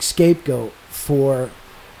perfect scapegoat for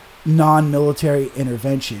non-military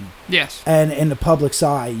intervention. Yes. And in the public's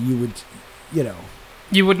eye, you would,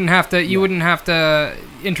 you wouldn't have to. You wouldn't have to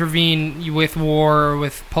intervene with war or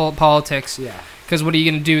with politics. Yeah. Because what are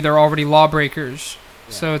you going to do? They're already lawbreakers.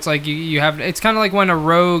 Yeah. So it's like you have... It's kind of like when a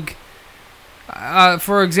rogue...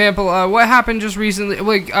 for example, what happened just recently?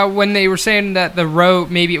 Like when they were saying that the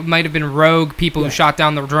rogue... Maybe it might have been rogue people who shot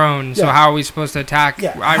down the drone. So Yeah. how are we supposed to attack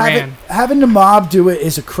Iran? Having the mob do it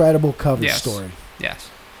is a credible cover story. Yes.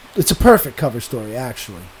 It's a perfect cover story,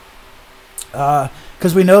 actually.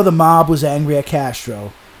 Because we know the mob was angry at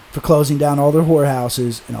Castro for closing down all their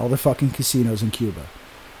whorehouses and all their fucking casinos in Cuba.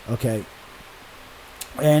 Okay.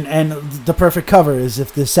 And the perfect cover is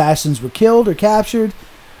if the assassins were killed or captured,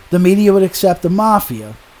 the media would accept the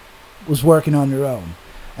mafia was working on their own.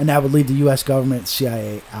 And that would leave the U.S. government,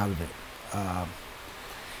 CIA, out of it.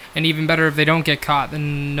 And even better, if they don't get caught,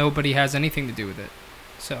 then nobody has anything to do with it.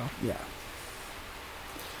 So. Yeah.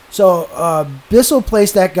 So, Bissell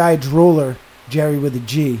placed that guy Drooler, Jerry with a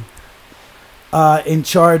G, in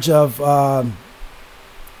charge of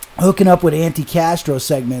hooking up with anti-Castro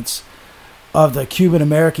segments of the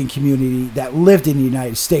Cuban-American community that lived in the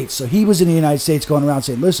United States. So he was in the United States going around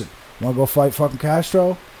saying, listen, want to go fight fucking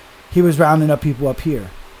Castro? He was rounding up people up here.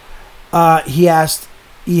 He asked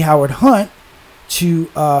E. Howard Hunt to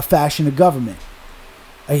fashion a government.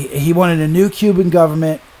 He wanted a new Cuban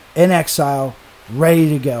government in exile, ready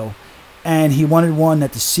to go. And he wanted one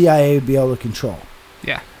that the CIA would be able to control.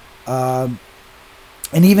 Yeah. And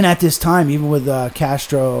even at this time, even with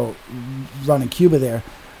Castro running Cuba there,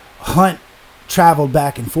 Hunt traveled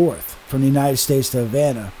back and forth from the United States to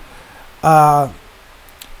Havana.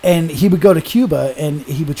 And he would go to Cuba and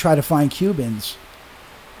he would try to find Cubans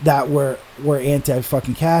that were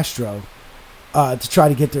anti-fucking Castro to try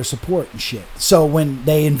to get their support and shit. So when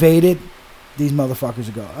they invaded, these motherfuckers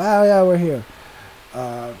would go, oh yeah, we're here.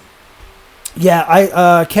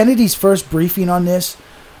 Kennedy's first briefing on this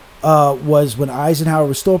was when Eisenhower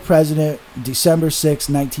was still president, December 6,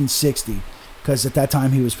 1960, because at that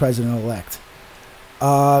time he was president-elect.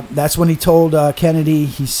 That's when he told Kennedy,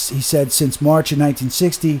 he said, since March of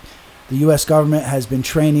 1960, the U.S. government has been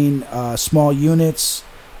training small units,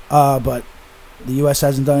 but the U.S.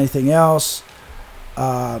 hasn't done anything else.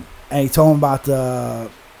 And he told him about the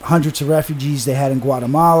hundreds of refugees they had in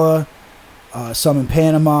Guatemala, some in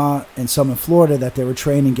Panama, and some in Florida that they were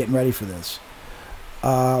training, getting ready for this.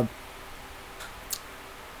 And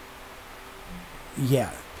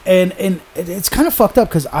it's kind of fucked up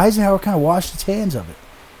because Eisenhower kind of washed his hands of it.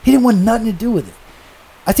 He didn't want nothing to do with it.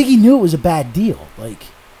 I think he knew it was a bad deal. Like,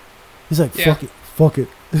 he's like, fuck it.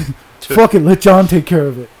 Fuck it, let John take care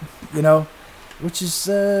of it. You know? Which is,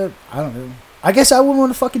 I don't know. I guess I wouldn't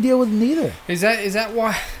want to fucking deal with it neither. Is that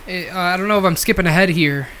why? I don't know if I'm skipping ahead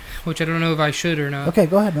here, which I don't know if I should or not. Okay,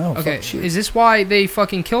 go ahead. No. Okay, is this why they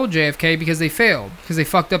fucking killed JFK? Because they failed. Because they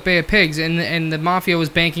fucked up Bay of Pigs, and the mafia was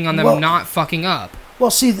banking on them not fucking up.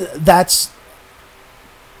 Well, see, that's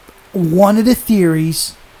one of the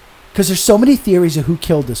theories, because there's so many theories of who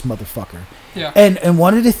killed this motherfucker. Yeah. And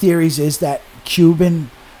one of the theories is that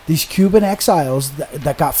these Cuban exiles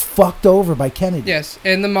that got fucked over by Kennedy. Yes,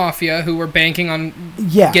 and the mafia who were banking on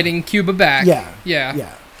getting Cuba back. Yeah.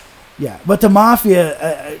 But the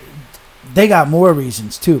mafia, they got more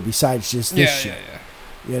reasons too besides just this shit. Yeah.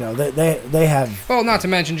 You know, they have... Well, not to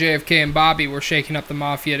mention JFK and Bobby were shaking up the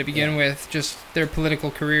mafia to begin with, just their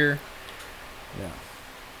political career.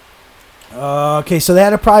 Yeah. Okay, so they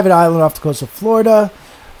had a private island off the coast of Florida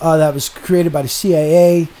that was created by the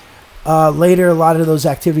CIA. Later, a lot of those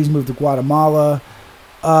activities moved to Guatemala.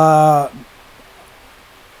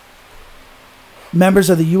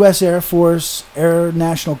 Members of the U.S. Air Force, Air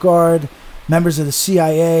National Guard, members of the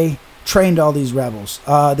CIA... trained all these rebels.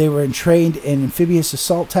 They were trained in amphibious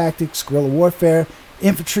assault tactics, guerrilla warfare,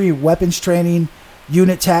 infantry, weapons training,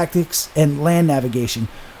 unit tactics, and land navigation.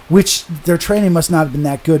 Which their training must not have been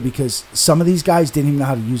that good because some of these guys didn't even know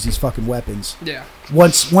how to use these fucking weapons. Yeah.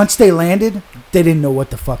 Once they landed, they didn't know what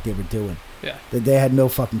the fuck they were doing. Yeah. They had no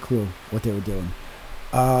fucking clue what they were doing.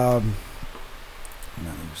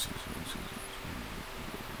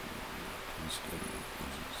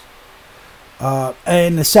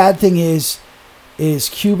 And the sad thing is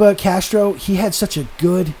Cuba, Castro, he had such a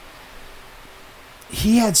good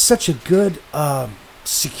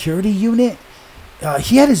security unit.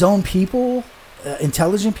 He had his own people,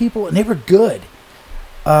 intelligent people, and they were good.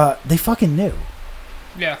 They fucking knew.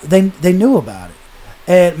 Yeah. They knew about it.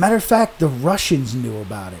 And matter of fact, the Russians knew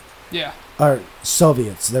about it. Yeah. Or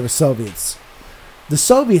Soviets. They were Soviets. The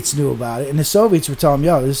Soviets knew about it, and the Soviets were telling them,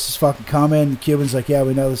 yo, this is fucking coming. The Cubans like, yeah,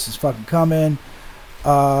 we know this is fucking coming.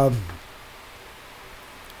 Here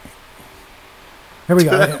we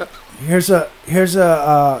go. Here's a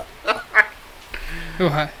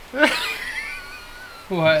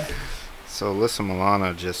What? So Alyssa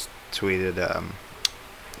Milano just tweeted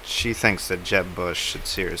she thinks that Jeb Bush should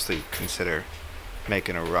seriously consider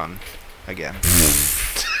making a run again.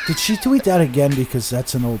 Did she tweet that again? Because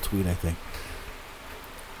that's an old tweet, I think.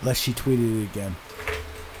 Unless she tweeted it again.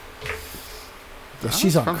 Yeah,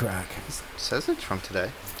 she's on crack. Says it's from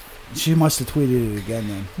today. She must have tweeted it again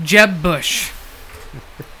then. Jeb Bush.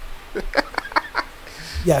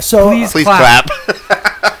 Yeah, so Please clap.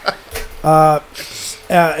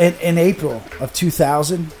 in April of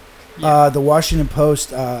 2000, the Washington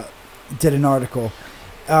Post did an article.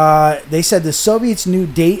 They said the Soviets' new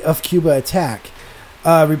date of Cuba attack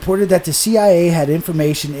reported that the CIA had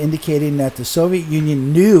information indicating that the Soviet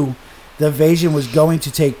Union knew the invasion was going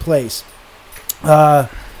to take place.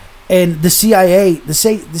 And the CIA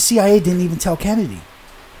didn't even tell Kennedy.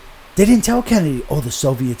 They didn't tell Kennedy, oh, the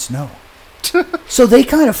Soviets know. So they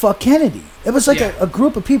kind of fucked Kennedy. It was like a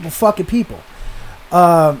group of people fucking people.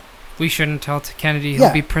 We shouldn't tell to Kennedy.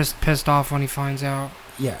 Yeah. He'll be pissed off when he finds out.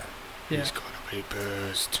 Yeah. He's gonna be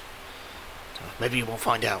pissed. Maybe you won't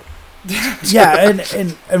find out. Yeah,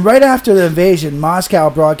 and right after the invasion, Moscow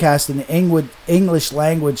broadcast an English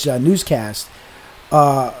language newscast.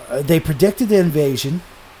 They predicted the invasion.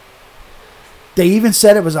 They even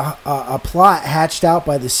said it was a plot hatched out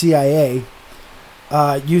by the CIA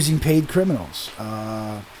using paid criminals.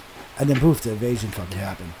 And then poof, the invasion fucking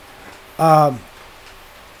happened.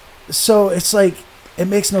 So it's like, it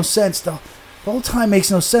makes no sense. The whole time makes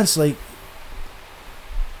no sense. Like,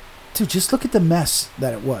 dude, just look at the mess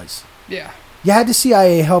that it was. Yeah. You had the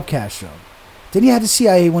CIA help Castro. Then you had the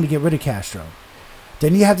CIA want to get rid of Castro.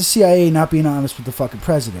 Then you have the CIA not being honest with the fucking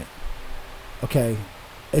president. Okay?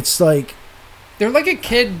 It's like... They're like a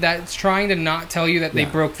kid that's trying to not tell you that they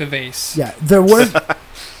Yeah. broke the vase. Yeah, there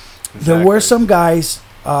were some guys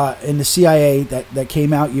in the CIA that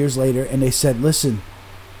came out years later, and they said, listen,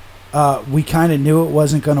 we kind of knew it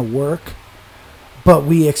wasn't going to work, but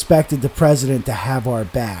we expected the president to have our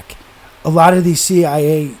back. A lot of these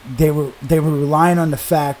CIA, they were relying on the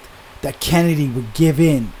fact that Kennedy would give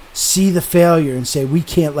in, see the failure, and say, we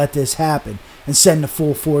can't let this happen, and send the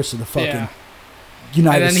full force of the fucking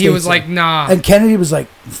United And then States. he was like, nah. And Kennedy was like,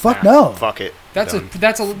 fuck no. Fuck it. That's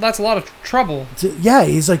a lot of trouble. Yeah,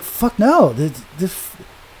 he's like, fuck no.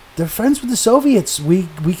 They're friends with the Soviets. We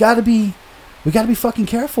gotta be fucking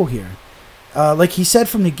careful here. Like he said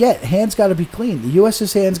from the get, hands gotta be clean. The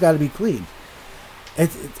U.S.'s hands gotta be clean.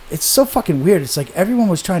 It's so fucking weird. It's like everyone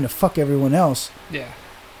was trying to fuck everyone else. Yeah.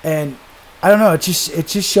 And I don't know. It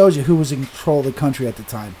just shows you who was in control of the country at the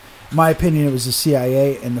time. In my opinion, it was the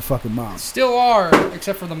CIA and the fucking mob. Still are,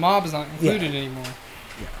 except for the mob is not included anymore.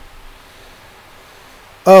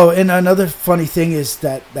 Oh, and another funny thing is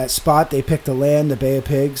that spot they picked the land, the Bay of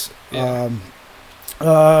Pigs. Yeah.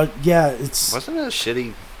 It's... Wasn't it a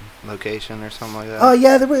shitty location or something like that? Oh,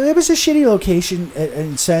 yeah, there was a shitty location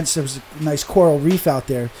in a sense. There was a nice coral reef out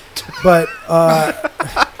there. But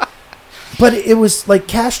but it was like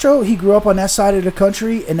Castro, he grew up on that side of the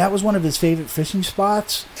country, and that was one of his favorite fishing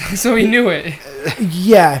spots. So he knew it.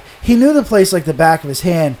 Yeah, he knew the place like the back of his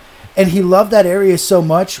hand, and he loved that area so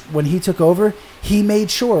much when he took over, he made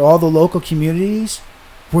sure all the local communities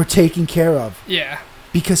were taken care of. Yeah.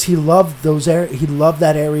 Because he loved he loved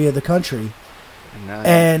that area of the country.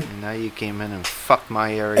 And now you came in and fucked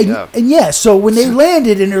my area up. And yeah, so when they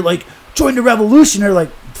landed and they're like, join the revolution, they're like,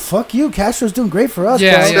 fuck you, Castro's doing great for us,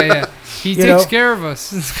 Yeah, bro. yeah. He takes care of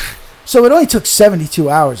us. So it only took 72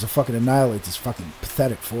 hours to fucking annihilate this fucking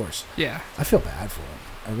pathetic force. Yeah. I feel bad for them.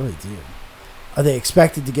 I really do. They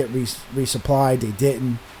expected to get resupplied. They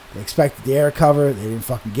didn't. They expected the air cover. They didn't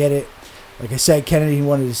fucking get it. Like I said, Kennedy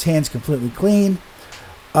wanted his hands completely clean.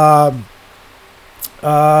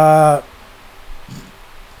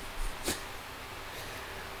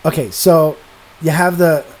 Okay, so you have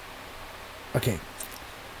the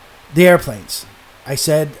airplanes. I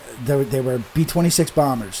said they were B-26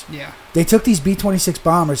 bombers. Yeah. They took these B-26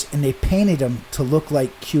 bombers and they painted them to look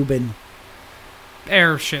like Cuban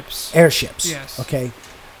airships. Yes. Okay.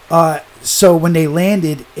 So when they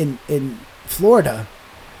landed in Florida,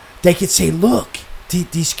 they could say, "Look,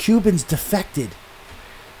 these Cubans defected.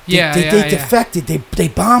 They defected. They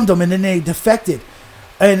bombed them and then they defected."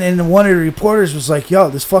 And one of the reporters was like, "Yo,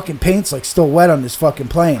 this fucking paint's like still wet on this fucking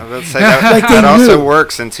plane." I was about to say that, Like that they also knew.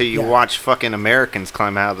 works until you watch fucking Americans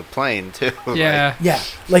climb out of the plane too. Yeah. Yeah,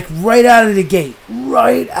 like right out of the gate,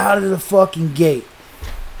 right out of the fucking gate.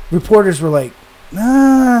 Reporters were like,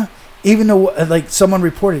 "Nah." Even though, like, someone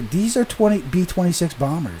reported, these are B-26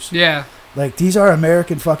 bombers. Yeah. Like, these are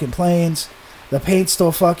American fucking planes. The paint's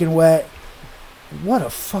still fucking wet. What a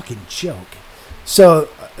fucking joke. So,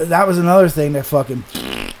 that was another thing that fucking...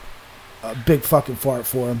 a big fucking fart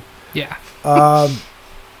for him. Yeah.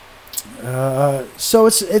 So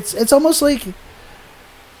it's almost like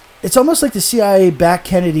the CIA backed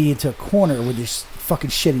Kennedy into a corner with this fucking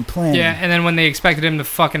shitty plan. Yeah, and then when they expected him to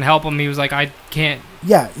fucking help him, he was like, I can't.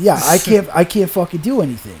 Yeah, I can't fucking do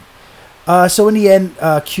anything. So in the end,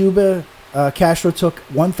 Cuba, Castro took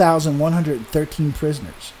 1,113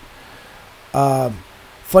 prisoners.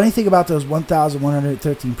 Funny thing about those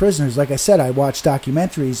 1,113 prisoners, like I said, I watched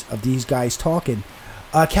documentaries of these guys talking.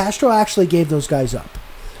 Castro actually gave those guys up.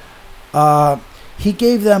 He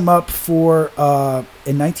gave them up for,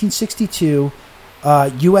 in 1962,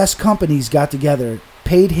 U.S. companies got together,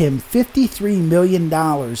 paid him $53 million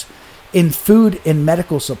in food and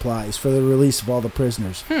medical supplies for the release of all the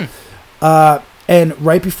prisoners. And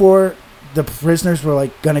right before the prisoners were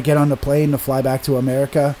like going to get on the plane to fly back to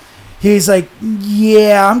America, he's like,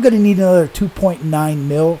 yeah, I'm going to need another 2.9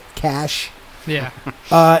 mil cash. Yeah.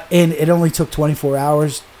 And it only took 24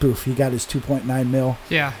 hours. Poof, he got his 2.9 mil.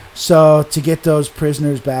 Yeah. So to get those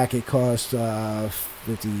prisoners back, it cost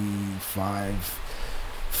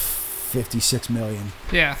 56 million.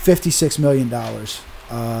 Yeah. $56 million.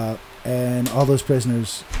 And all those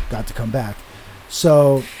prisoners got to come back.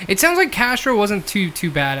 So It sounds like Castro wasn't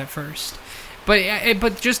too bad at first.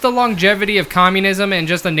 But just the longevity of communism and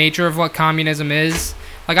just the nature of what communism is.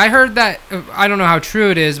 Like, I heard that, I don't know how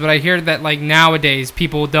true it is, but I hear that, like, nowadays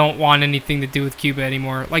people don't want anything to do with Cuba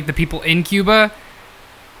anymore. Like, the people in Cuba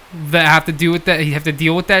that have to deal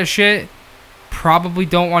with that shit probably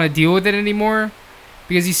don't want to deal with it anymore.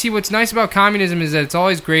 Because you see, what's nice about communism is that it's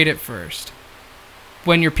always great at first.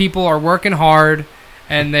 When your people are working hard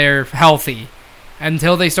and they're healthy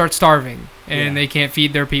until they start starving and they can't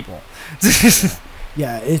feed their people.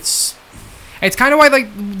 yeah, it's kind of why, like,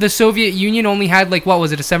 the Soviet Union only had, like, what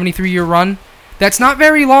was it, a 73-year run? That's not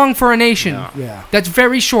very long for a nation. No. Yeah. That's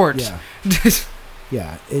very short. Yeah.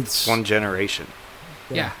 Yeah, it's one generation.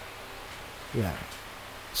 Yeah.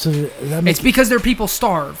 So that makes It's because their people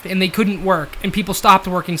starved and they couldn't work, and people stopped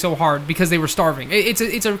working so hard because they were starving. It's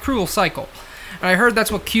a cruel cycle, and I heard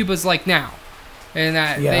that's what Cuba's like now, and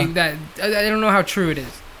I don't know how true it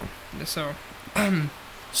is. So.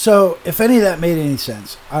 So, if any of that made any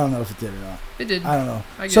sense, I don't know if it did or not. It did. I don't know.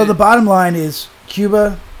 I get So, it. the bottom line is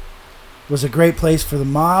Cuba was a great place for the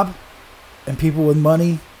mob and people with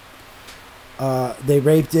money. They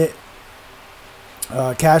raped it.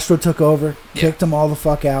 Castro took over, kicked them all the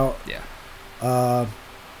fuck out. Yeah.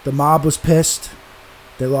 The mob was pissed.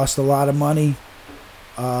 They lost a lot of money.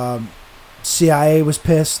 CIA was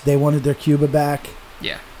pissed. They wanted their Cuba back.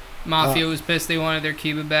 Yeah. Mafia was pissed. They wanted their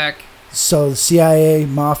Cuba back. So the CIA,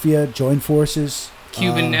 Mafia joined forces.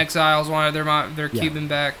 Cuban exiles wanted their Cuba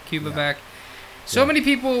back. So many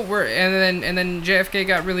people were, and then JFK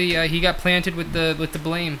got really he got planted with the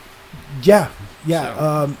blame. Yeah.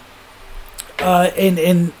 So.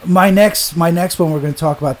 In my next one, we're going to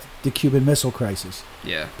talk about the Cuban Missile Crisis.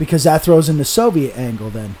 Yeah. Because that throws in the Soviet angle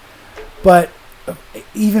then. But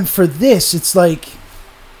even for this, it's like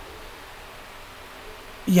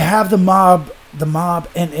you have the mob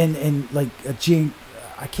and like I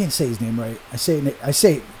can't say his name right. I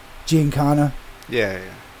say Giancana.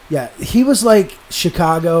 Yeah, he was like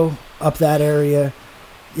Chicago, up that area.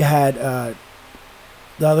 You had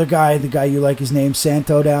the other guy, the guy you like his name,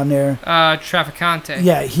 Santo down there. Trafficante.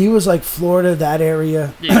 Yeah, he was like Florida, that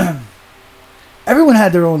area. Yeah. Everyone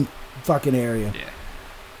had their own fucking area. Yeah.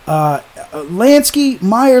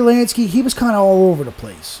 Meyer Lansky, he was kind of all over the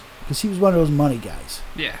place because he was one of those money guys.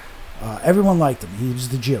 Yeah. Everyone liked him. He was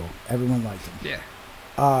the Jew. Everyone liked him.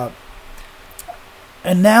 Yeah.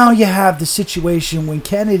 And now you have the situation when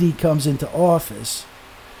Kennedy comes into office.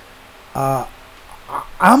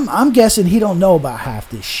 I'm guessing he don't know about half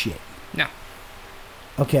this shit. No.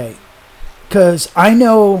 Okay. Because I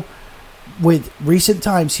know with recent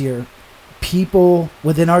times here, people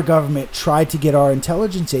within our government tried to get our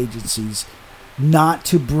intelligence agencies not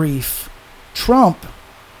to brief Trump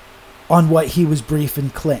on what he was briefing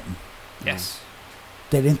Clinton. Yes.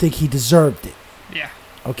 They didn't think he deserved it. Yeah.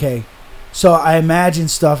 Okay. So I imagine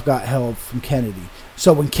stuff got held from Kennedy.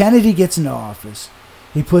 So when Kennedy gets into office,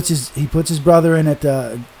 he puts his brother in at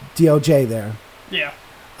the DOJ there. Yeah.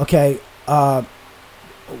 Okay.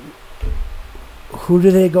 Who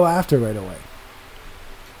did they go after right away?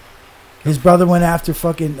 His brother went after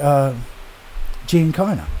fucking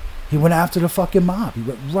Giancana. He went after the fucking mob. He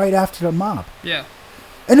went right after the mob. Yeah.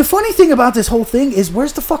 And the funny thing about this whole thing is,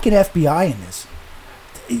 where's the fucking FBI in this?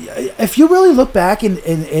 If you really look back in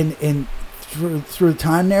through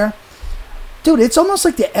time there, dude, it's almost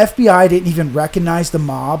like the FBI didn't even recognize the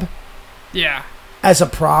mob. Yeah. as a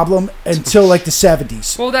problem until like the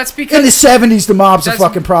 70s. Well, that's In because the 70s, the mob's a that's-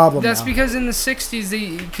 fucking problem. That's now. because in the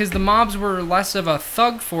 60s, because the mobs were less of a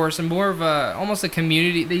thug force and more of almost a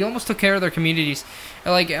community. They almost took care of their communities.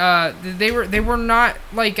 Like they were not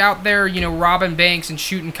like out there, robbing banks and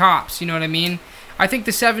shooting cops. You know what I mean? I think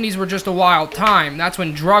the 70s were just a wild time. That's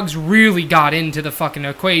when drugs really got into the fucking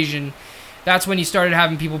equation. That's when you started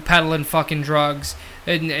having people peddling fucking drugs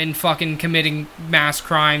and fucking committing mass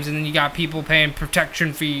crimes, and then you got people paying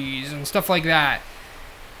protection fees and stuff like that.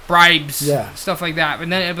 Bribes, stuff like that.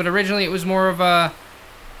 But originally it was more of a,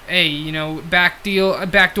 hey,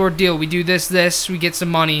 backdoor deal. We do this, we get some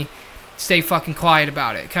money, stay fucking quiet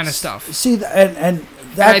about it, kind of stuff. See, and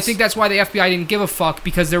I think that's why the FBI didn't give a fuck,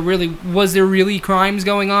 because there really crimes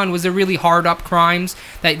going on? Was there really hard up crimes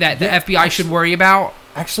that the FBI should worry about?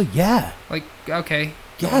 Actually, yeah. Like, okay.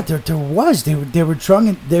 Yeah, there was. They were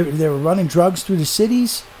drunk. They were running drugs through the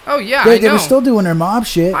cities. Oh yeah, They were still doing their mob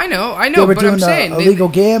shit. I know. They were but doing I'm saying illegal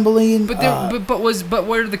gambling. But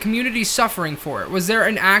were the community suffering for it? Was there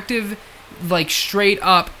an active, like straight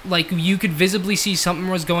up, like you could visibly see something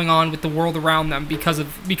was going on with the world around them because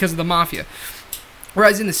of the mafia?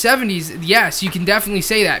 Whereas in the 70s, yes, you can definitely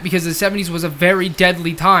say that, because the 70s was a very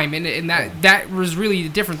deadly time, and that was really a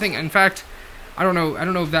different thing. In fact, I don't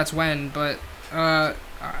know if that's when, but I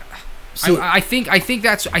think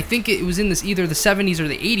it was in either the 70s or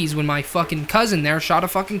the 80s when my fucking cousin there shot a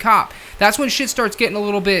fucking cop. That's when shit starts getting a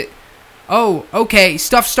little bit, oh, okay,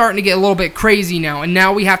 stuff's starting to get a little bit crazy now, and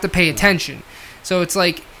now we have to pay attention. So it's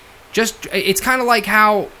like, it's kind of like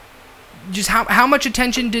how much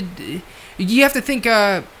attention did you have to think?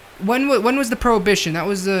 When was the Prohibition? That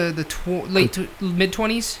was the mid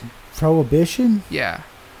 20s. Prohibition? Yeah.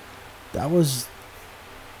 That was,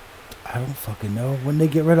 I don't fucking know. When they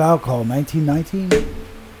get rid of alcohol? 1919?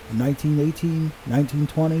 1918?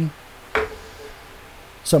 1920?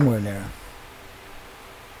 Somewhere in there.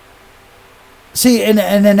 See, and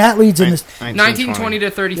then that leads in this 1920 to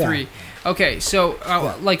 33. Yeah. Okay, so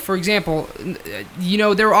like for example,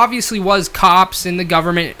 there obviously was cops in the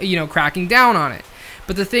government, cracking down on it.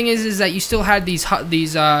 But the thing is that you still had these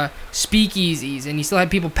speakeasies, and you still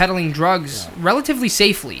had people peddling drugs relatively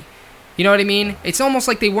safely. You know what I mean? It's almost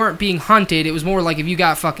like they weren't being hunted. It was more like if you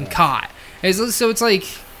got fucking caught. So it's like,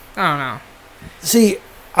 I don't know. See,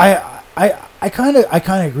 I kind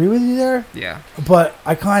of agree with you there. Yeah. But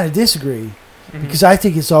I kind of disagree, because I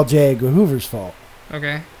think it's all J. Edgar Hoover's fault.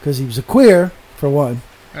 Okay. Because he was a queer, for one.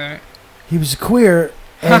 All right. He was a queer,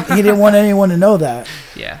 and he didn't want anyone to know that.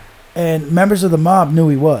 Yeah. And members of the mob knew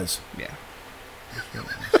he was. Yeah.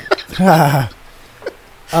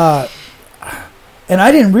 And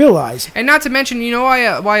I didn't realize. And not to mention,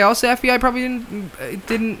 why else the FBI probably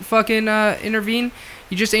didn't fucking intervene?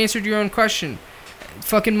 You just answered your own question.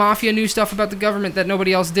 Fucking mafia knew stuff about the government that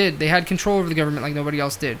nobody else did. They had control over the government like nobody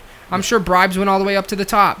else did. I'm sure bribes went all the way up to the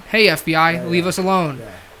top. Hey, FBI, leave us alone.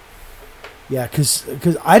 Yeah, because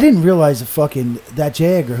I didn't realize that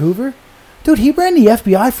J. Edgar Hoover, dude, he ran the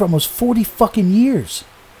FBI for almost 40 fucking years.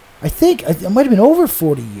 I think it might have been over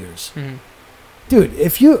 40 years. Mm-hmm. Dude,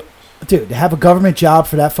 to have a government job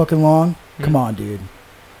for that fucking long, come on, dude.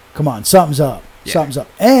 Come on, something's up. Yeah. Something's up.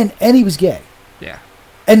 And he was gay. Yeah.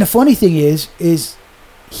 And the funny thing is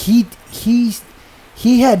he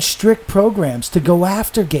had strict programs to go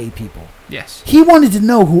after gay people. Yes. He wanted to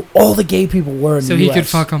know who all the gay people were in the US. So he could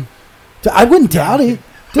fuck them. I wouldn't doubt it.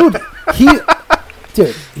 Dude,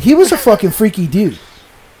 he was a fucking freaky dude.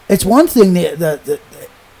 It's one thing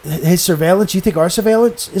his surveillance. You think our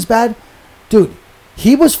surveillance is bad? Dude,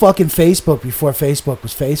 he was fucking Facebook before Facebook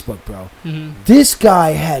was Facebook, bro. Mm-hmm. This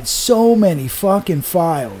guy had so many fucking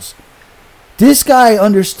files. This guy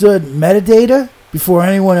understood metadata before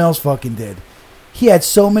anyone else fucking did. He had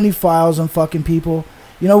so many files on fucking people.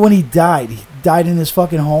 When he died in his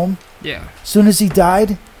fucking home. Yeah. As soon as he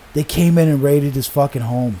died, they came in and raided his fucking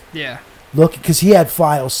home. Yeah. Look, because he had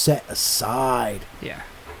files set aside. Yeah.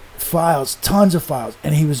 Files, tons of files.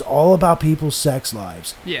 And he was all about people's sex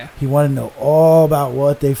lives. Yeah. He wanted to know all about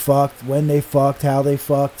what they fucked, when they fucked, how they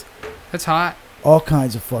fucked. That's hot. All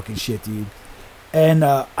kinds of fucking shit, dude. And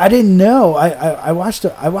I didn't know. I watched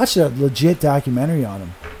a legit documentary on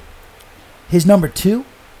him. His number 2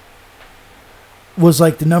 was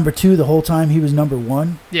like the number 2 the whole time he was number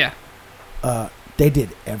 1. Yeah. They did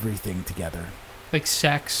everything together. Like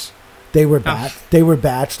sex. They were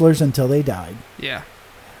bachelors until they died. Yeah.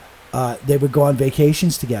 They would go on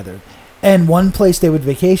vacations together. And one place they would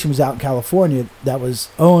vacation was out in California that was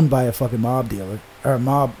owned by a fucking mob dealer or a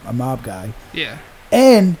mob guy. Yeah.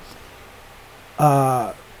 And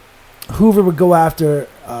Hoover would go after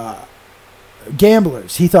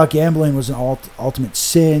gamblers. He thought gambling was an ultimate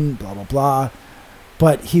sin, blah, blah, blah.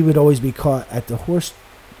 But he would always be caught at the horse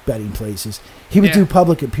betting places. He would do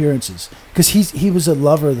public appearances because he was a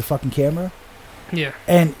lover of the fucking camera. Yeah.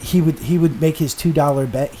 And he would make his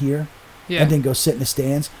 $2 bet here Yeah. and then go sit in the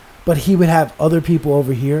stands. But he would have other people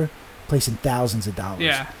over here placing thousands of dollars.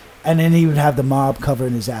 Yeah. And then he would have the mob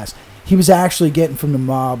covering his ass. He was actually getting from the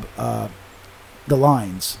mob the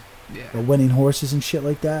lines, the winning horses and shit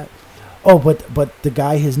like that. Oh, but the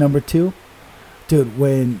guy, his number 2, dude,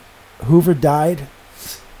 when Hoover died,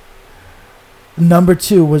 number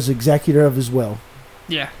 2 was executor of his will.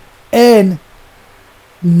 Yeah. And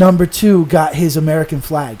number 2 got his American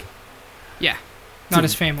flag. Yeah. Not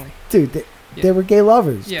his family. Dude, they were gay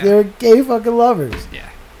lovers. Yeah. They were gay fucking lovers. Yeah.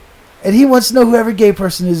 And he wants to know who every gay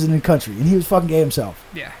person is in the country. And he was fucking gay himself.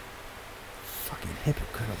 Yeah. Fucking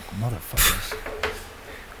hypocritical motherfuckers.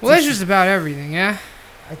 Well, that's just about everything, yeah?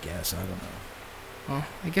 I guess. I don't know. Well,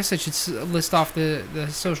 I guess I should list off the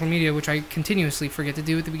social media, which I continuously forget to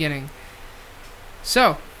do at the beginning.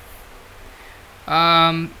 So, if you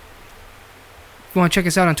want to check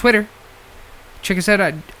us out on Twitter, check us out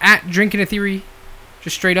at Drinking a Theory.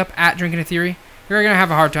 Just straight up at Drinking a Theory. You're going to have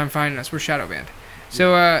a hard time finding us. We're Shadowband.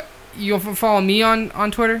 So, you'll follow me on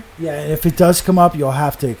Twitter? Yeah, and if it does come up, you'll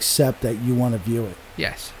have to accept that you want to view it.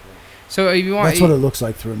 Yes. So if you want, that's what it looks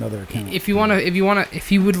like through another account. If you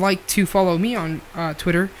would like to follow me on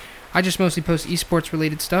Twitter, I just mostly post esports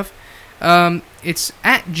related stuff. It's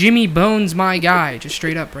at Jimmy Bones My Guy, just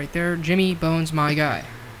straight up right there, Jimmy Bones My Guy.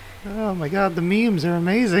 Oh my god, the memes are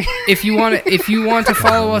amazing. If you want to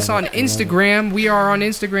follow us on Instagram, we are on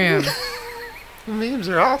Instagram. The memes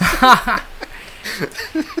are awesome.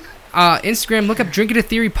 Instagram, look up Drinking a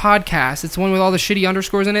Theory Podcast. It's the one with all the shitty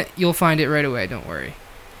underscores in it. You'll find it right away. Don't worry.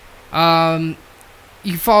 You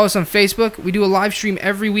can follow us on Facebook. We do a live stream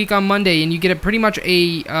every week on Monday, and you get pretty much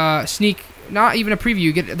a sneak, not even a preview.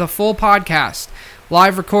 You get the full podcast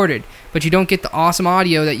live recorded, but you don't get the awesome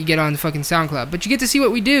audio that you get on the fucking SoundCloud. But you get to see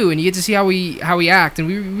what we do, and you get to see how we act, and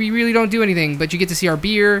we really don't do anything, but you get to see our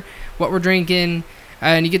beer, what we're drinking,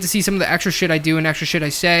 and you get to see some of the extra shit I do and extra shit I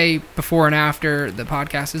say before and after the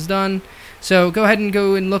podcast is done. So go ahead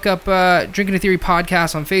and look up Drinking a Theory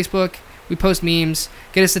Podcast on Facebook. We post memes.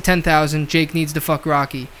 Get us to 10,000. Jake needs to fuck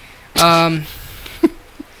Rocky. Go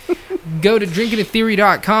to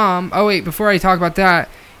drinkingatheory.com. Oh, wait, before I talk about that,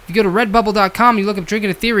 if you go to redbubble.com and you look up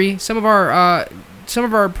Drinking a Theory, some of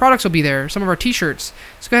our products will be there, some of our t-shirts.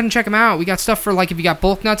 So go ahead and check them out. We got stuff for, like, if you got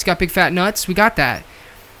bulk nuts, got big fat nuts, we got that.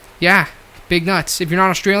 Yeah, big nuts. If you're not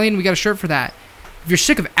Australian, we got a shirt for that. If you're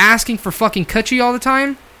sick of asking for fucking coochie all the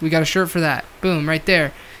time, we got a shirt for that. Boom, right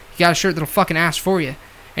there. You got a shirt that'll fucking ask for you.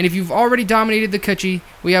 And if you've already dominated the Coochie,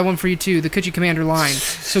 we have one for you too, the Coochie Commander line.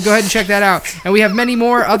 So go ahead and check that out. And we have many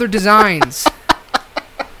more other designs.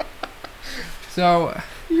 So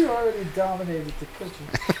You already dominated the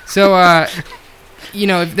Coochie. So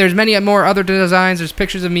if there's many more other designs, there's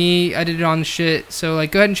pictures of me edited on the shit. So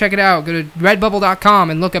go ahead and check it out. Go to redbubble.com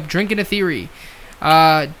and look up Drinking a Theory.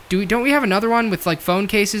 Don't we have another one with phone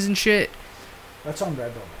cases and shit? That's on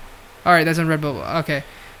Redbubble. All right, that's on Redbubble. Okay.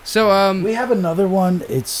 So we have another one.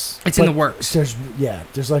 It's in the works. There's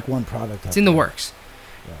one product. It's in the works.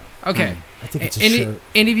 Yeah. Okay. I think it's a shirt.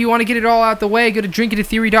 And if you want to get it all out the way, go to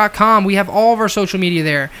drinkingatheory.com. We have all of our social media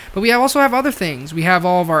there. But we also have other things. We have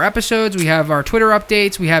all of our episodes. We have our Twitter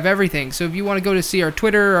updates. We have everything. So if you want to go to see our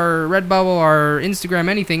Twitter, our Redbubble, our Instagram,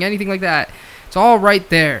 anything like that, it's all right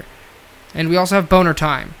there. And we also have Boner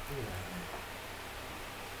Time.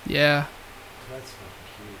 Yeah. That's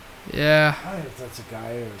fucking cute. Yeah. I don't know if that's a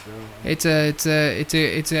guy or a girl. It's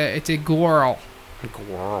a girl.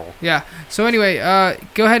 Wow. Yeah. So anyway,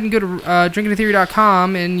 go ahead and go to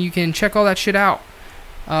drinkingatheory.com and you can check all that shit out.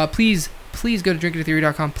 Please go to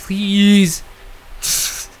drinkingatheory.com. Please.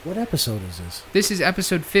 What episode is this? This is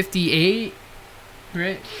episode 58.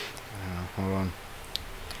 Right? Hold on.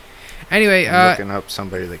 Anyway, I'm looking up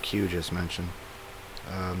somebody that Q just mentioned.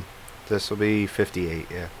 This will be 58,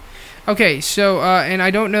 yeah. Okay, so, and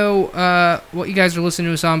I don't know what you guys are listening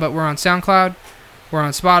to us on, but we're on SoundCloud, we're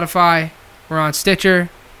on Spotify, we're on Stitcher,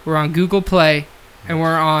 we're on Google Play, and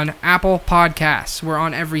we're on Apple Podcasts. We're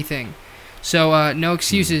on everything. So, no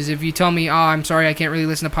excuses. If you tell me, I'm sorry, I can't really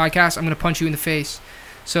listen to podcasts, I'm going to punch you in the face.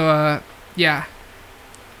 So, yeah.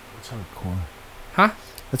 That's hardcore. Huh?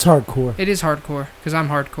 That's hardcore. It is hardcore, because I'm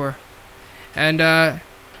hardcore. And,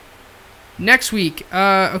 next week,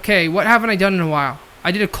 okay, what haven't I done in a while?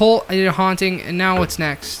 I did a cult, I did a haunting, and now what's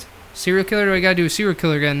next? Serial killer? Do I gotta do a serial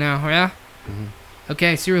killer again now, yeah? Mm-hmm.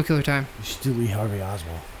 Okay, serial killer time. You should do Lee Harvey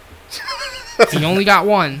Oswald. He only got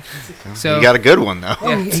one. So You got a good one, though.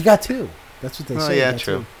 Oh, he got two. That's what they Oh say. yeah, That's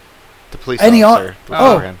true. what- The police And he officer. oh,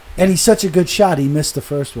 beforehand. and he's such a good shot. He missed the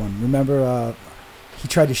first one. Remember, he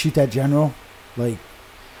tried to shoot that general like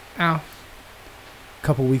Ow. a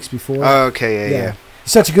couple weeks before. Oh, okay, yeah.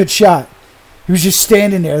 He's such a good shot. He was just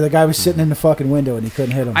standing there. The guy was sitting in the fucking window, and he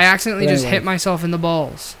couldn't hit him. I accidentally But just anyway. hit myself in the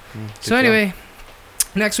balls. Mm, So good anyway,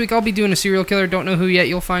 next week I'll be doing a serial killer. Don't know who yet.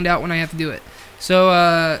 You'll find out when I have to do it. So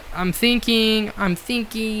I'm thinking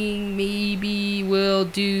maybe we'll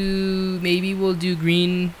do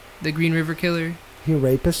the Green River Killer. He a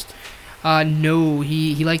rapist? No,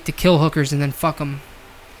 he liked to kill hookers and then fuck them.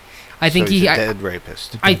 I think so he's he a I, dead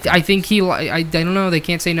rapist. I think he I don't know. They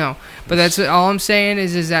can't say no, but that's all I'm saying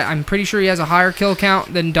is that I'm pretty sure he has a higher kill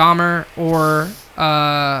count than Dahmer or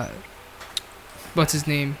what's his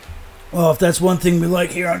name? Well, if that's one thing we like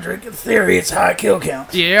here on Drinking Theory, it's high kill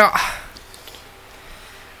count. Yeah.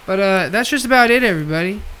 But that's just about it,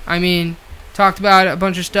 everybody. I mean, talked about a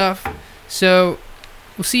bunch of stuff. So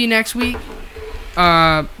we'll see you next week.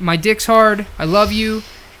 My dick's hard. I love you.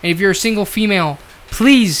 And if you're a single female,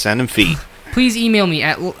 please Send him feet. please email me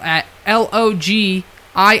at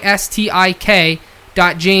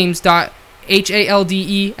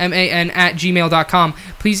logistik.james.haldeman@gmail.com.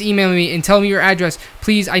 Please email me and tell me your address.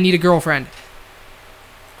 Please, I need a girlfriend.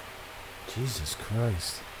 Jesus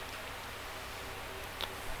Christ.